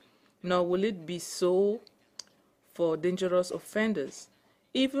sentence, nor will it be so for dangerous offenders.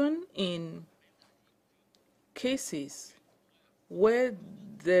 Even in cases where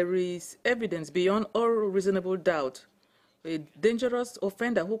there is evidence beyond all reasonable doubt, a dangerous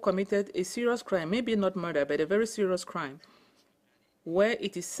offender who committed a serious crime, maybe not murder, but a very serious crime, where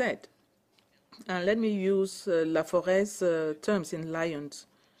it is said, and let me use Laforet's terms in Lyons,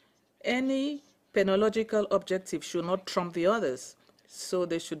 any penological objective should not trump the others. So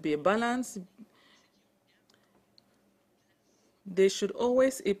there should be a balance. There should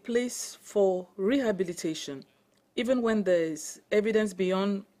always be a place for rehabilitation, even when there is evidence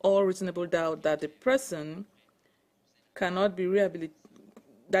beyond all reasonable doubt that the person cannot be rehabilitated,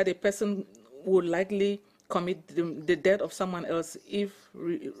 that a person would likely commit the death of someone else if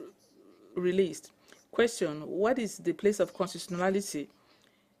released. Question, what is the place of constitutionality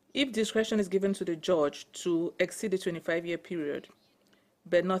if discretion is given to the judge to exceed the 25-year period,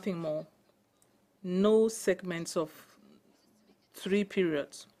 but nothing more? No segments of 3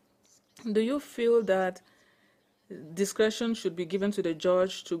 periods. Do you feel that discretion should be given to the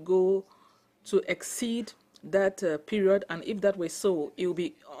judge to go to exceed that period, and if that were so, it will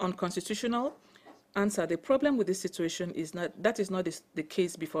be unconstitutional? Answer, the problem with this situation is that is not the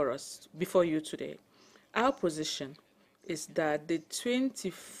case before you today. Our position is that the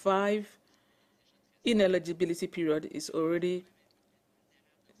 25 ineligibility period is already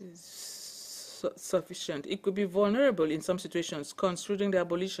sufficient. It could be vulnerable in some situations, considering the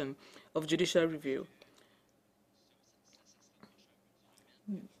abolition of judicial review.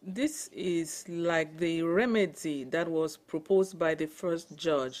 This is like the remedy that was proposed by the first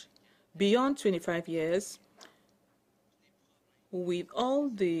judge. Beyond 25 years, with all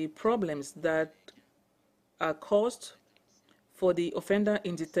the problems that are caused for the offender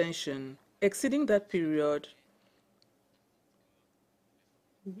in detention, exceeding that period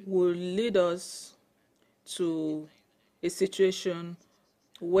will lead us to a situation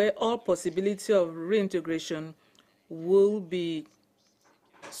where all possibility of reintegration will be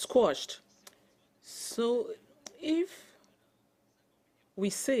squashed. So if we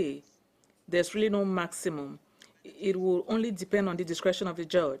say there's really no maximum, it will only depend on the discretion of the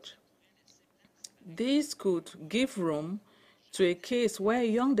judge. This could give room to a case where a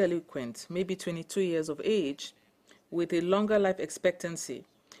young delinquent, maybe 22 years of age, with a longer life expectancy,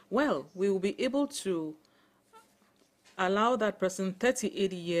 well, we will be able to allow that person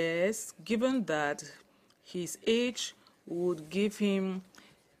 38 years, given that his age would give him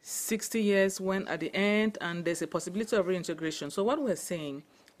 60 years when at the end, and there's a possibility of reintegration. So what we're saying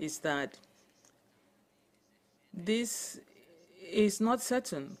is that this is not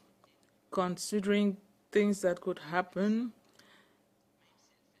certain, considering things that could happen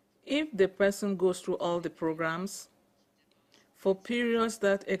if the person goes through all the programs for periods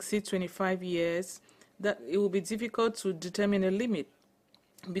that exceed 25 years, that it will be difficult to determine a limit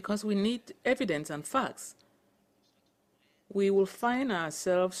because we need evidence and facts. We will find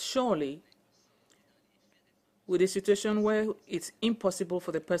ourselves surely with a situation where it's impossible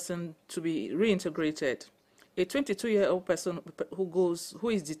for the person to be reintegrated. A 22-year-old person who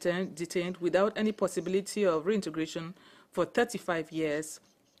is detained without any possibility of reintegration for 35 years,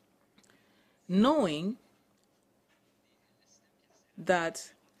 knowing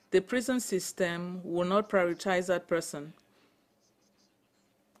that the prison system will not prioritize that person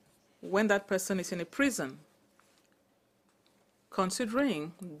when that person is in a prison,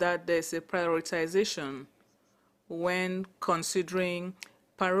 considering that there's a prioritization when considering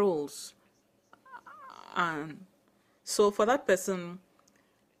paroles. And so for that person,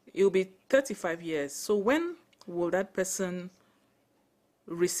 it will be 35 years. So when will that person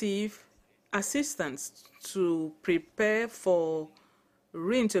receive assistance to prepare for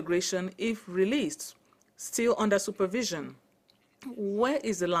reintegration if released, still under supervision? Where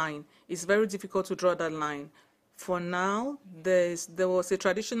is the line? It's very difficult to draw that line. For now, there was a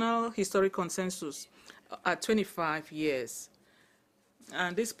traditional historic consensus at 25 years.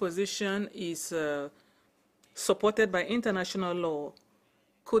 And this position is supported by international law.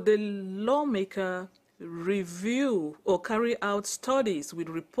 Could the lawmaker review or carry out studies with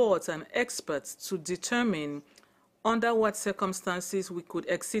reports and experts to determine under what circumstances we could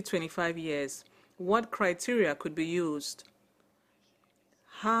exceed 25 years? What criteria could be used?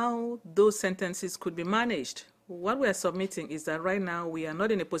 How those sentences could be managed? What we are submitting is that right now we are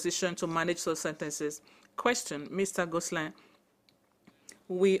not in a position to manage those sentences. Question, Mr. Gosselin.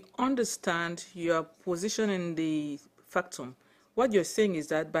 We understand your position in the factum. What you're saying is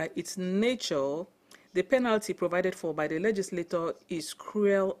that by its nature, the penalty provided for by the legislator is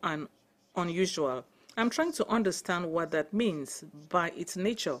cruel and unusual. I'm trying to understand what that means by its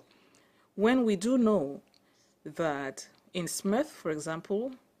nature, when we do know that in Smith, for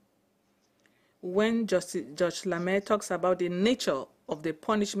example, when Judge Lamer talks about the nature of the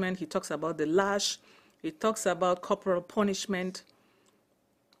punishment, he talks about the lash, he talks about corporal punishment,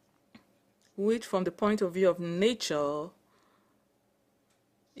 which from the point of view of nature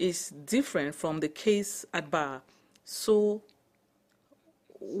is different from the case at bar. So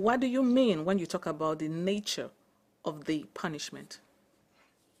what do you mean when you talk about the nature of the punishment?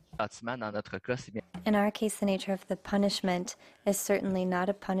 In our case, the nature of the punishment is certainly not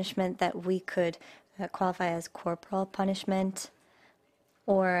a punishment that we could qualify as corporal punishment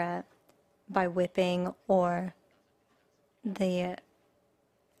or by whipping or the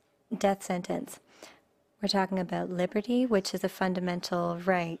death sentence. We're talking about liberty, which is a fundamental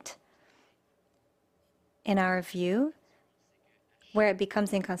right. In our view, where it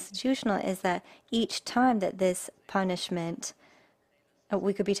becomes unconstitutional is that each time that this punishment,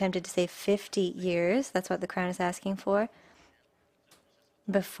 we could be tempted to say 50 years, that's what the Crown is asking for,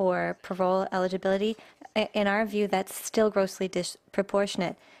 before parole eligibility. In our view, that's still grossly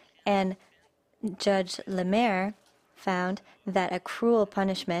disproportionate. And Judge Lemaire found that a cruel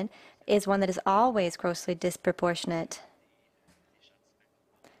punishment is one that is always grossly disproportionate.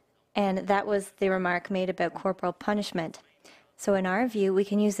 And that was the remark made about corporal punishment. So in our view, we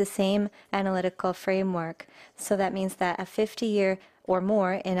can use the same analytical framework. So that means that a 50-year or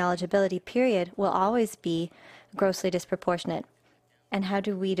more ineligibility period will always be grossly disproportionate. And how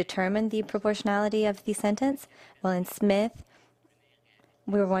do we determine the proportionality of the sentence? Well, in Smith,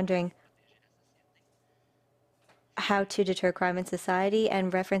 we were wondering how to deter crime in society,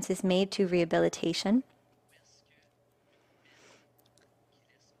 and reference is made to rehabilitation.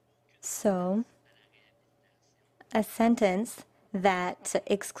 So, a sentence that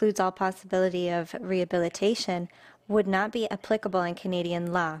excludes all possibility of rehabilitation would not be applicable in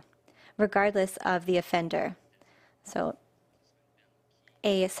Canadian law, regardless of the offender. So,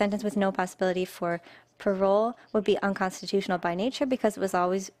 a sentence with no possibility for parole would be unconstitutional by nature because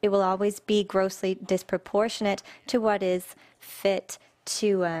it will always be grossly disproportionate to what is fit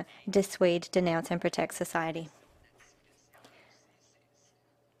to dissuade, denounce, and protect society.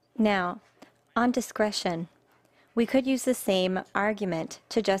 Now, on discretion, we could use the same argument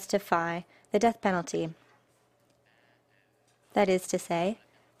to justify the death penalty. That is to say,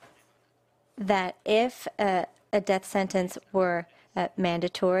 that if a death sentence were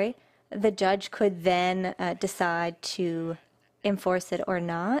mandatory, the judge could then decide to enforce it or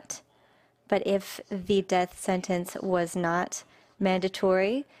not. But if the death sentence was not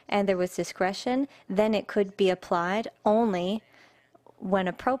mandatory and there was discretion, then it could be applied only when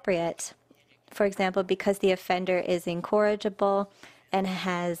appropriate. For example, because the offender is incorrigible and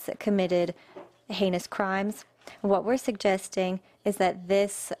has committed heinous crimes. What we're suggesting is that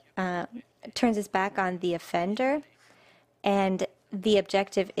this turns its back on the offender, and the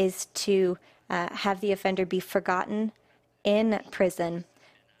objective is to have the offender be forgotten in prison,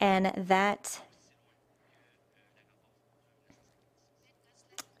 and that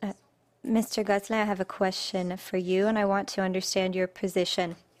Mr. Gosselin, I have a question for you, and I want to understand your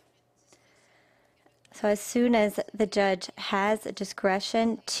position. So as soon as the judge has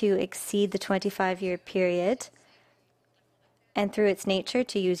discretion to exceed the 25-year period, and through its nature,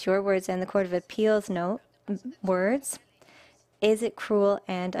 to use your words and the Court of Appeals words, is it cruel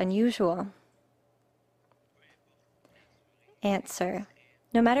and unusual? Answer.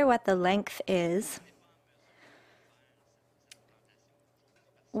 No matter what the length is,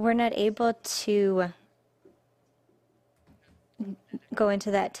 we're not able to go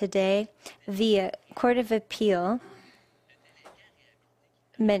into that today. The Court of Appeal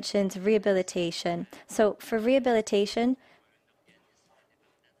mentions rehabilitation. So for rehabilitation,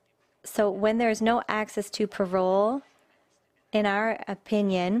 so when there's no access to parole, in our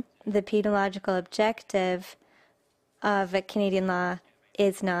opinion, the penological objective of Canadian law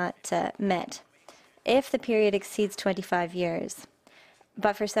is not met. If the period exceeds 25 years,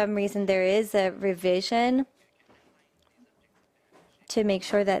 but for some reason there is a revision to make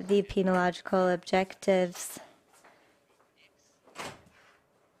sure that the penological objectives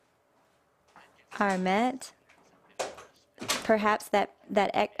are met, perhaps an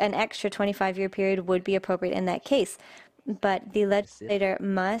extra 25-year period would be appropriate in that case. But the legislator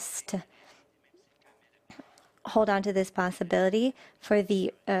must hold on to this possibility for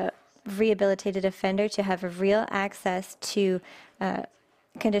the rehabilitated offender to have a real access to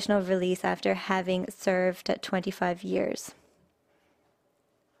conditional release after having served 25 years.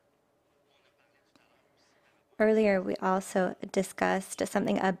 Earlier, we also discussed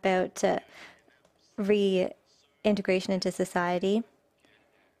something about reintegration into society,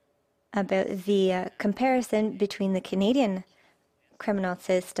 about the comparison between the Canadian criminal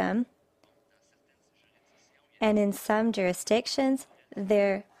system, and in some jurisdictions,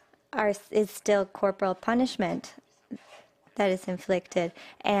 there is still corporal punishment that is inflicted,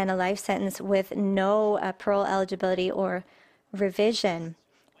 and a life sentence with no parole eligibility or revision,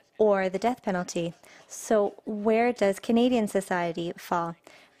 or the death penalty. So where does Canadian society fall?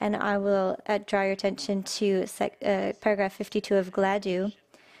 And I will draw your attention to paragraph 52 of GLADU,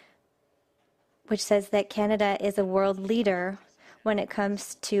 which says that Canada is a world leader when it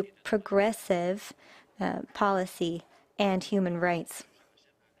comes to progressive policy and human rights.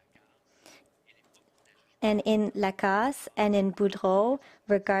 And in Lacasse and in Boudreau,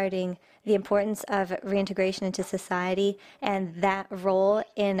 regarding the importance of reintegration into society and that role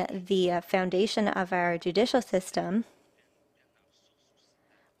in the foundation of our judicial system,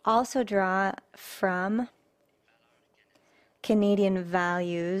 also draw from Canadian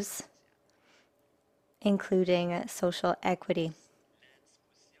values, including social equity.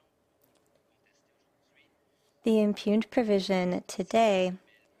 The impugned provision today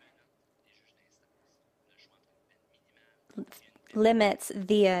limits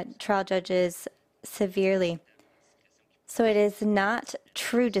the trial judges severely. So it is not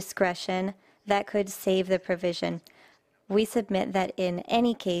true discretion that could save the provision. We submit that in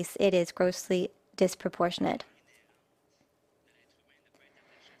any case, it is grossly disproportionate.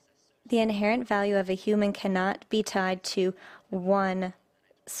 The inherent value of a human cannot be tied to one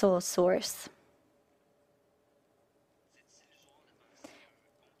sole source.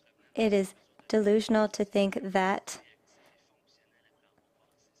 It is delusional to think that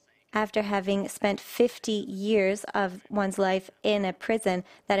after having spent 50 years of one's life in a prison,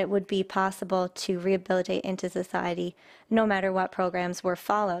 that it would be possible to rehabilitate into society, no matter what programs were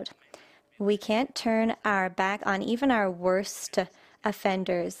followed. We can't turn our back on even our worst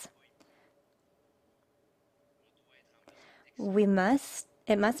offenders. It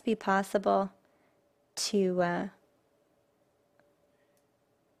must be possible to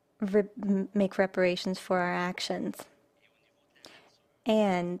make reparations for our actions.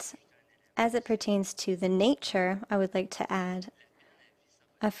 And as it pertains to the nature, I would like to add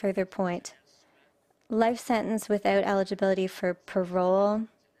a further point. Life sentence without eligibility for parole,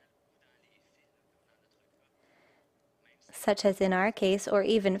 such as in our case, or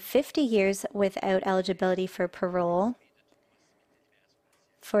even 50 years without eligibility for parole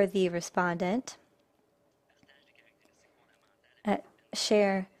for the respondent,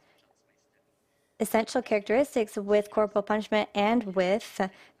 share essential characteristics with corporal punishment and with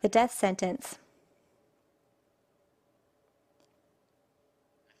the death sentence.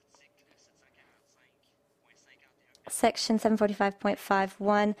 Section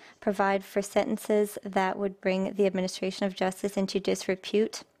 745.51 provide for sentences that would bring the administration of justice into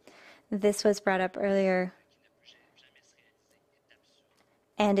disrepute. This was brought up earlier,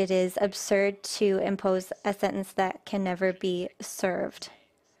 and it is absurd to impose a sentence that can never be served.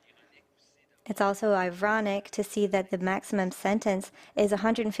 It's also ironic to see that the maximum sentence is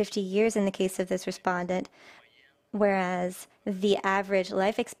 150 years in the case of this respondent, whereas the average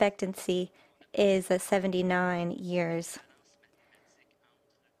life expectancy is 79 years.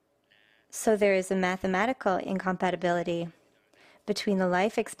 So there is a mathematical incompatibility between the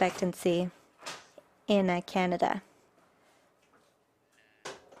life expectancy in Canada.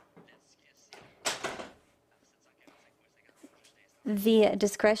 The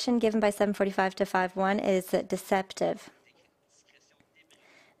discretion given by 745 to 51 is deceptive.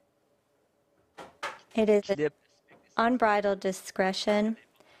 It is unbridled discretion,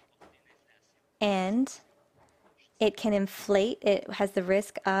 and it can inflate, it has the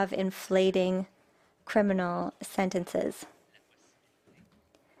risk of inflating criminal sentences.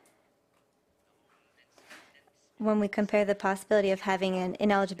 When we compare the possibility of having an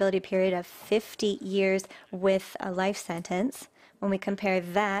ineligibility period of 50 years with a life sentence, when we compare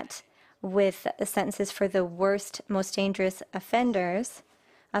that with sentences for the worst, most dangerous offenders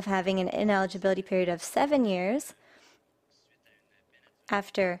of having an ineligibility period of 7 years,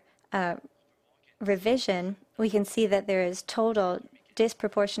 after revision, we can see that there is total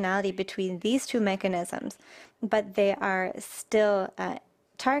disproportionality between these two mechanisms, but they are still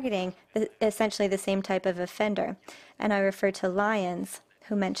targeting essentially the same type of offender. And I refer to Lyons,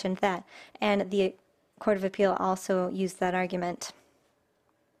 who mentioned that. And the Court of Appeal also used that argument.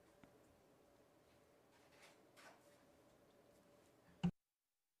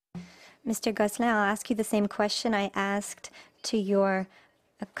 Mr. Gosselin, I'll ask you the same question I asked to your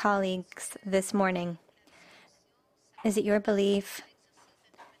colleagues this morning. Is it your belief,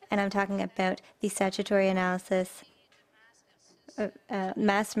 and I'm talking about the statutory analysis,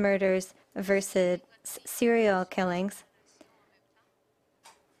 mass murders versus serial killings,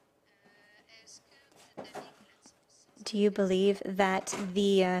 do you believe that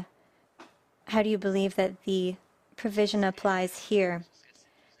the, how do you believe that the provision applies here?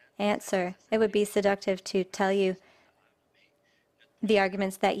 Answer, it would be seductive to tell you the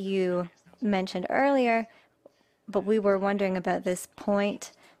arguments that you mentioned earlier, but we were wondering about this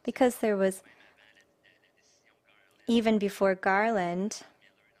point because there was, even before Garland,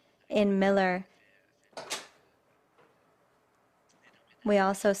 in Miller, we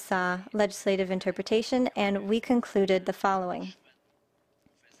also saw legislative interpretation, and we concluded the following.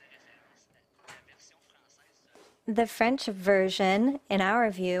 The French version, in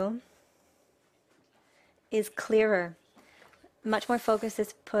our view, is clearer. Much more focus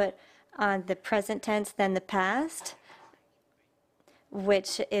is put on the present tense than the past,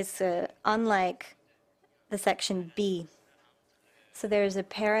 which is unlike the section B. So there is a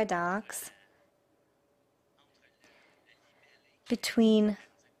paradox between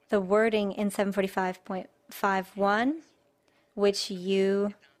the wording in 745.51, which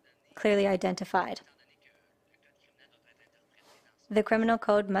you clearly identified. The criminal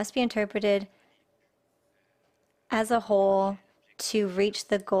code must be interpreted as a whole to reach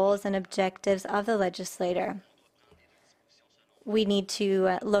the goals and objectives of the legislator. We need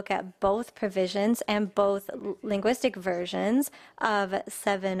to look at both provisions and both linguistic versions of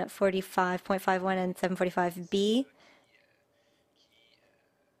 745.51 and 745B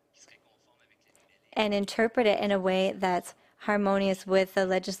and interpret it in a way that's harmonious with the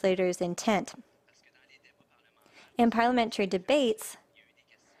legislator's intent. In parliamentary debates,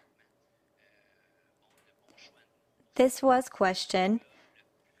 this was questioned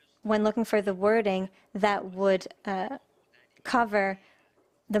when looking for the wording that would cover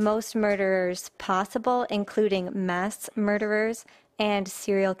the most murderers possible, including mass murderers and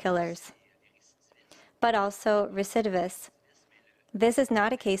serial killers, but also recidivists. This is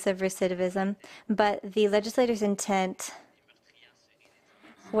not a case of recidivism, but the legislator's intent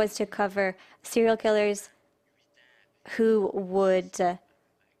was to cover serial killers who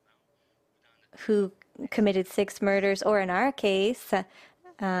committed 6 murders, or in our case,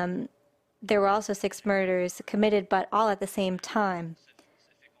 there were also 6 murders committed, but all at the same time.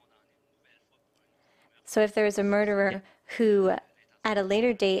 So if there is a murderer who at a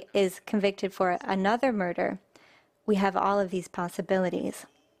later date is convicted for another murder, we have all of these possibilities.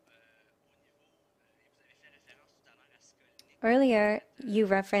 Earlier, you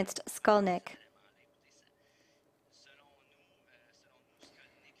referenced Skolnick.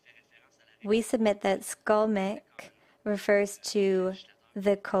 We submit that Skolnick refers to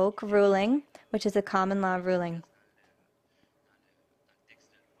the Koch ruling, which is a common law ruling.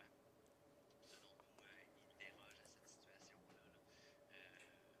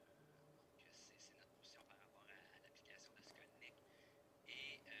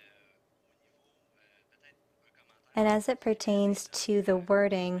 And as it pertains to the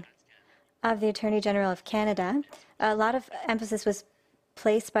wording of the Attorney General of Canada, a lot of emphasis was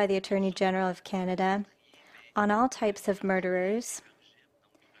placed by the Attorney General of Canada on all types of murderers.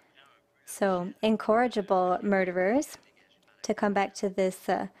 So, incorrigible murderers, to come back to this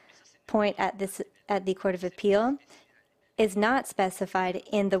point at the Court of Appeal, is not specified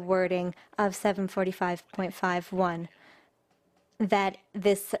in the wording of 745.51, that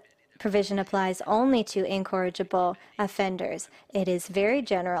this provision applies only to incorrigible offenders. It is very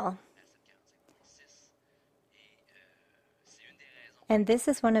general. And this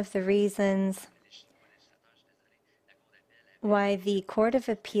is one of the reasons why the Court of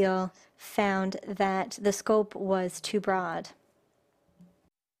Appeal found that the scope was too broad.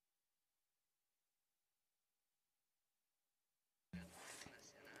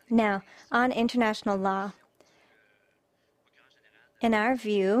 Now, on international law, in our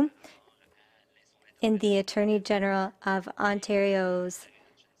view, in the Attorney General of Ontario's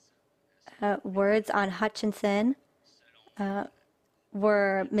words on Hutchinson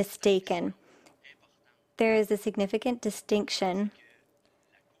were mistaken. There is a significant distinction.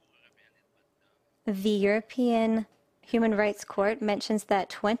 The European Human Rights Court mentions that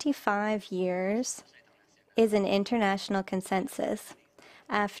 25 years is an international consensus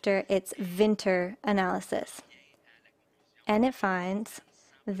after its Winter analysis. And it finds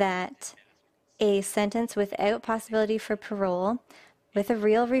that a sentence without possibility for parole, with a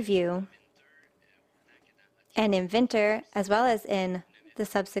real review, and in Winter, as well as in the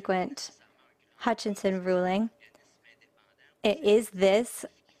subsequent Hutchinson ruling, is this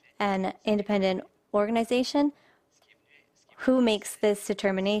an independent organization? Who makes this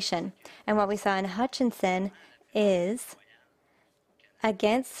determination? And what we saw in Hutchinson is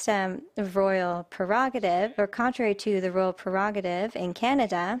against royal prerogative, or contrary to the royal prerogative in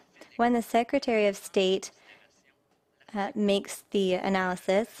Canada, when the Secretary of State makes the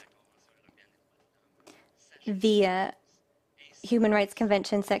analysis, the Human Rights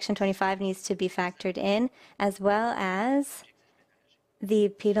Convention Section 25 needs to be factored in, as well as the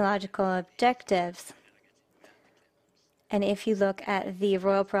penological objectives. And if you look at the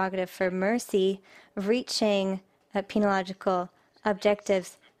royal prerogative for mercy, reaching penological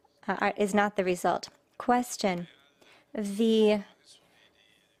objectives is not the result. Question. The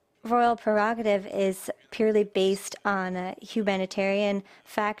royal prerogative is purely based on humanitarian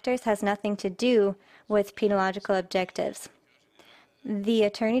factors, has nothing to do with penological objectives. The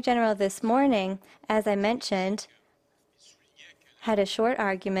Attorney General this morning, as I mentioned, had a short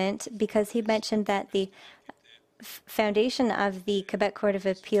argument because he mentioned that the foundation of the Quebec Court of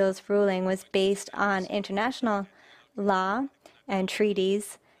Appeals ruling was based on international law and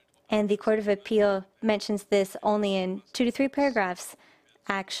treaties, and the Court of Appeal mentions this only in 2 to 3 paragraphs,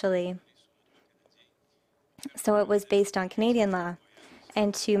 actually. So it was based on Canadian law.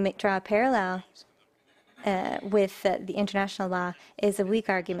 And to draw a parallel with the international law is a weak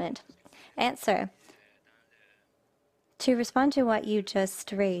argument. Answer. To respond to what you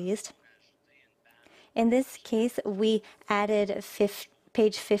just raised, in this case, we added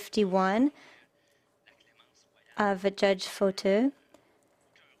page 51 of Judge Fauteux,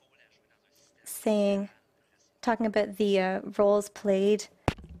 talking about the roles played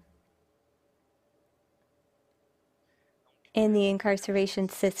in the incarceration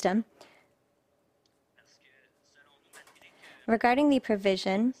system. Regarding the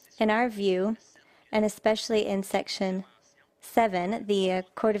provision, in our view, and especially in Section 7, the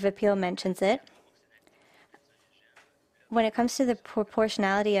Court of Appeal mentions it, when it comes to the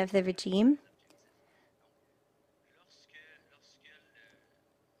proportionality of the regime,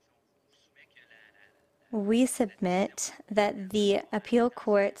 we submit that the appeal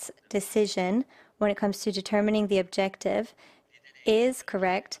court's decision when it comes to determining the objective is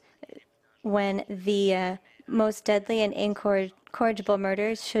correct when the most deadly and incorrigible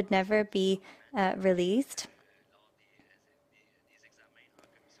murders should never be released.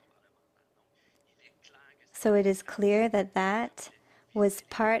 So it is clear that that was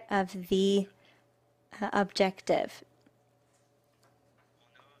part of the objective.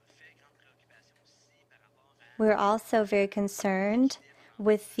 We're also very concerned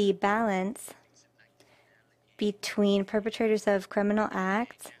with the balance between perpetrators of criminal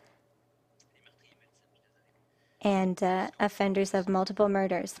acts and offenders of multiple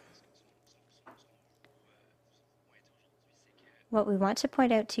murders. What we want to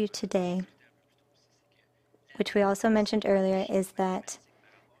point out to you today, which we also mentioned earlier, is that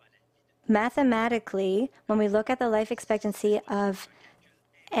mathematically, when we look at the life expectancy of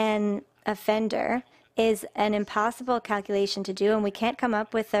an offender, is an impossible calculation to do, and we can't come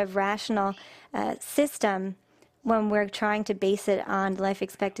up with a rational system when we're trying to base it on life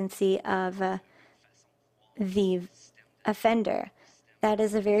expectancy of the offender. That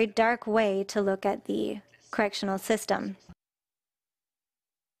is a very dark way to look at the correctional system.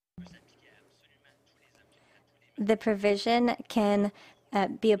 The provision can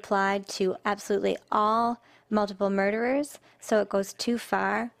be applied to absolutely all multiple murderers, so it goes too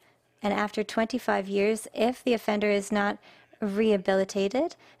far. And after 25 years, if the offender is not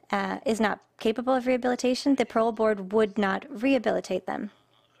rehabilitated, is not capable of rehabilitation, the parole board would not rehabilitate them.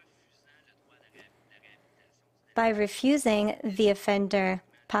 By refusing the offender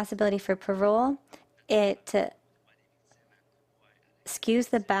possibility for parole, it skews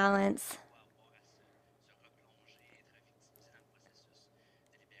the balance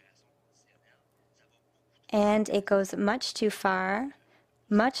and it goes much too far,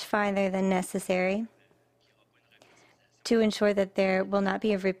 much farther than necessary, to ensure that there will not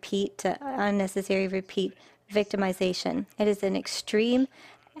be a repeat, unnecessary repeat victimization. It is an extreme,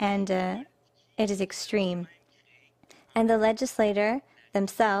 and it is extreme. And the legislator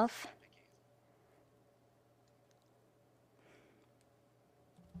themselves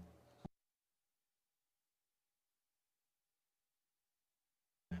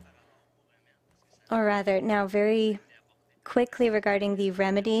or rather, now very quickly regarding the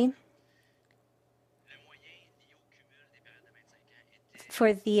remedy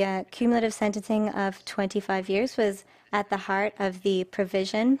for the cumulative sentencing of 25 years was at the heart of the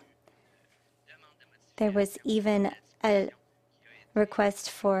provision. There was even a request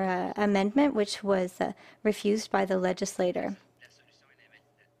for amendment, which was refused by the legislator.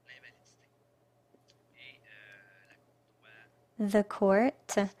 The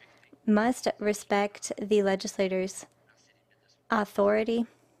court must respect the legislator's authority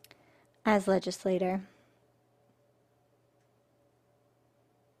as legislator.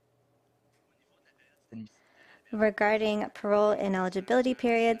 Regarding parole ineligibility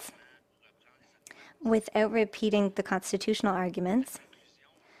periods, without repeating the constitutional arguments,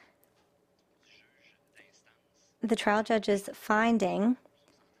 the trial judge's finding,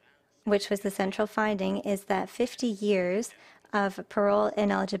 which was the central finding, is that 50 years of parole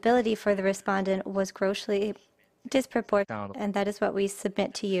ineligibility for the respondent was grossly disproportionate, and that is what we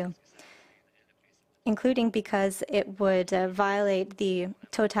submit to you, including because it would violate the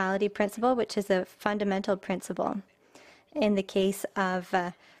totality principle, which is a fundamental principle in the case of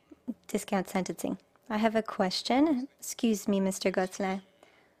discount sentencing. I have a question. Excuse me, Mr. Gosselin.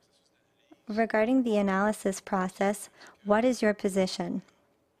 Regarding the analysis process, what is your position?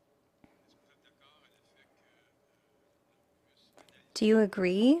 Do you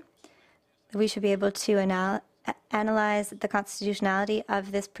agree that we should be able to analyze the constitutionality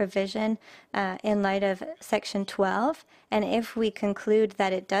of this provision in light of Section 12? And if we conclude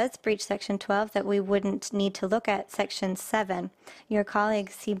that it does breach Section 12, that we wouldn't need to look at Section 7. Your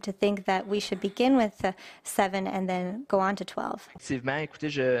colleagues seem to think that we should begin with 7 and then go on to 12.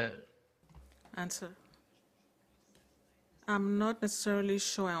 Answer. I'm not necessarily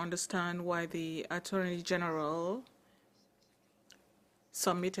sure I understand why the Attorney General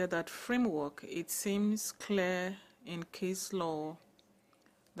submitted that framework. It seems clear in case law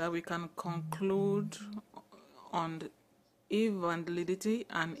that we can conclude on invalidity,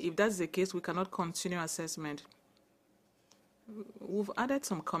 and if that's the case, we cannot continue assessment. We've added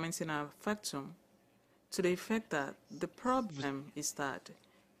some comments in our factum to the effect that the problem is that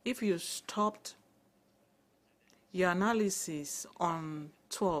if you stopped your analysis on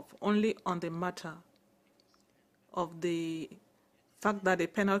 12 only on the matter of the fact that the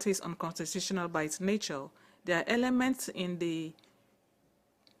penalty is unconstitutional by its nature, there are elements in the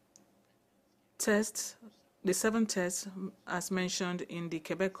test, the 7 tests as mentioned in the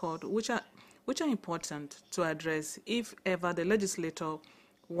Quebec Code, which are important to address if ever the legislator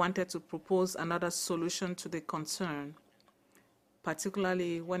wanted to propose another solution to the concern,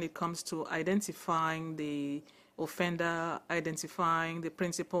 particularly when it comes to identifying the offender, identifying the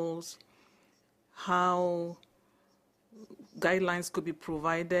principles, how guidelines could be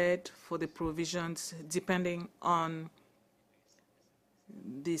provided for the provisions depending on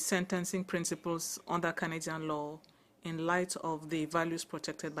the sentencing principles under Canadian law in light of the values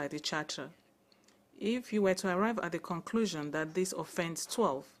protected by the Charter. If you were to arrive at the conclusion that this offends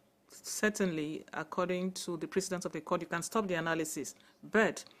 12, certainly, according to the precedents of the court, you can stop the analysis.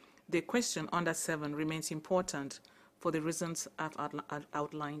 But the question under 7 remains important for the reasons I've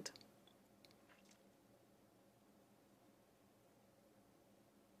outlined.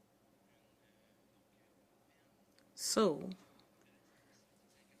 So,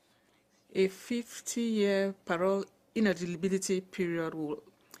 a 50-year parole ineligibility period will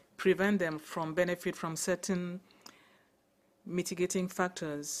prevent them from benefit from certain mitigating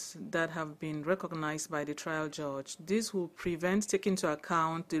factors that have been recognized by the trial judge. This will prevent taking into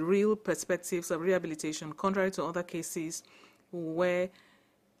account the real perspectives of rehabilitation, contrary to other cases where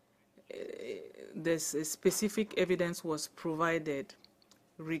there's a specific evidence was provided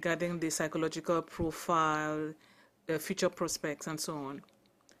regarding the psychological profile, future prospects, and so on.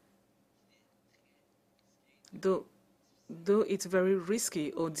 Though it's very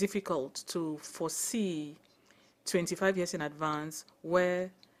risky or difficult to foresee 25 years in advance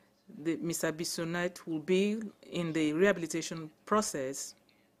where Mr. Bissonnette will be in the rehabilitation process,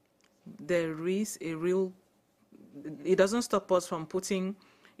 there is a real, it doesn't stop us from putting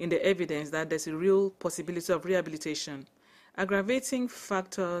in the evidence that there's a real possibility of rehabilitation. Aggravating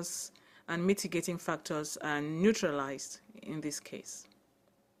factors and mitigating factors are neutralized in this case.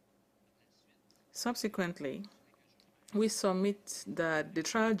 Subsequently, we submit that the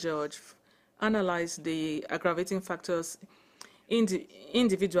trial judge analyze the aggravating factors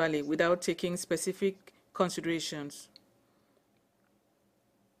individually without taking specific considerations.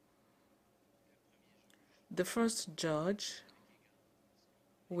 The first judge,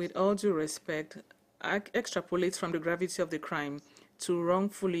 with all due respect, extrapolates from the gravity of the crime to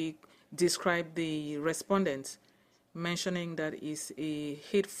wrongfully describe the respondent, mentioning that he's a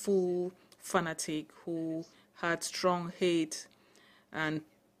hateful fanatic who had strong hate and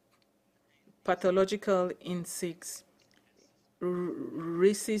pathological instincts,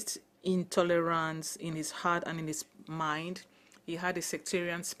 racist intolerance in his heart and in his mind. He had a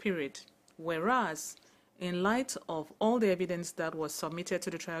sectarian spirit, whereas in light of all the evidence that was submitted to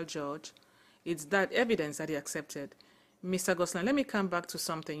the trial judge, it's that evidence that he accepted. Mr. Gosselin, let me come back to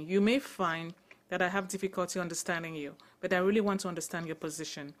something. You may find that I have difficulty understanding you, but I really want to understand your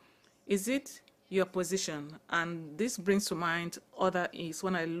position. Is it your position, and this brings to mind other is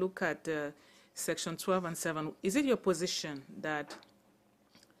when I look at Section 12 and 7, is it your position that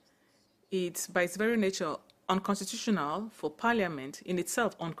it's by its very nature unconstitutional for Parliament, in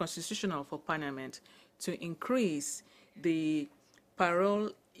itself unconstitutional for Parliament, to increase the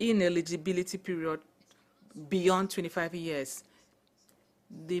parole ineligibility period beyond 25 years?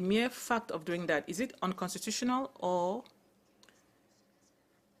 The mere fact of doing that, is it unconstitutional, or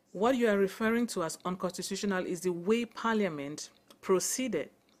what you are referring to as unconstitutional is the way Parliament proceeded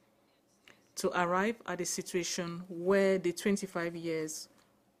to arrive at a situation where the 25 years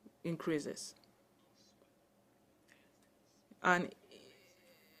increases? And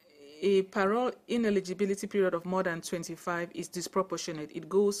a parole ineligibility period of more than 25 is disproportionate. It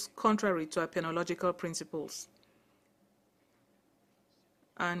goes contrary to our penological principles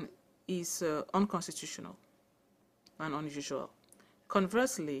and is unconstitutional and unusual.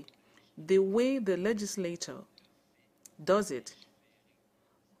 Conversely, the way the legislator does it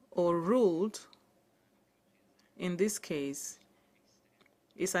or ruled in this case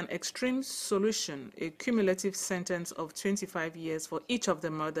is an extreme solution, a cumulative sentence of 25 years for each of the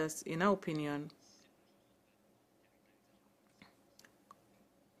murders, in our opinion,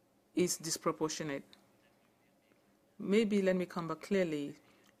 is disproportionate. Maybe let me come back clearly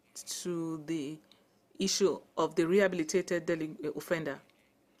to the issue of the rehabilitated offender.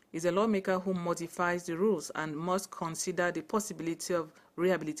 Is a lawmaker who modifies the rules and must consider the possibility of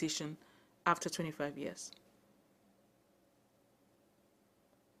rehabilitation after 25 years.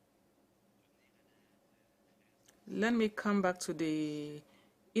 Let me come back to the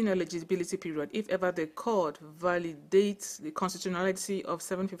ineligibility period. If ever the court validates the constitutionality of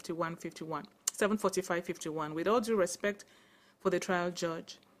 745-51, with all due respect for the trial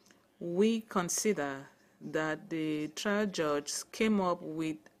judge, we consider that the trial judge came up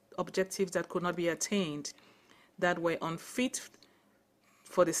with objectives that could not be attained, that were unfit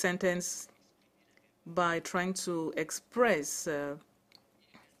for the sentence by trying to express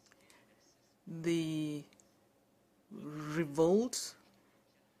the revolt,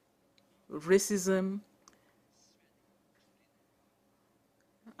 racism,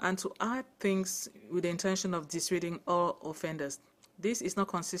 and to add things with the intention of dissuading all offenders. This is not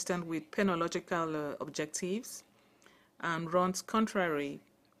consistent with penological objectives and runs contrary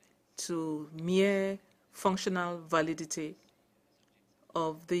to mere functional validity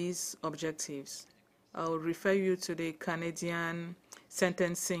of these objectives. I will refer you to the Canadian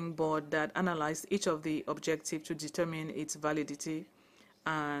Sentencing Board that analyzed each of the objectives to determine its validity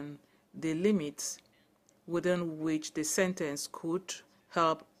and the limits within which the sentence could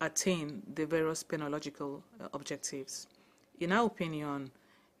help attain the various penological objectives. In our opinion,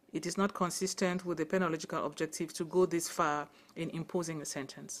 it is not consistent with the penological objective to go this far in imposing a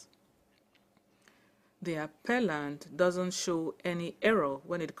sentence. The appellant doesn't show any error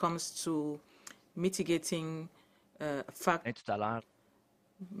when it comes to mitigating Et tout à l'heure,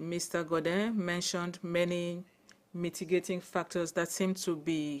 Mr. Godin mentioned many mitigating factors that seem to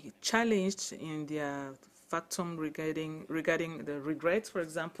be challenged in their factum regarding the regrets, for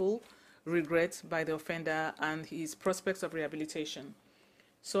example, regrets by the offender and his prospects of rehabilitation.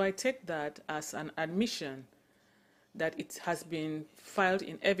 So I take that as an admission that it has been filed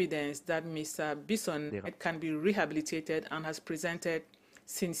in evidence that Mr. Bisson can be rehabilitated and has presented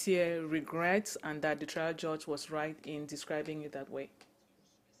sincere regrets, and that the trial judge was right in describing it that way.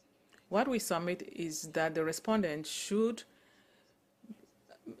 What we submit is that the respondent should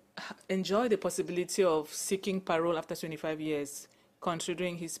enjoy the possibility of seeking parole after 25 years,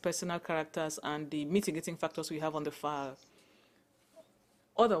 considering his personal characters and the mitigating factors we have on the file.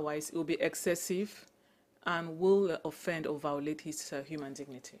 Otherwise, it will be excessive and will offend or violate his human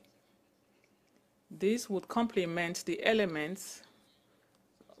dignity. This would complement the elements,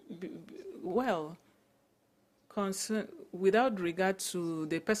 well, without regard to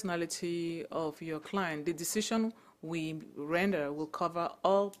the personality of your client. The decision we render will cover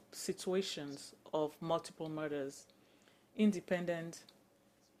all situations of multiple murders, independent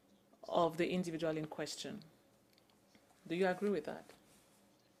of the individual in question. Do you agree with that?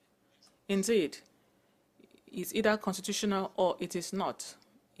 Indeed, it's either constitutional or it is not.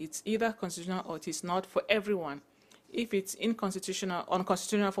 It's either constitutional or it is not for everyone. If it's unconstitutional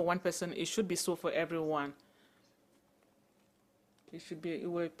for one person, it should be so for everyone. It should be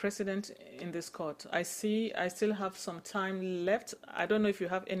a precedent in this court. I still have some time left. I don't know if you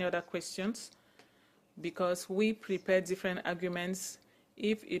have any other questions, because we prepared different arguments.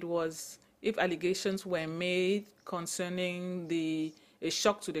 If allegations were made concerning a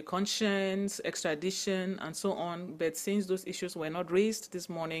shock to the conscience, extradition, and so on, but since those issues were not raised this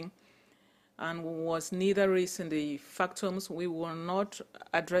morning and was neither raised in the factums, we will not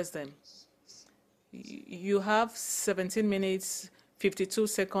address them. You have 17 minutes, 52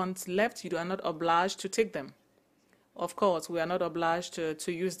 seconds left. You are not obliged to take them. Of course, we are not obliged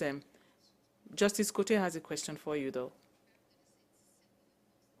to use them. Justice Cote has a question for you, though.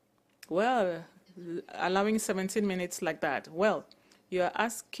 Well, allowing 17 minutes like that, well, you are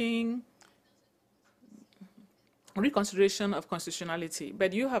asking reconsideration of constitutionality,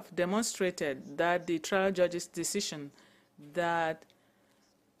 but you have demonstrated that the trial judge's decision that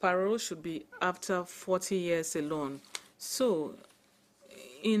parole should be after 40 years alone. So,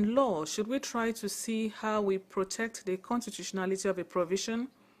 in law, should we try to see how we protect the constitutionality of a provision?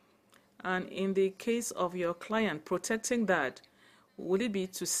 And in the case of your client, protecting that, would it be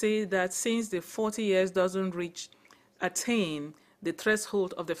to say that since the 40 years doesn't attain the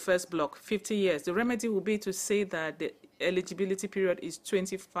threshold of the first block, 50 years, the remedy would be to say that the eligibility period is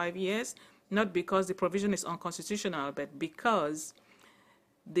 25 years, not because the provision is unconstitutional, but because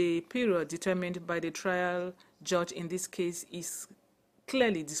the period determined by the trial judge in this case is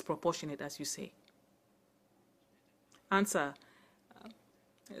clearly disproportionate, as you say. Answer.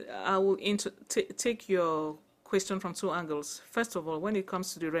 I will take your question from two angles. First of all, when it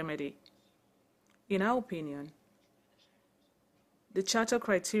comes to the remedy, in our opinion, the charter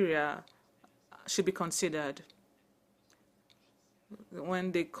criteria should be considered.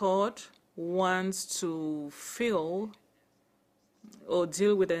 When the court wants to fill or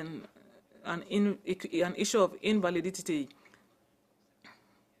deal with an issue of invalidity,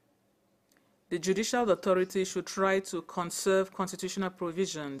 the judicial authority should try to conserve constitutional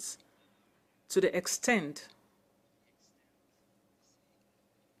provisions to the extent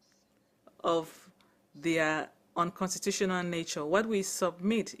of their unconstitutional nature. What we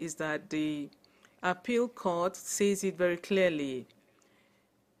submit is that the appeal court says it very clearly.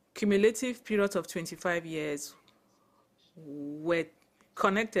 Cumulative periods of 25 years were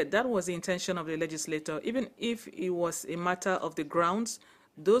connected. That was the intention of the legislator. Even if it was a matter of the grounds,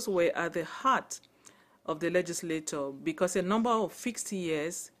 those were at the heart of the legislator, because a number of fixed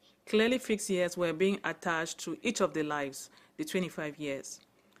years, clearly fixed years, were being attached to each of the lives, the 25 years.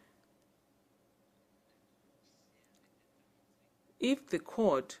 If the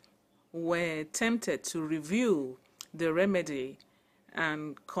court were tempted to review the remedy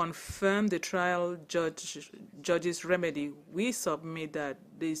and confirm the trial judge's remedy, we submit that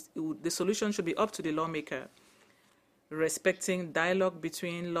the solution should be up to the lawmaker, respecting dialogue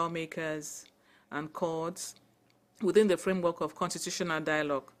between lawmakers and courts within the framework of constitutional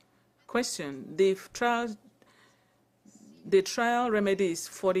dialogue. Question: the trial remedy is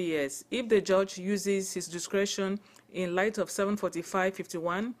 40 years. If the judge uses his discretion in light of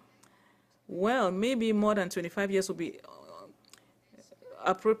 745-51, well, maybe more than 25 years will be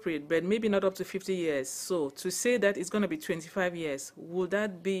appropriate, but maybe not up to 50 years. So to say that it's going to be 25 years, would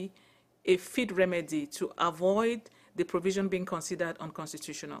that be a fit remedy to avoid the provision being considered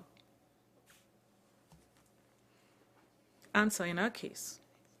unconstitutional? Answer: in our case,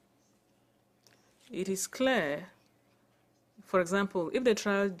 it is clear, for example, if the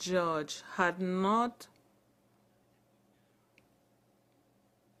trial judge had not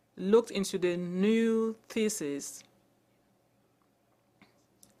looked into the new thesis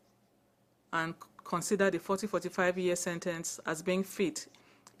and considered the 45-year sentence as being fit,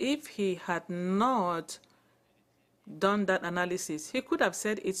 if he had not done that analysis, he could have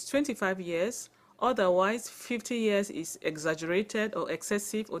said it's 25 years, otherwise 50 years is exaggerated or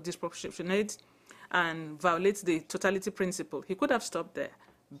excessive or disproportionate and violates the totality principle. He could have stopped there.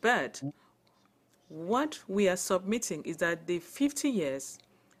 But what we are submitting is that the 50 years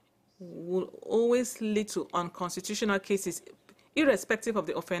will always lead to unconstitutional cases, irrespective of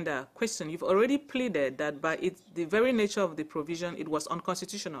the offender. Question: you've already pleaded that by the very nature of the provision, it was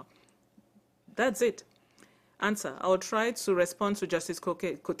unconstitutional. That's it. Answer: I will try to respond to Justice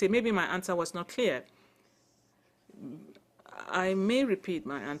Cote. Maybe my answer was not clear. I may repeat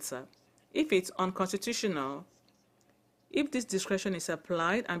my answer. If it's unconstitutional, if this discretion is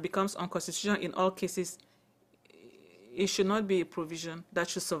applied and becomes unconstitutional in all cases, it should not be a provision that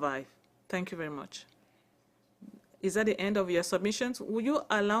should survive. Thank you very much. Is that the end of your submissions? Will you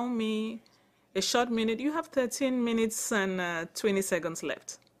allow me a short minute? You have 13 minutes and 20 seconds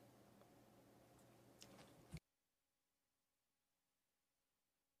left.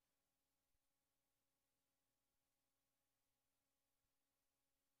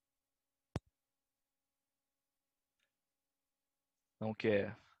 Donc,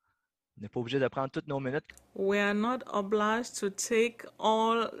 on n'est pas obligé de prendre toutes nos minutes. We are not obliged to take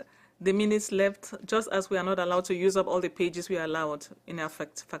all the minutes left, just as we are not allowed to use up all the pages we are allowed in our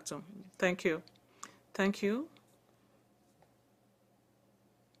factum. Thank you. Thank you.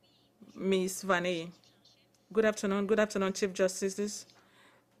 Ms. Vaney. Good afternoon. Good afternoon, Chief Justices.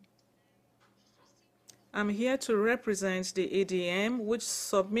 I'm here to represent the ADM, which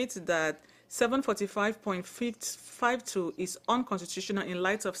submits that 745.52 is unconstitutional in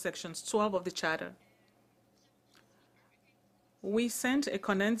light of sections 12 of the Charter. We sent a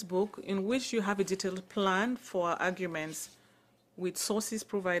condensed book in which you have a detailed plan for our arguments with sources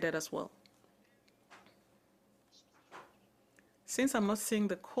provided as well. Since I'm not seeing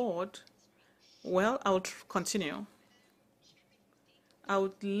the court, well, I'll continue.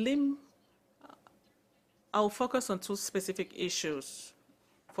 I'll focus on two specific issues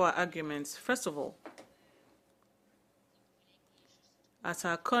for our arguments. First of all, as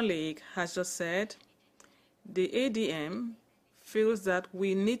our colleague has just said, the ADM feels that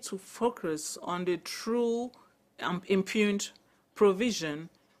we need to focus on the true impugned provision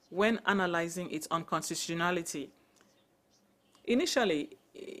when analyzing its unconstitutionality. Initially,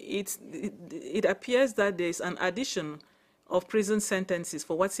 it appears that there is an addition of prison sentences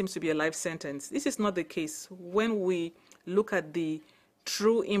for what seems to be a life sentence. This is not the case when we look at the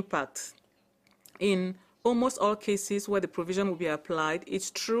true impact. In almost all cases where the provision will be applied,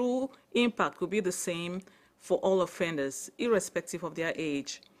 its true impact will be the same for all offenders, irrespective of their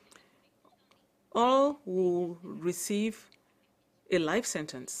age. All will receive a life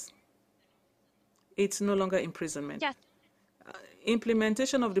sentence. It's no longer imprisonment. Yes.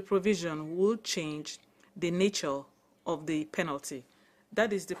 Implementation of the provision will change the nature of the penalty.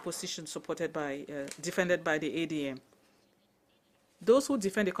 That is the position supported by, defended by the ADM. Those who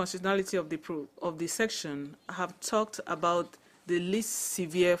defend the constitutionality of the section have talked about the least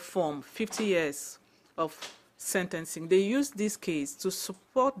severe form, 50 years of sentencing. They use this case to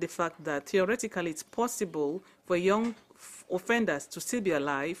support the fact that theoretically it's possible for young offenders to still be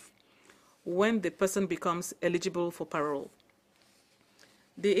alive when the person becomes eligible for parole.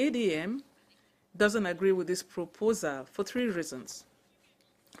 The ADM doesn't agree with this proposal for three reasons.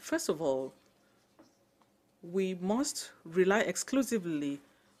 First of all, we must rely exclusively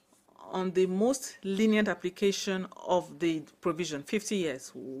on the most lenient application of the provision, 50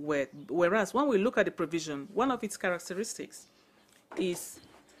 years, whereas when we look at the provision, one of its characteristics is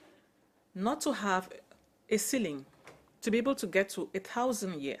not to have a ceiling, to be able to get to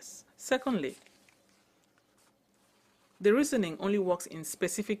 1,000 years. Secondly, the reasoning only works in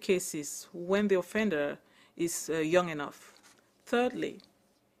specific cases when the offender is young enough. Thirdly,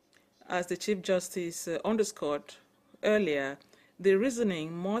 as the Chief Justice underscored earlier, the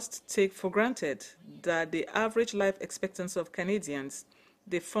reasoning must take for granted that the average life expectancy of Canadians,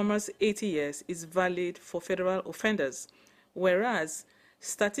 the former's 80 years, is valid for federal offenders, whereas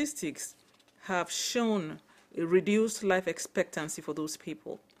statistics have shown a reduced life expectancy for those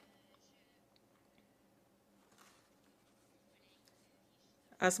people.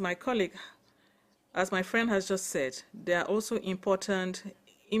 as my friend has just said, there are also important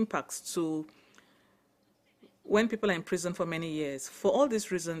impacts to when people are in prison for many years. For all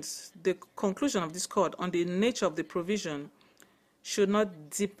these reasons, the conclusion of this court on the nature of the provision should not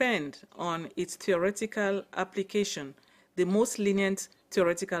depend on its theoretical application, the most lenient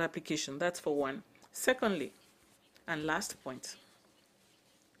theoretical application. That's for one. Secondly, and last point,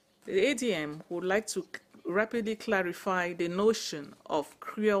 the ADM would like to rapidly clarify the notion of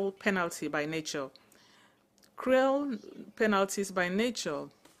cruel penalty by nature. Cruel penalties by nature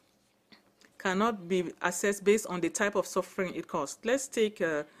cannot be assessed based on the type of suffering it caused. Let's take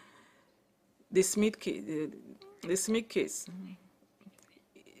the Smith case.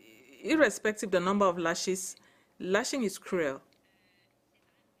 Irrespective of the number of lashes, lashing is cruel.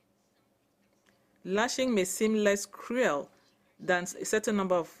 Lashing may seem less cruel than a certain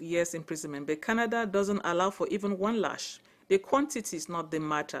number of years imprisonment, but Canada doesn't allow for even one lash. The quantity is not the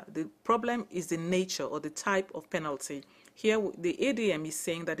matter. The problem is the nature or the type of penalty. Here, the ADM is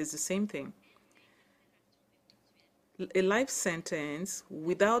saying that it's the same thing. A life sentence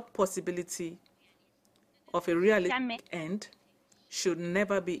without possibility of a realistic end should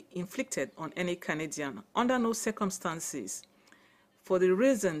never be inflicted on any Canadian, under no circumstances, for the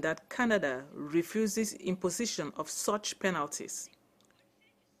reason that Canada refuses imposition of such penalties.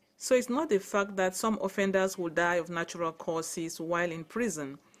 So it's not the fact that some offenders will die of natural causes while in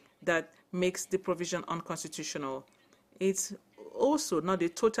prison that makes the provision unconstitutional. It's also not the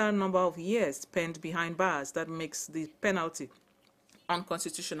total number of years spent behind bars that makes the penalty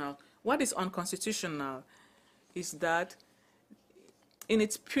unconstitutional. What is unconstitutional is that in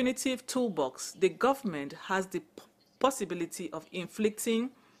its punitive toolbox, the government has the possibility of inflicting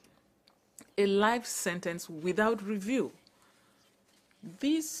a life sentence without review.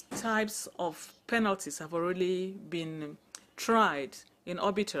 These types of penalties have already been tried in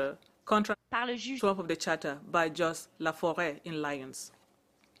arbiter, contrary to 12 of the Charter by Judge Laforêt in Lyons.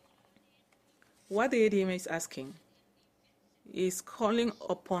 What the ADM is asking is calling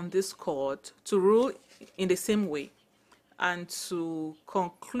upon this court to rule in the same way and to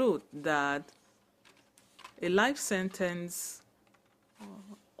conclude that a life sentence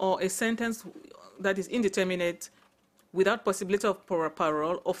or a sentence that is indeterminate without possibility of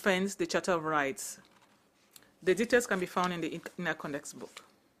parole offends the Charter of Rights. The details can be found in the Inner Conduct book.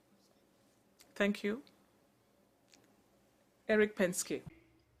 Thank you. Eric Penske.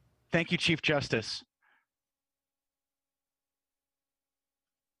 Thank you, Chief Justice.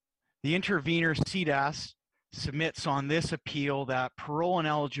 The intervener, CDAS, submits on this appeal that parole and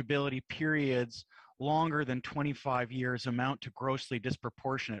eligibility periods longer than 25 years amount to grossly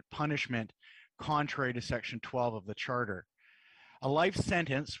disproportionate punishment, contrary to Section 12 of the Charter. A life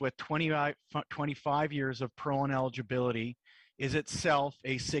sentence with 25 years of parole and eligibility is itself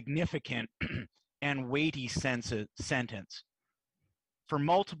a significant and weighty sentence. For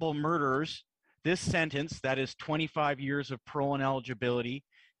multiple murderers, this sentence, that is 25 years of parole and eligibility,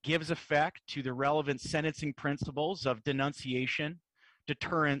 gives effect to the relevant sentencing principles of denunciation,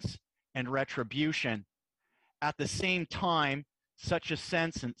 deterrence, and retribution. At the same time, such a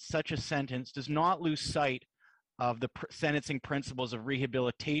sentence does not lose sight of the sentencing principles of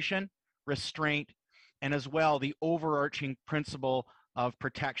rehabilitation, restraint, and as well the overarching principle of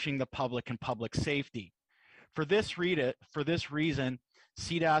protecting the public and public safety. For this reason,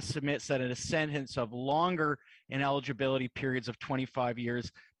 CDAS submits that a sentence of longer ineligibility periods of 25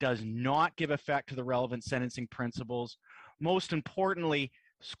 years does not give effect to the relevant sentencing principles. Most importantly,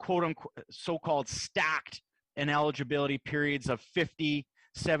 quote-unquote, so-called stacked ineligibility periods of 50,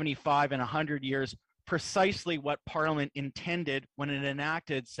 75, and 100 years, precisely what Parliament intended when it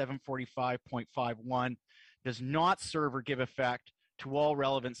enacted 745.51, does not serve or give effect to all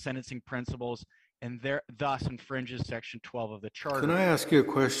relevant sentencing principles and thus infringes Section 12 of the Charter. Can I ask you a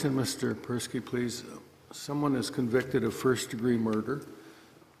question, Mr. Persky, please? Someone is convicted of first-degree murder,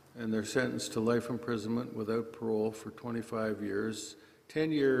 and they're sentenced to life imprisonment without parole for 25 years.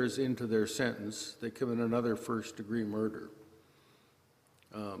 10 years into their sentence, they commit another first-degree murder.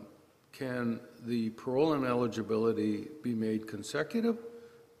 Can the parole and eligibility be made consecutive,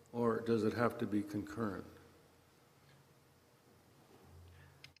 or does it have to be concurrent?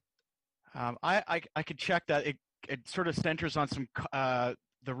 I could check that. It sort of centers on some,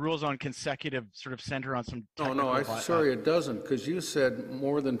 the rules on consecutive sort of center on some technical... Sorry, it doesn't, because you said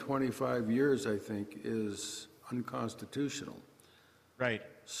more than 25 years, I think, is unconstitutional. Right.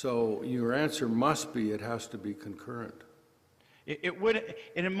 So your answer must be it has to be concurrent. It would,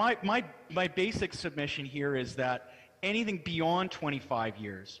 and in my basic submission here is that anything beyond 25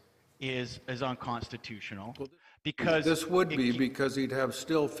 years is unconstitutional. because this would be because he'd have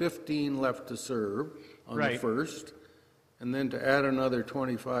still 15 left to serve on the Right. first, and then to add another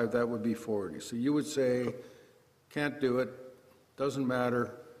 25, that would be 40. So you would say, can't do it, doesn't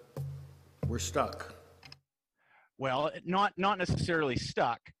matter, we're stuck. Well, not necessarily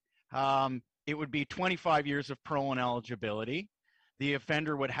stuck. It would be 25 years of parole ineligibility. The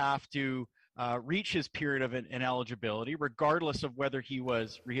offender would have to reach his period of ineligibility, regardless of whether he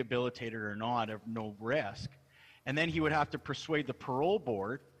was rehabilitated or not, of no risk. And then he would have to persuade the parole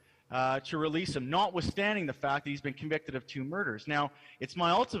board to release him, notwithstanding the fact that he's been convicted of 2 murders. Now, it's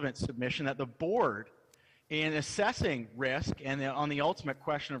my ultimate submission that the board, in assessing risk and on the ultimate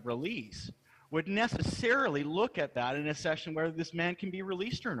question of release, would necessarily look at that in assessing whether this man can be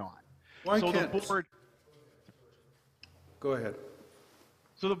released or not. Why so can't- the board, Go ahead.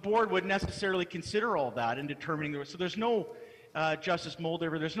 so the board would necessarily consider all that in determining. So there's no, Justice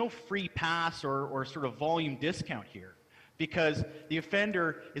Moldaver, there's no free pass or sort of volume discount here, because the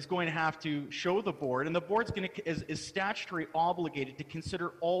offender is going to have to show the board, and the board's going to is statutory obligated to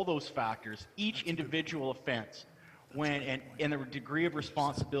consider all those factors, each individual offense, and the degree of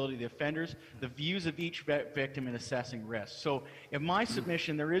responsibility of the offenders, the views of each victim in assessing risk. So in my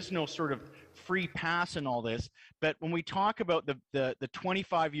submission, there is no sort of free pass in all this, but when we talk about the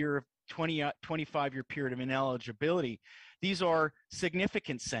 25-year period of ineligibility, these are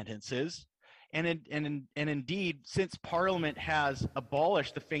significant sentences. And indeed, since Parliament has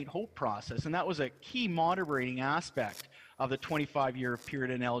abolished the faint hope process, and that was a key moderating aspect of the 25-year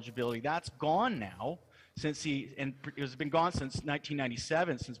period of ineligibility, that's gone now. It has been gone since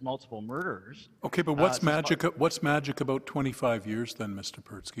 1997, since multiple murders. Okay, but what's magic about 25 years then, Mr.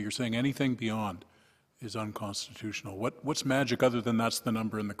 Purtsky? You're saying anything beyond is unconstitutional. What's magic other than that's the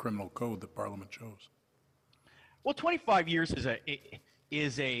number in the criminal code that Parliament chose? Well, 25 years is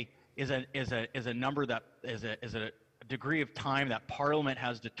a number that is a degree of time that Parliament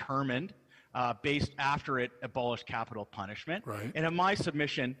has determined based after it abolished capital punishment. Right. And in my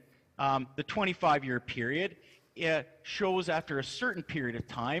submission, the 25-year period shows after a certain period of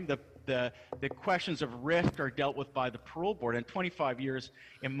time the questions of risk are dealt with by the parole board, and 25 years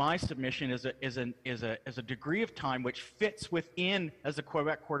in my submission is a degree of time which fits within, as the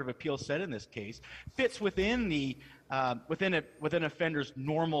Quebec Court of Appeal said in this case, fits within the within an offender's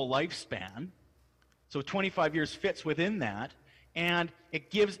normal lifespan. So 25 years fits within that, and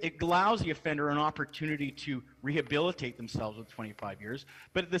it allows the offender an opportunity to rehabilitate themselves with 25 years,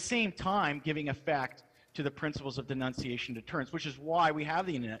 but at the same time giving effect to the principles of denunciation deterrence, which is why we have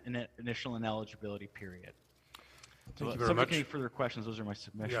the initial ineligibility period. Thank you very much. Any further questions? Those are my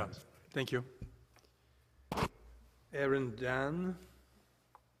submissions. Yeah, thank you. Aaron Dan.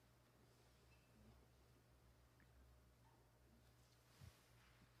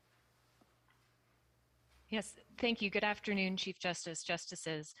 Yes, thank you. Good afternoon, Chief Justice,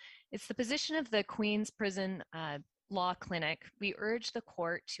 Justices. It's the position of the Queen's Prison Law Clinic. We urge the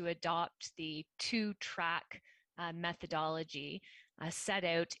court to adopt the 2-track methodology set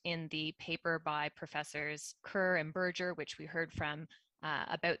out in the paper by Professors Kerr and Berger, which we heard from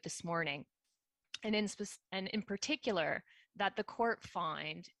about this morning. And in particular, that the court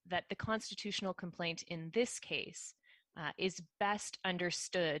find that the constitutional complaint in this case is best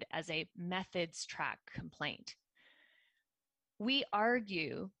understood as a methods track complaint. We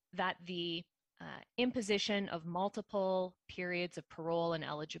argue that the imposition of multiple periods of parole and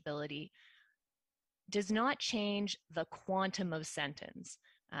eligibility does not change the quantum of sentence.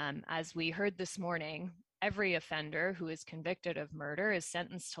 As we heard this morning, every offender who is convicted of murder is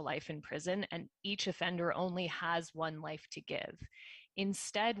sentenced to life in prison, and each offender only has 1 life to give.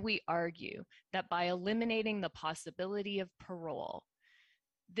 Instead, we argue that by eliminating the possibility of parole,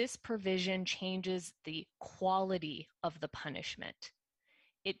 this provision changes the quality of the punishment.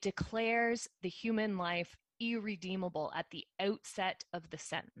 It declares the human life irredeemable at the outset of the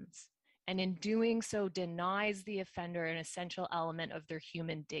sentence, and in doing so denies the offender an essential element of their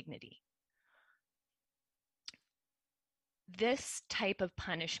human dignity. This type of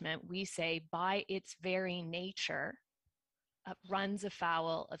punishment, we say, by its very nature, runs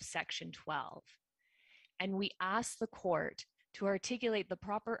afoul of Section 12. And we ask the court to articulate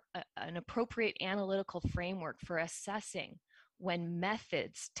an appropriate analytical framework for assessing when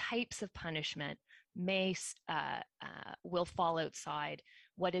methods, types of punishment will fall outside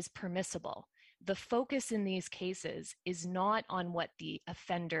what is permissible. The focus in these cases is not on what the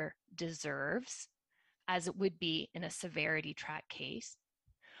offender deserves, as it would be in a severity track case,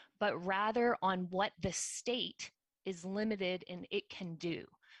 but rather on what the state is limited in it can do,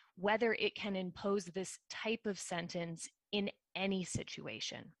 whether it can impose this type of sentence in any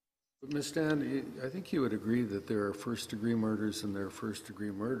situation. But Ms. Stan, I think you would agree that there are first-degree murders and there are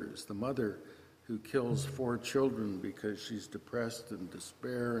first-degree murders. The mother who kills 4 children because she's depressed and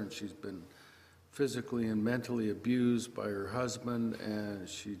despair and she's been physically and mentally abused by her husband and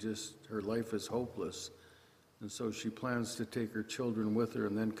her life is hopeless. And so she plans to take her children with her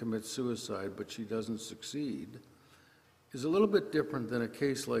and then commit suicide, but she doesn't succeed, is a little bit different than a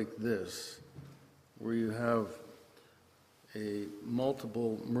case like this, where you have a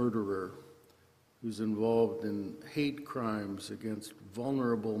multiple murderer who's involved in hate crimes against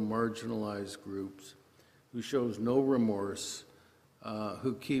vulnerable, marginalized groups, who shows no remorse,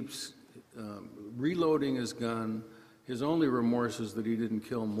 who keeps reloading his gun. His only remorse is that he didn't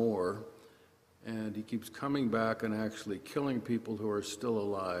kill more, and he keeps coming back and actually killing people who are still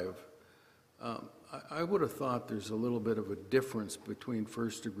alive. I would have thought there's a little bit of a difference between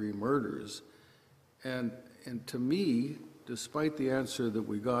first-degree murders, and to me, despite the answer that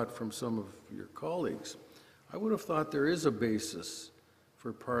we got from some of your colleagues, I would have thought there is a basis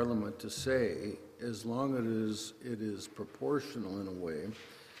for Parliament to say, as long as it is proportional in a way,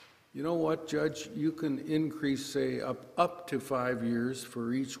 you know what, Judge, you can increase, say, up to 5 years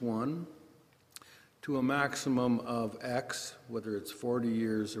for each one to a maximum of X, whether it's 40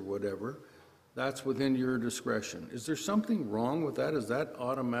 years or whatever. That's within your discretion. Is there something wrong with that? Is that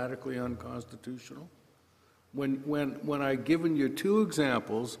automatically unconstitutional? When I've given you 2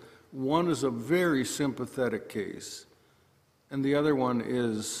 examples, one is a very sympathetic case, and the other one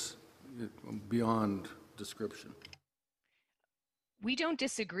is beyond description. We don't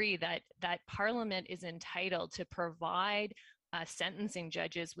disagree that Parliament is entitled to provide sentencing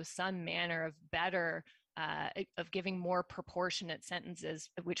judges with some manner of better, of giving more proportionate sentences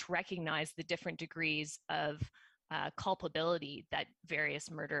which recognize the different degrees of culpability that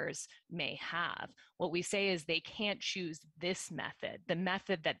various murderers may have. What we say is they can't choose this method. The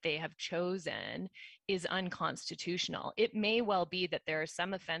method that they have chosen is unconstitutional. It may well be that there are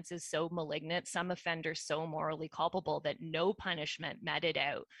some offenses so malignant, some offenders so morally culpable that no punishment meted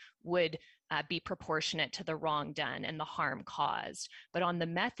out would be proportionate to the wrong done and the harm caused. But on the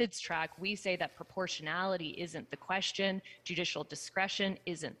methods track, we say that proportionality isn't the question, judicial discretion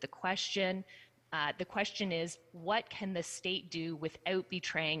isn't the question. The question is, what can the state do without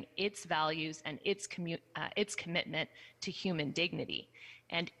betraying its values and its commitment to human dignity?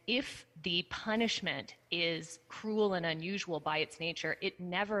 And if the punishment is cruel and unusual by its nature, it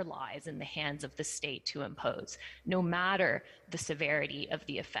never lies in the hands of the state to impose, no matter the severity of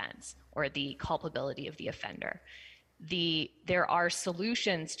the offense or the culpability of the offender. There are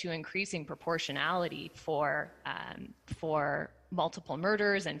solutions to increasing proportionality for multiple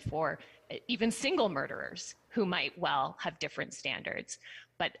murders and for even single murderers who might well have different standards.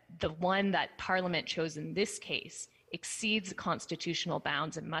 But the one that Parliament chose in this case exceeds constitutional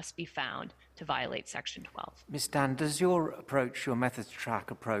bounds and must be found to violate Section 12. Ms. Dan, does your approach, your methods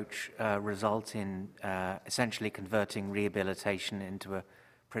track approach, result in essentially converting rehabilitation into a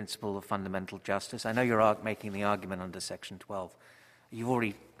principle of fundamental justice? I know you're making the argument under Section 12. You've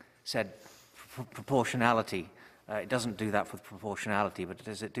already said proportionality. It doesn't do that with proportionality, but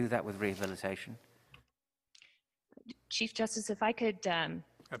does it do that with rehabilitation? Chief Justice, if I could have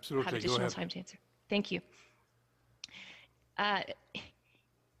additional time to answer. Thank you. I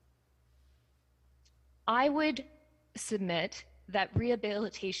would submit that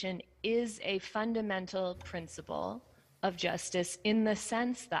rehabilitation is a fundamental principle of justice in the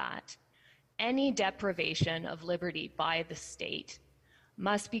sense that any deprivation of liberty by the state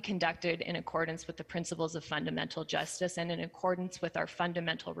must be conducted in accordance with the principles of fundamental justice and in accordance with our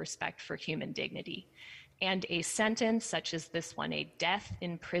fundamental respect for human dignity. And a sentence such as this one, a death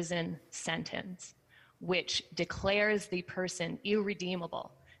in prison sentence, which declares the person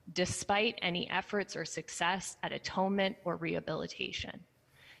irredeemable despite any efforts or success at atonement or rehabilitation,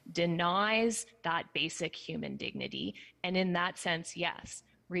 denies that basic human dignity. And in that sense, yes,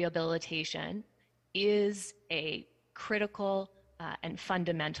 rehabilitation is a critical and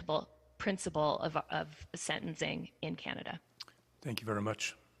fundamental principle of sentencing in Canada. Thank you very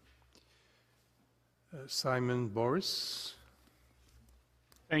much. Simon Boris.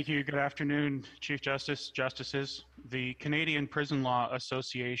 Thank you. Good afternoon, Chief Justice, Justices. The Canadian Prison Law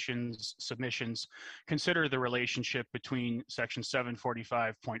Association's submissions consider the relationship between Section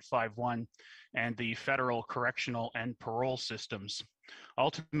 745.51 and the federal correctional and parole systems.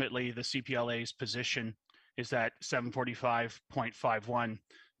 Ultimately, the CPLA's position is that 745.51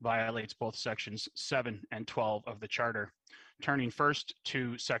 violates both Sections 7 and 12 of the Charter. Turning first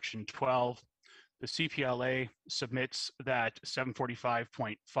to Section 12, the CPLA submits that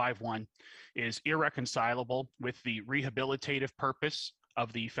 745.51 is irreconcilable with the rehabilitative purpose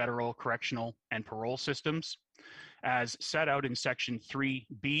of the federal correctional and parole systems. As set out in Section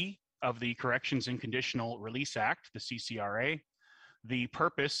 3B of the Corrections and Conditional Release Act, the CCRA, the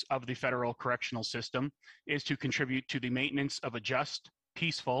purpose of the federal correctional system is to contribute to the maintenance of a just,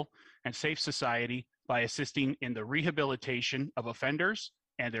 peaceful, and safe society by assisting in the rehabilitation of offenders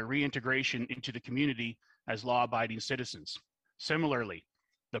and their reintegration into the community as law-abiding citizens. Similarly,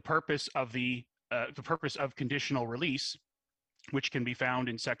 the purpose of conditional release, which can be found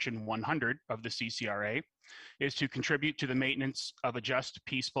in Section 100 of the CCRA, is to contribute to the maintenance of a just,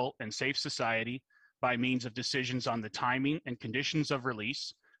 peaceful, and safe society by means of decisions on the timing and conditions of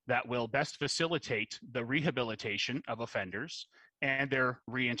release that will best facilitate the rehabilitation of offenders and their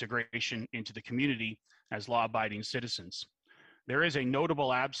reintegration into the community as law-abiding citizens. There is a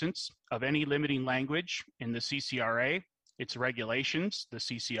notable absence of any limiting language in the CCRA, its regulations, the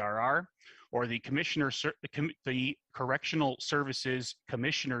CCRR, or the Correctional Services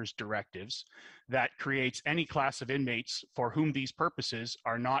Commissioner's directives that creates any class of inmates for whom these purposes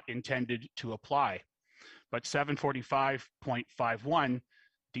are not intended to apply. But 745.51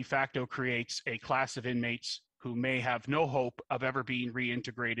 de facto creates a class of inmates who may have no hope of ever being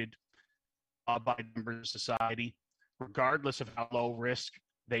reintegrated by members of society, regardless of how low risk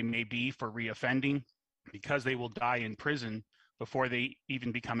they may be for reoffending, because they will die in prison before they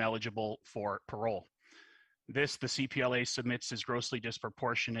even become eligible for parole. This, the CPLA submits, is grossly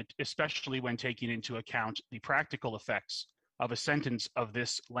disproportionate, especially when taking into account the practical effects of a sentence of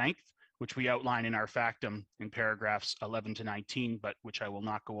this length, which we outline in our factum in paragraphs 11 to 19, but which I will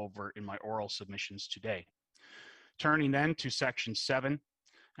not go over in my oral submissions today. Turning then to Section 7,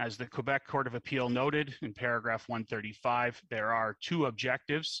 as the Quebec Court of Appeal noted in paragraph 135, there are two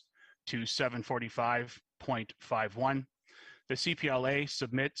objectives to 745.51. The CPLA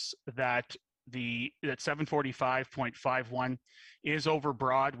submits that 745.51 is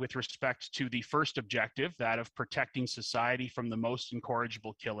overbroad with respect to the first objective, that of protecting society from the most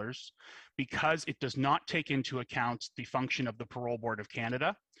incorrigible killers, because it does not take into account the function of the Parole Board of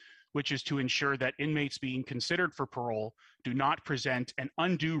Canada, which is to ensure that inmates being considered for parole do not present an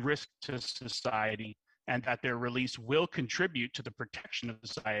undue risk to society and that their release will contribute to the protection of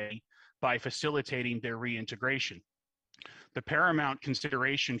society by facilitating their reintegration. The paramount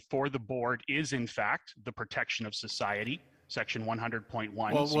consideration for the board is, in fact, the protection of society, Section 100.1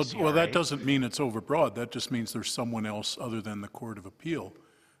 CCRA. Well, that doesn't mean it's overbroad. That just means there's someone else other than the Court of Appeal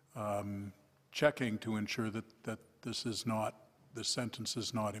checking to ensure that this sentence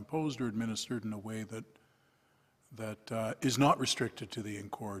is not imposed or administered in a way that is not restricted to the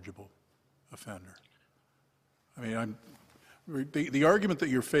incorrigible offender. I mean, the argument that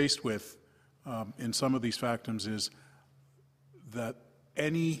you're faced with in some of these factums is that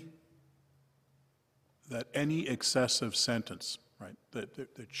any excessive sentence, right, that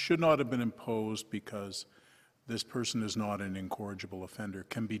should not have been imposed because this person is not an incorrigible offender,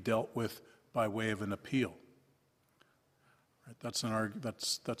 can be dealt with by way of an appeal. Right? That's an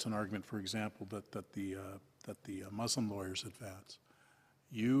argument, for example, that the Muslim lawyers advance.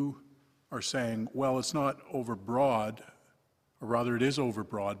 You are saying, well, it's not overbroad, or rather it is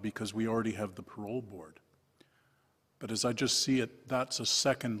overbroad because we already have the parole board. But as I just see it, that's a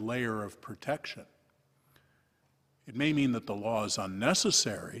second layer of protection. It may mean that the law is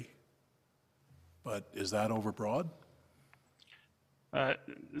unnecessary, but is that overbroad?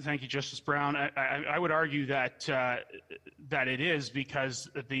 Thank you, Justice Brown. I would argue that it is, because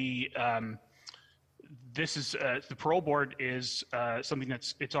the parole board is something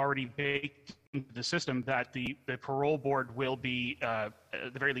it's already baked into the system, that the parole board will be, at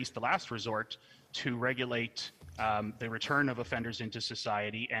the very least, the last resort to regulate the return of offenders into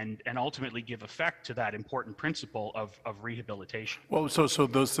society and ultimately give effect to that important principle of rehabilitation. Well, so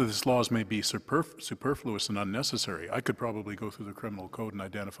those laws may be superfluous and unnecessary. I could probably go through the criminal code and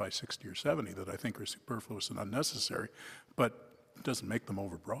identify 60 or 70 that I think are superfluous and unnecessary, but it doesn't make them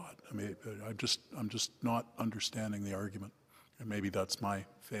overbroad. I mean, I'm just not understanding the argument, and maybe that's my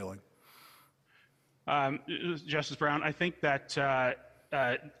failing. Justice Brown, I think that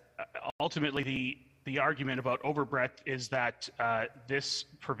ultimately the argument about overbreadth is that this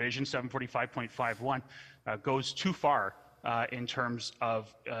provision, 745.51, goes too far in terms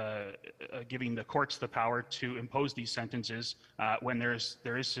of giving the courts the power to impose these sentences when there is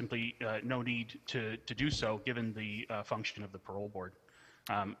simply no need to do so, given the function of the parole board.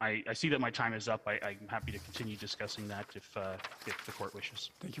 I see that my time is up. I'm happy to continue discussing that if the court wishes.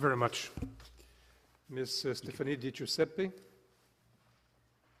 Thank you very much. Ms. Stephanie DiGiuseppe. Good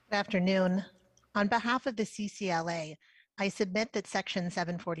afternoon. On behalf of the CCLA, I submit that Section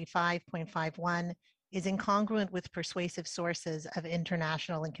 745.51 is incongruent with persuasive sources of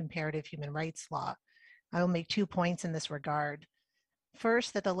international and comparative human rights law. I will make 2 points in this regard.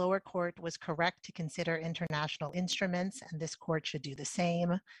 First, that the lower court was correct to consider international instruments, and this court should do the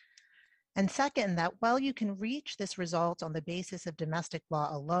same. And second, that while you can reach this result on the basis of domestic law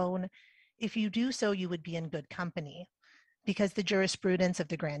alone, if you do so, you would be in good company, because the jurisprudence of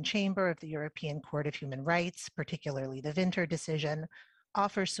the Grand Chamber of the European Court of Human Rights, particularly the Winter decision,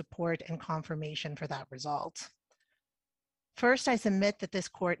 offers support and confirmation for that result. First, I submit that this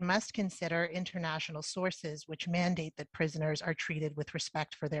court must consider international sources which mandate that prisoners are treated with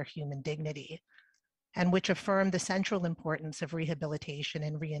respect for their human dignity, and which affirm the central importance of rehabilitation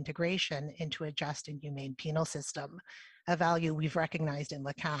and reintegration into a just and humane penal system, a value we've recognized in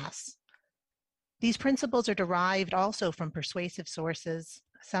Lacasse. These principles are derived also from persuasive sources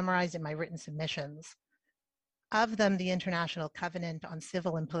summarized in my written submissions. Of them, the International Covenant on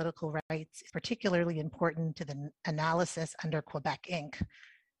Civil and Political Rights is particularly important to the analysis under Quebec Inc.,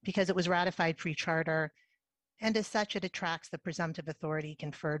 because it was ratified pre-charter, and as such, it attracts the presumptive authority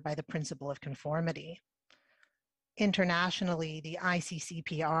conferred by the principle of conformity. Internationally, the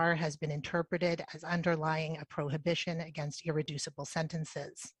ICCPR has been interpreted as underlying a prohibition against irreducible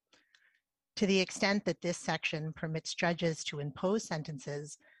sentences. To the extent that this section permits judges to impose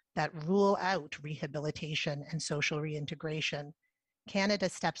sentences that rule out rehabilitation and social reintegration, Canada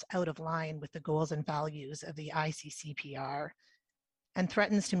steps out of line with the goals and values of the ICCPR and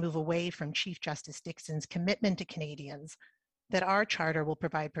threatens to move away from Chief Justice Dixon's commitment to Canadians that our charter will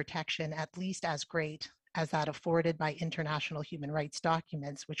provide protection at least as great as that afforded by international human rights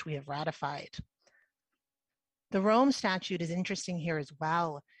documents which we have ratified. The Rome Statute is interesting here as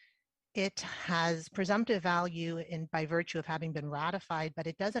well. It has presumptive value by virtue of having been ratified, but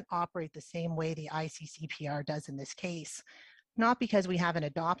it doesn't operate the same way the ICCPR does in this case, not because we haven't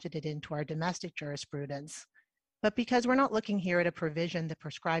adopted it into our domestic jurisprudence, but because we're not looking here at a provision that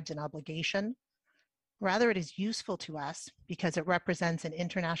prescribes an obligation. Rather, it is useful to us because it represents an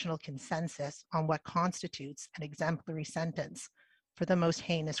international consensus on what constitutes an exemplary sentence for the most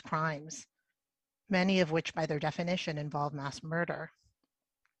heinous crimes, many of which by their definition involve mass murder.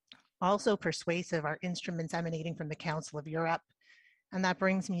 Also persuasive are instruments emanating from the Council of Europe, and that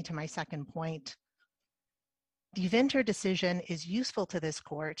brings me to my second point. The Winter decision is useful to this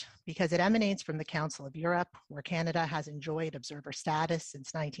court because it emanates from the Council of Europe, where Canada has enjoyed observer status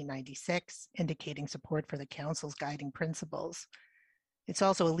since 1996, indicating support for the Council's guiding principles. It's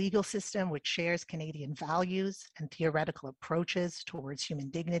also a legal system which shares Canadian values and theoretical approaches towards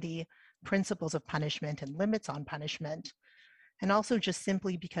human dignity, principles of punishment, and limits on punishment, and also just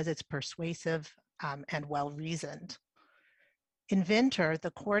simply because it's persuasive and well-reasoned. In Winter,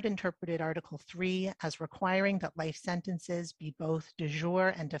 the court interpreted Article 3 as requiring that life sentences be both de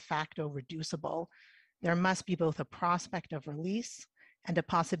jure and de facto reducible. There must be both a prospect of release and a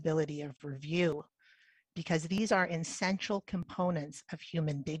possibility of review, because these are essential components of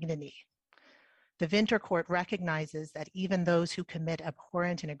human dignity. The Winter Court recognizes that even those who commit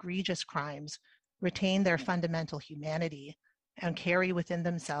abhorrent and egregious crimes retain their fundamental humanity and carry within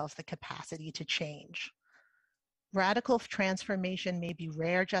themselves the capacity to change. Radical transformation may be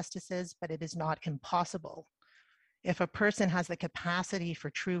rare, justices, but it is not impossible. If a person has the capacity for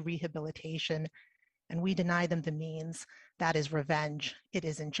true rehabilitation and we deny them the means, that is revenge, it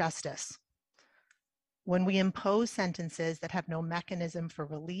is injustice. When we impose sentences that have no mechanism for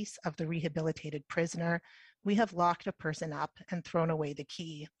release of the rehabilitated prisoner, we have locked a person up and thrown away the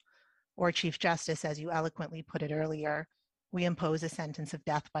key. Or, Chief Justice, as you eloquently put it earlier, we impose a sentence of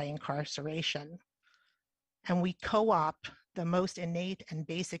death by incarceration. And we co-opt the most innate and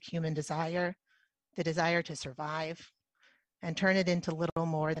basic human desire, the desire to survive, and turn it into little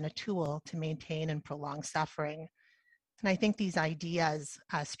more than a tool to maintain and prolong suffering. And I think these ideas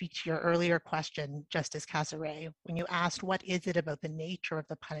speak to your earlier question, Justice Casare, when you asked what is it about the nature of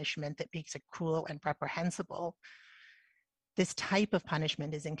the punishment that makes it cruel and reprehensible. This type of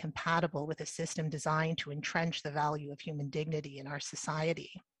punishment is incompatible with a system designed to entrench the value of human dignity in our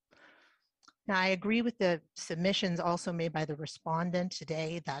society. Now, I agree with the submissions also made by the respondent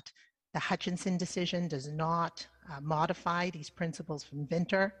today that the Hutchinson decision does not modify these principles from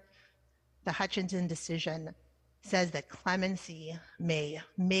Winter. The Hutchinson decision says that clemency may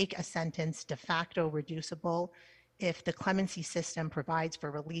make a sentence de facto reducible if the clemency system provides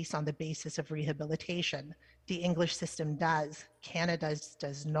for release on the basis of rehabilitation. The English system does, Canada's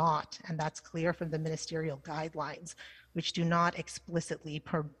does not, and that's clear from the ministerial guidelines, which do not explicitly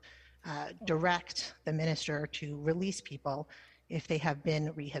direct the minister to release people if they have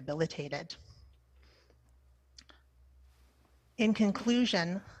been rehabilitated. In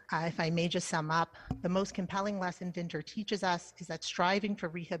conclusion, if I may just sum up, the most compelling lesson Vinter teaches us is that striving for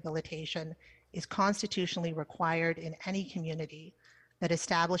rehabilitation is constitutionally required in any community that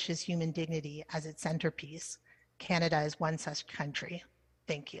establishes human dignity as its centerpiece. Canada is one such country.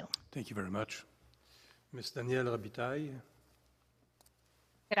 Thank you. Thank you very much. Ms. Danielle Robitaille.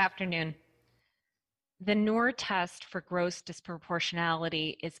 Good afternoon. The Noor test for gross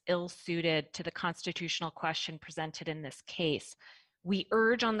disproportionality is ill-suited to the constitutional question presented in this case. We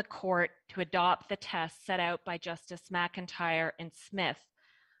urge on the court to adopt the test set out by Justice McIntyre and Smith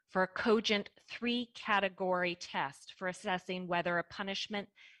for a cogent three-category test for assessing whether a punishment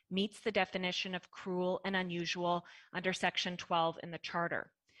meets the definition of cruel and unusual under Section 12 in the Charter.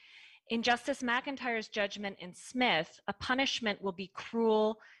 In Justice McIntyre's judgment in Smith, a punishment will be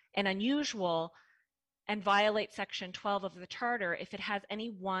cruel and unusual and violate Section 12 of the Charter if it has any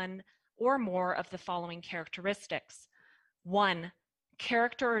one or more of the following characteristics. 1,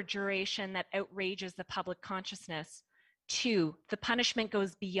 character or duration that outrages the public consciousness. 2, the punishment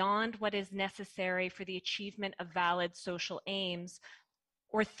goes beyond what is necessary for the achievement of valid social aims.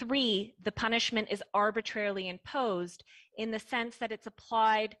 Or 3, the punishment is arbitrarily imposed in the sense that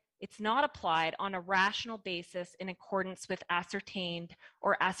it's not applied on a rational basis in accordance with ascertained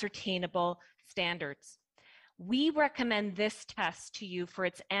or ascertainable standards. We recommend this test to you for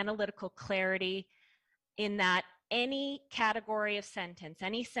its analytical clarity in that any category of sentence,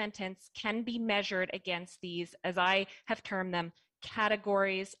 any sentence can be measured against these, as I have termed them,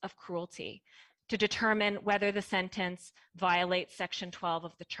 categories of cruelty to determine whether the sentence violates Section 12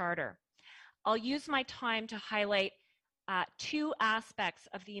 of the Charter. I'll use my time to highlight two aspects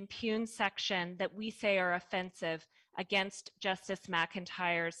of the impugned section that we say are offensive against Justice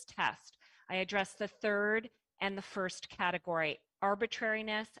McIntyre's test. I address the third and the first category,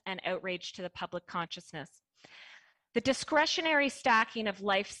 arbitrariness and outrage to the public consciousness. The discretionary stacking of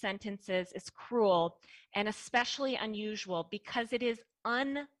life sentences is cruel and especially unusual because it is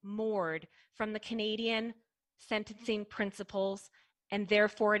unmoored from the Canadian sentencing principles, and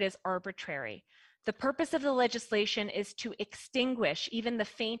therefore it is arbitrary. The purpose of the legislation is to extinguish even the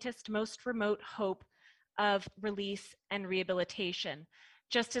faintest, most remote hope of release and rehabilitation.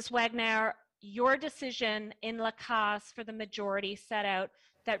 Justice Wagner, your decision in Lacasse for the majority set out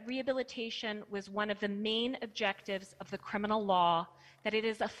that rehabilitation was one of the main objectives of the criminal law, that it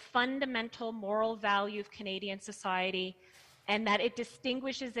is a fundamental moral value of Canadian society, and that it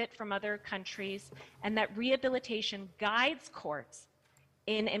distinguishes it from other countries, and that rehabilitation guides courts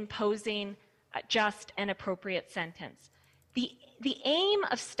in imposing a just and appropriate sentence. The aim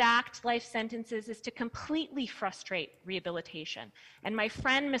of stacked life sentences is to completely frustrate rehabilitation. And my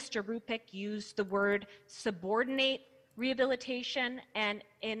friend, Mr. Rupik, used the word subordinate rehabilitation, and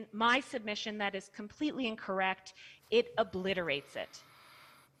in my submission, that is completely incorrect. It obliterates it.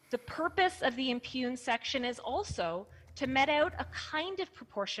 The purpose of the impugned section is also to met out a kind of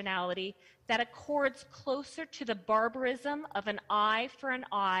proportionality that accords closer to the barbarism of an eye for an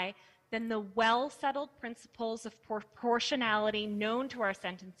eye than the well-settled principles of proportionality known to our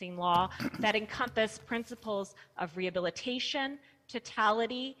sentencing law that encompass principles of rehabilitation,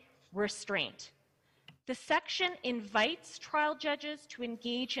 totality, restraint. The section invites trial judges to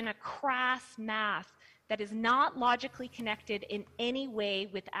engage in a crass math that is not logically connected in any way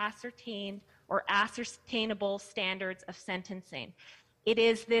with ascertained or ascertainable standards of sentencing. It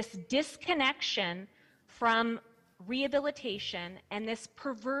is this disconnection from rehabilitation and this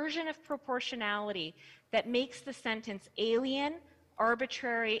perversion of proportionality that makes the sentence alien,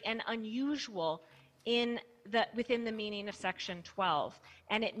 arbitrary, and unusual within the meaning of Section 12.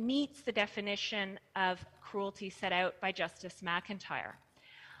 And it meets the definition of cruelty set out by Justice McIntyre.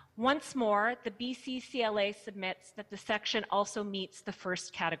 Once more, the BC CLA submits that the section also meets the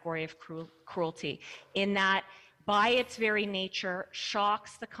first category of cruelty, in that by its very nature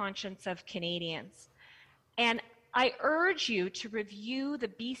shocks the conscience of Canadians. And I urge you to review the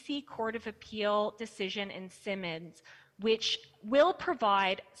BC Court of Appeal decision in Simmons, which will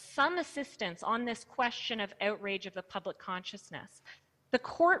provide some assistance on this question of outrage of the public consciousness. The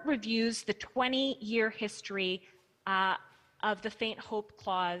court reviews the 20-year history of the faint hope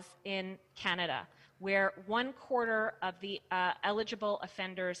clause in Canada, where 1/4 of the eligible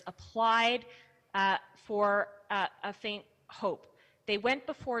offenders applied for a faint hope. They went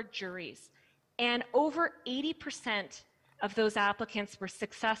before juries, and over 80% of those applicants were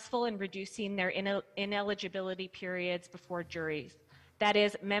successful in reducing their ineligibility periods before juries. That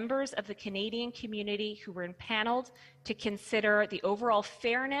is, members of the Canadian community who were impaneled to consider the overall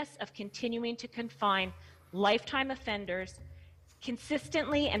fairness of continuing to confine lifetime offenders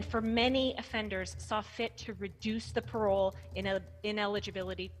consistently and for many offenders saw fit to reduce the parole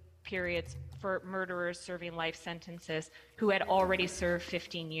ineligibility periods for murderers serving life sentences who had already served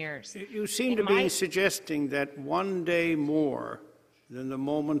 15 years. You seem to be suggesting that one day more than the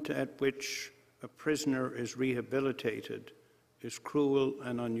moment at which a prisoner is rehabilitated is cruel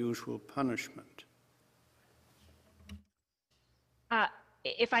and unusual punishment.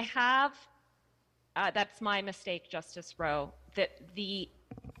 If I have, that's my mistake, Justice Rowe, that the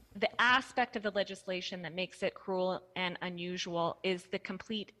aspect of the legislation that makes it cruel and unusual is the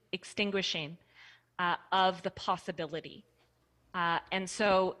complete extinguishing of the possibility. And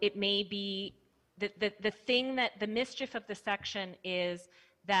so it may be the thing that the mischief of the section is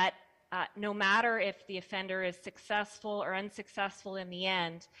that no matter if the offender is successful or unsuccessful in the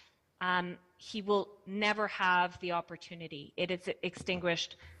end, he will never have the opportunity. It is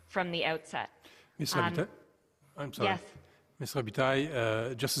extinguished from the outset. Ms. Robitaille? I'm sorry. Yes. Ms.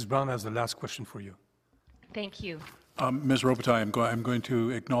 Robitaille, Justice Brown has the last question for you. Thank you. Ms. Robitaille, I'm going to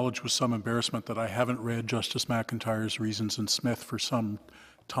acknowledge with some embarrassment that I haven't read Justice McIntyre's reasons in Smith for some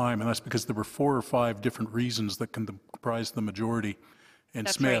time, and that's because there were 4 or 5 different reasons that comprise the majority in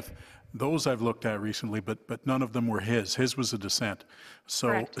That's Smith. right. Those I've looked at recently, but none of them were his. His was a dissent.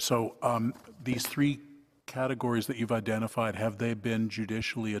 Correct. So these 3 categories that you've identified, have they been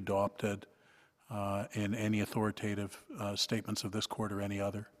judicially adopted in any authoritative statements of this court or any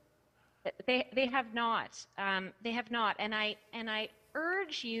other? They have not. They have not. And I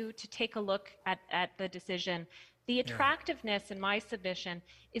urge you to take a look at the decision. The attractiveness in my submission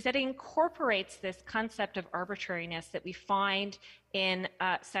is that it incorporates this concept of arbitrariness that we find in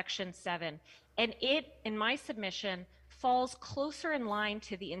Section 7. And it, in my submission, falls closer in line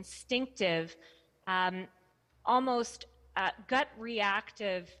to the instinctive, almost gut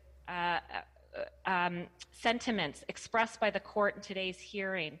reactive sentiments expressed by the court in today's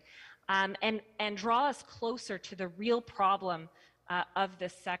hearing, and draw us closer to the real problem of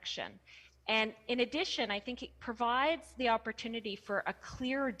this section. And in addition, I think it provides the opportunity for a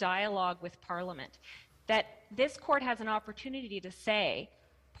clear dialogue with Parliament, that this court has an opportunity to say,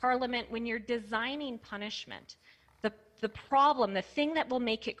 Parliament, when you're designing punishment, the problem, the thing that will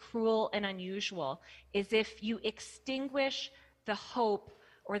make it cruel and unusual is if you extinguish the hope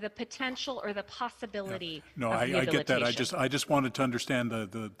or the potential or the possibility No, of I get that. rehabilitation. I just wanted to understand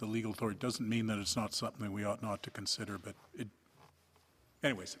the legal authority. It doesn't mean that it's not something we ought not to consider, but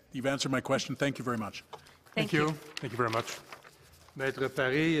anyways, you've answered my question. Thank you very much. Thank you. Thank you very much. Maître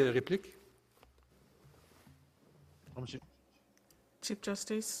Paré, réplique? Chief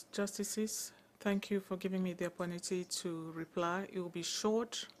Justice, Justices, thank you for giving me the opportunity to reply. It will be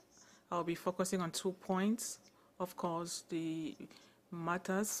short. I'll be focusing on 2 points. Of course, the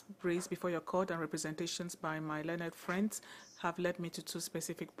matters raised before your court and representations by my learned friends have led me to 2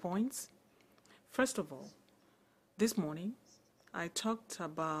 specific points. First of all, this morning, I talked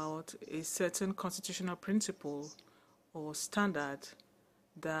about a certain constitutional principle or standard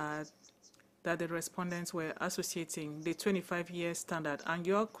that the respondents were associating, the 25-year standard, and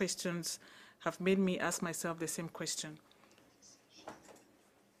your questions have made me ask myself the same question.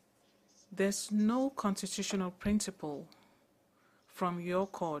 There's no constitutional principle from your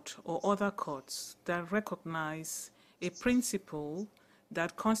court or other courts that recognize a principle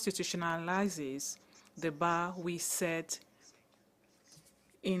that constitutionalizes the bar we set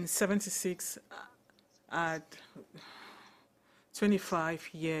in 76 at 25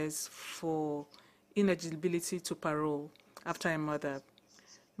 years for ineligibility to parole after a murder.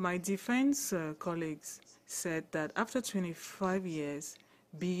 My defense colleagues said that after 25 years,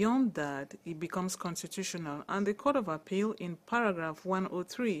 beyond that, it becomes constitutional. And the Court of Appeal in paragraph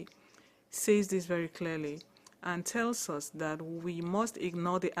 103 says this very clearly and tells us that we must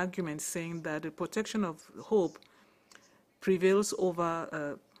ignore the argument saying that the protection of hope prevails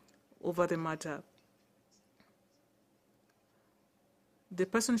over the matter. The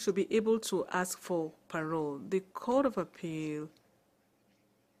person should be able to ask for parole. The Court of Appeal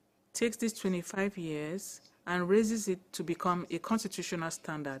takes these 25 years and raises it to become a constitutional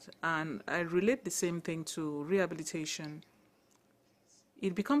standard. And I relate the same thing to rehabilitation.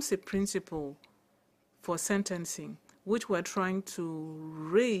 It becomes a principle for sentencing, which we're trying to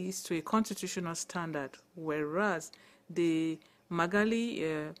raise to a constitutional standard, whereas the Magali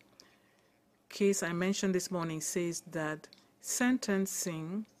case I mentioned this morning says that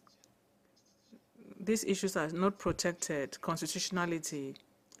sentencing, these issues are not protected, constitutionality.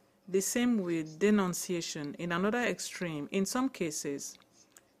 The same with denunciation. In another extreme, in some cases,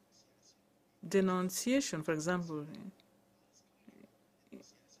 denunciation, for example,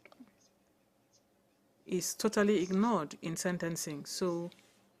 is totally ignored in sentencing. So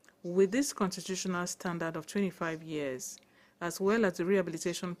with this constitutional standard of 25 years, as well as the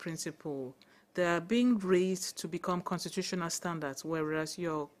rehabilitation principle, they are being raised to become constitutional standards, whereas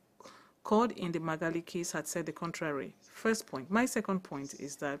your court in the Magali case had said the contrary. First point. My second point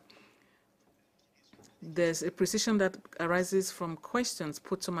is that there's a precision that arises from questions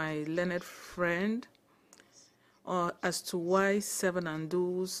put to my learned friend as to why 7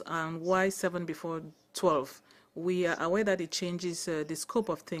 undos and why 7 before 12. We are aware that it changes the scope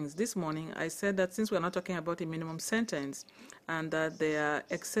of things. This morning, I said that since we're not talking about a minimum sentence and that there are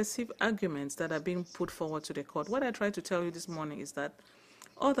excessive arguments that are being put forward to the court, what I tried to tell you this morning is that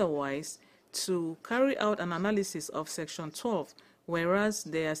otherwise, to carry out an analysis of Section 12, whereas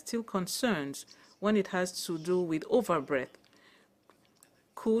there are still concerns when it has to do with overbreadth,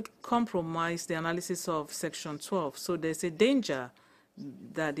 could compromise the analysis of Section 12. So there's a danger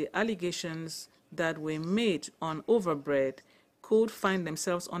that the allegations that were made on overbreadth could find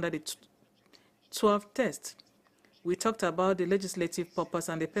themselves under the 12 test. We talked about the legislative purpose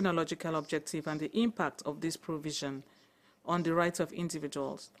and the penological objective and the impact of this provision on the rights of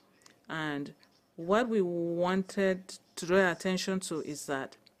individuals. And what we wanted to draw attention to is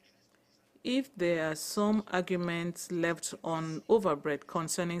that if there are some arguments left on overbreadth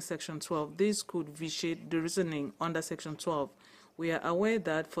concerning Section 12, this could vitiate the reasoning under Section 12. We are aware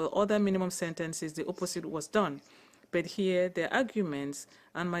that for other minimum sentences, the opposite was done. But here, the arguments,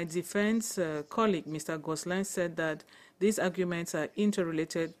 and my defense colleague, Mr. Gosselin, said that these arguments are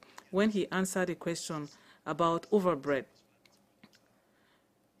interrelated when he answered a question about overbreadth,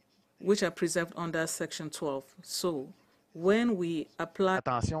 which are preserved under Section 12. So when we apply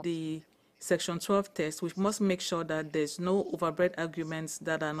the Section 12 test, we must make sure that there's no overbreadth arguments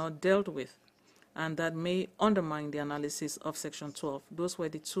that are not dealt with and that may undermine the analysis of Section 12. Those were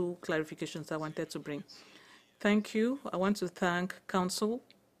the two clarifications I wanted to bring. Thank you. I want to thank counsel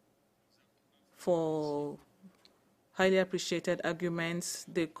for highly appreciated arguments.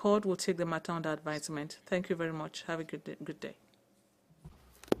 The court will take the matter under advisement. Thank you very much. Have a good day.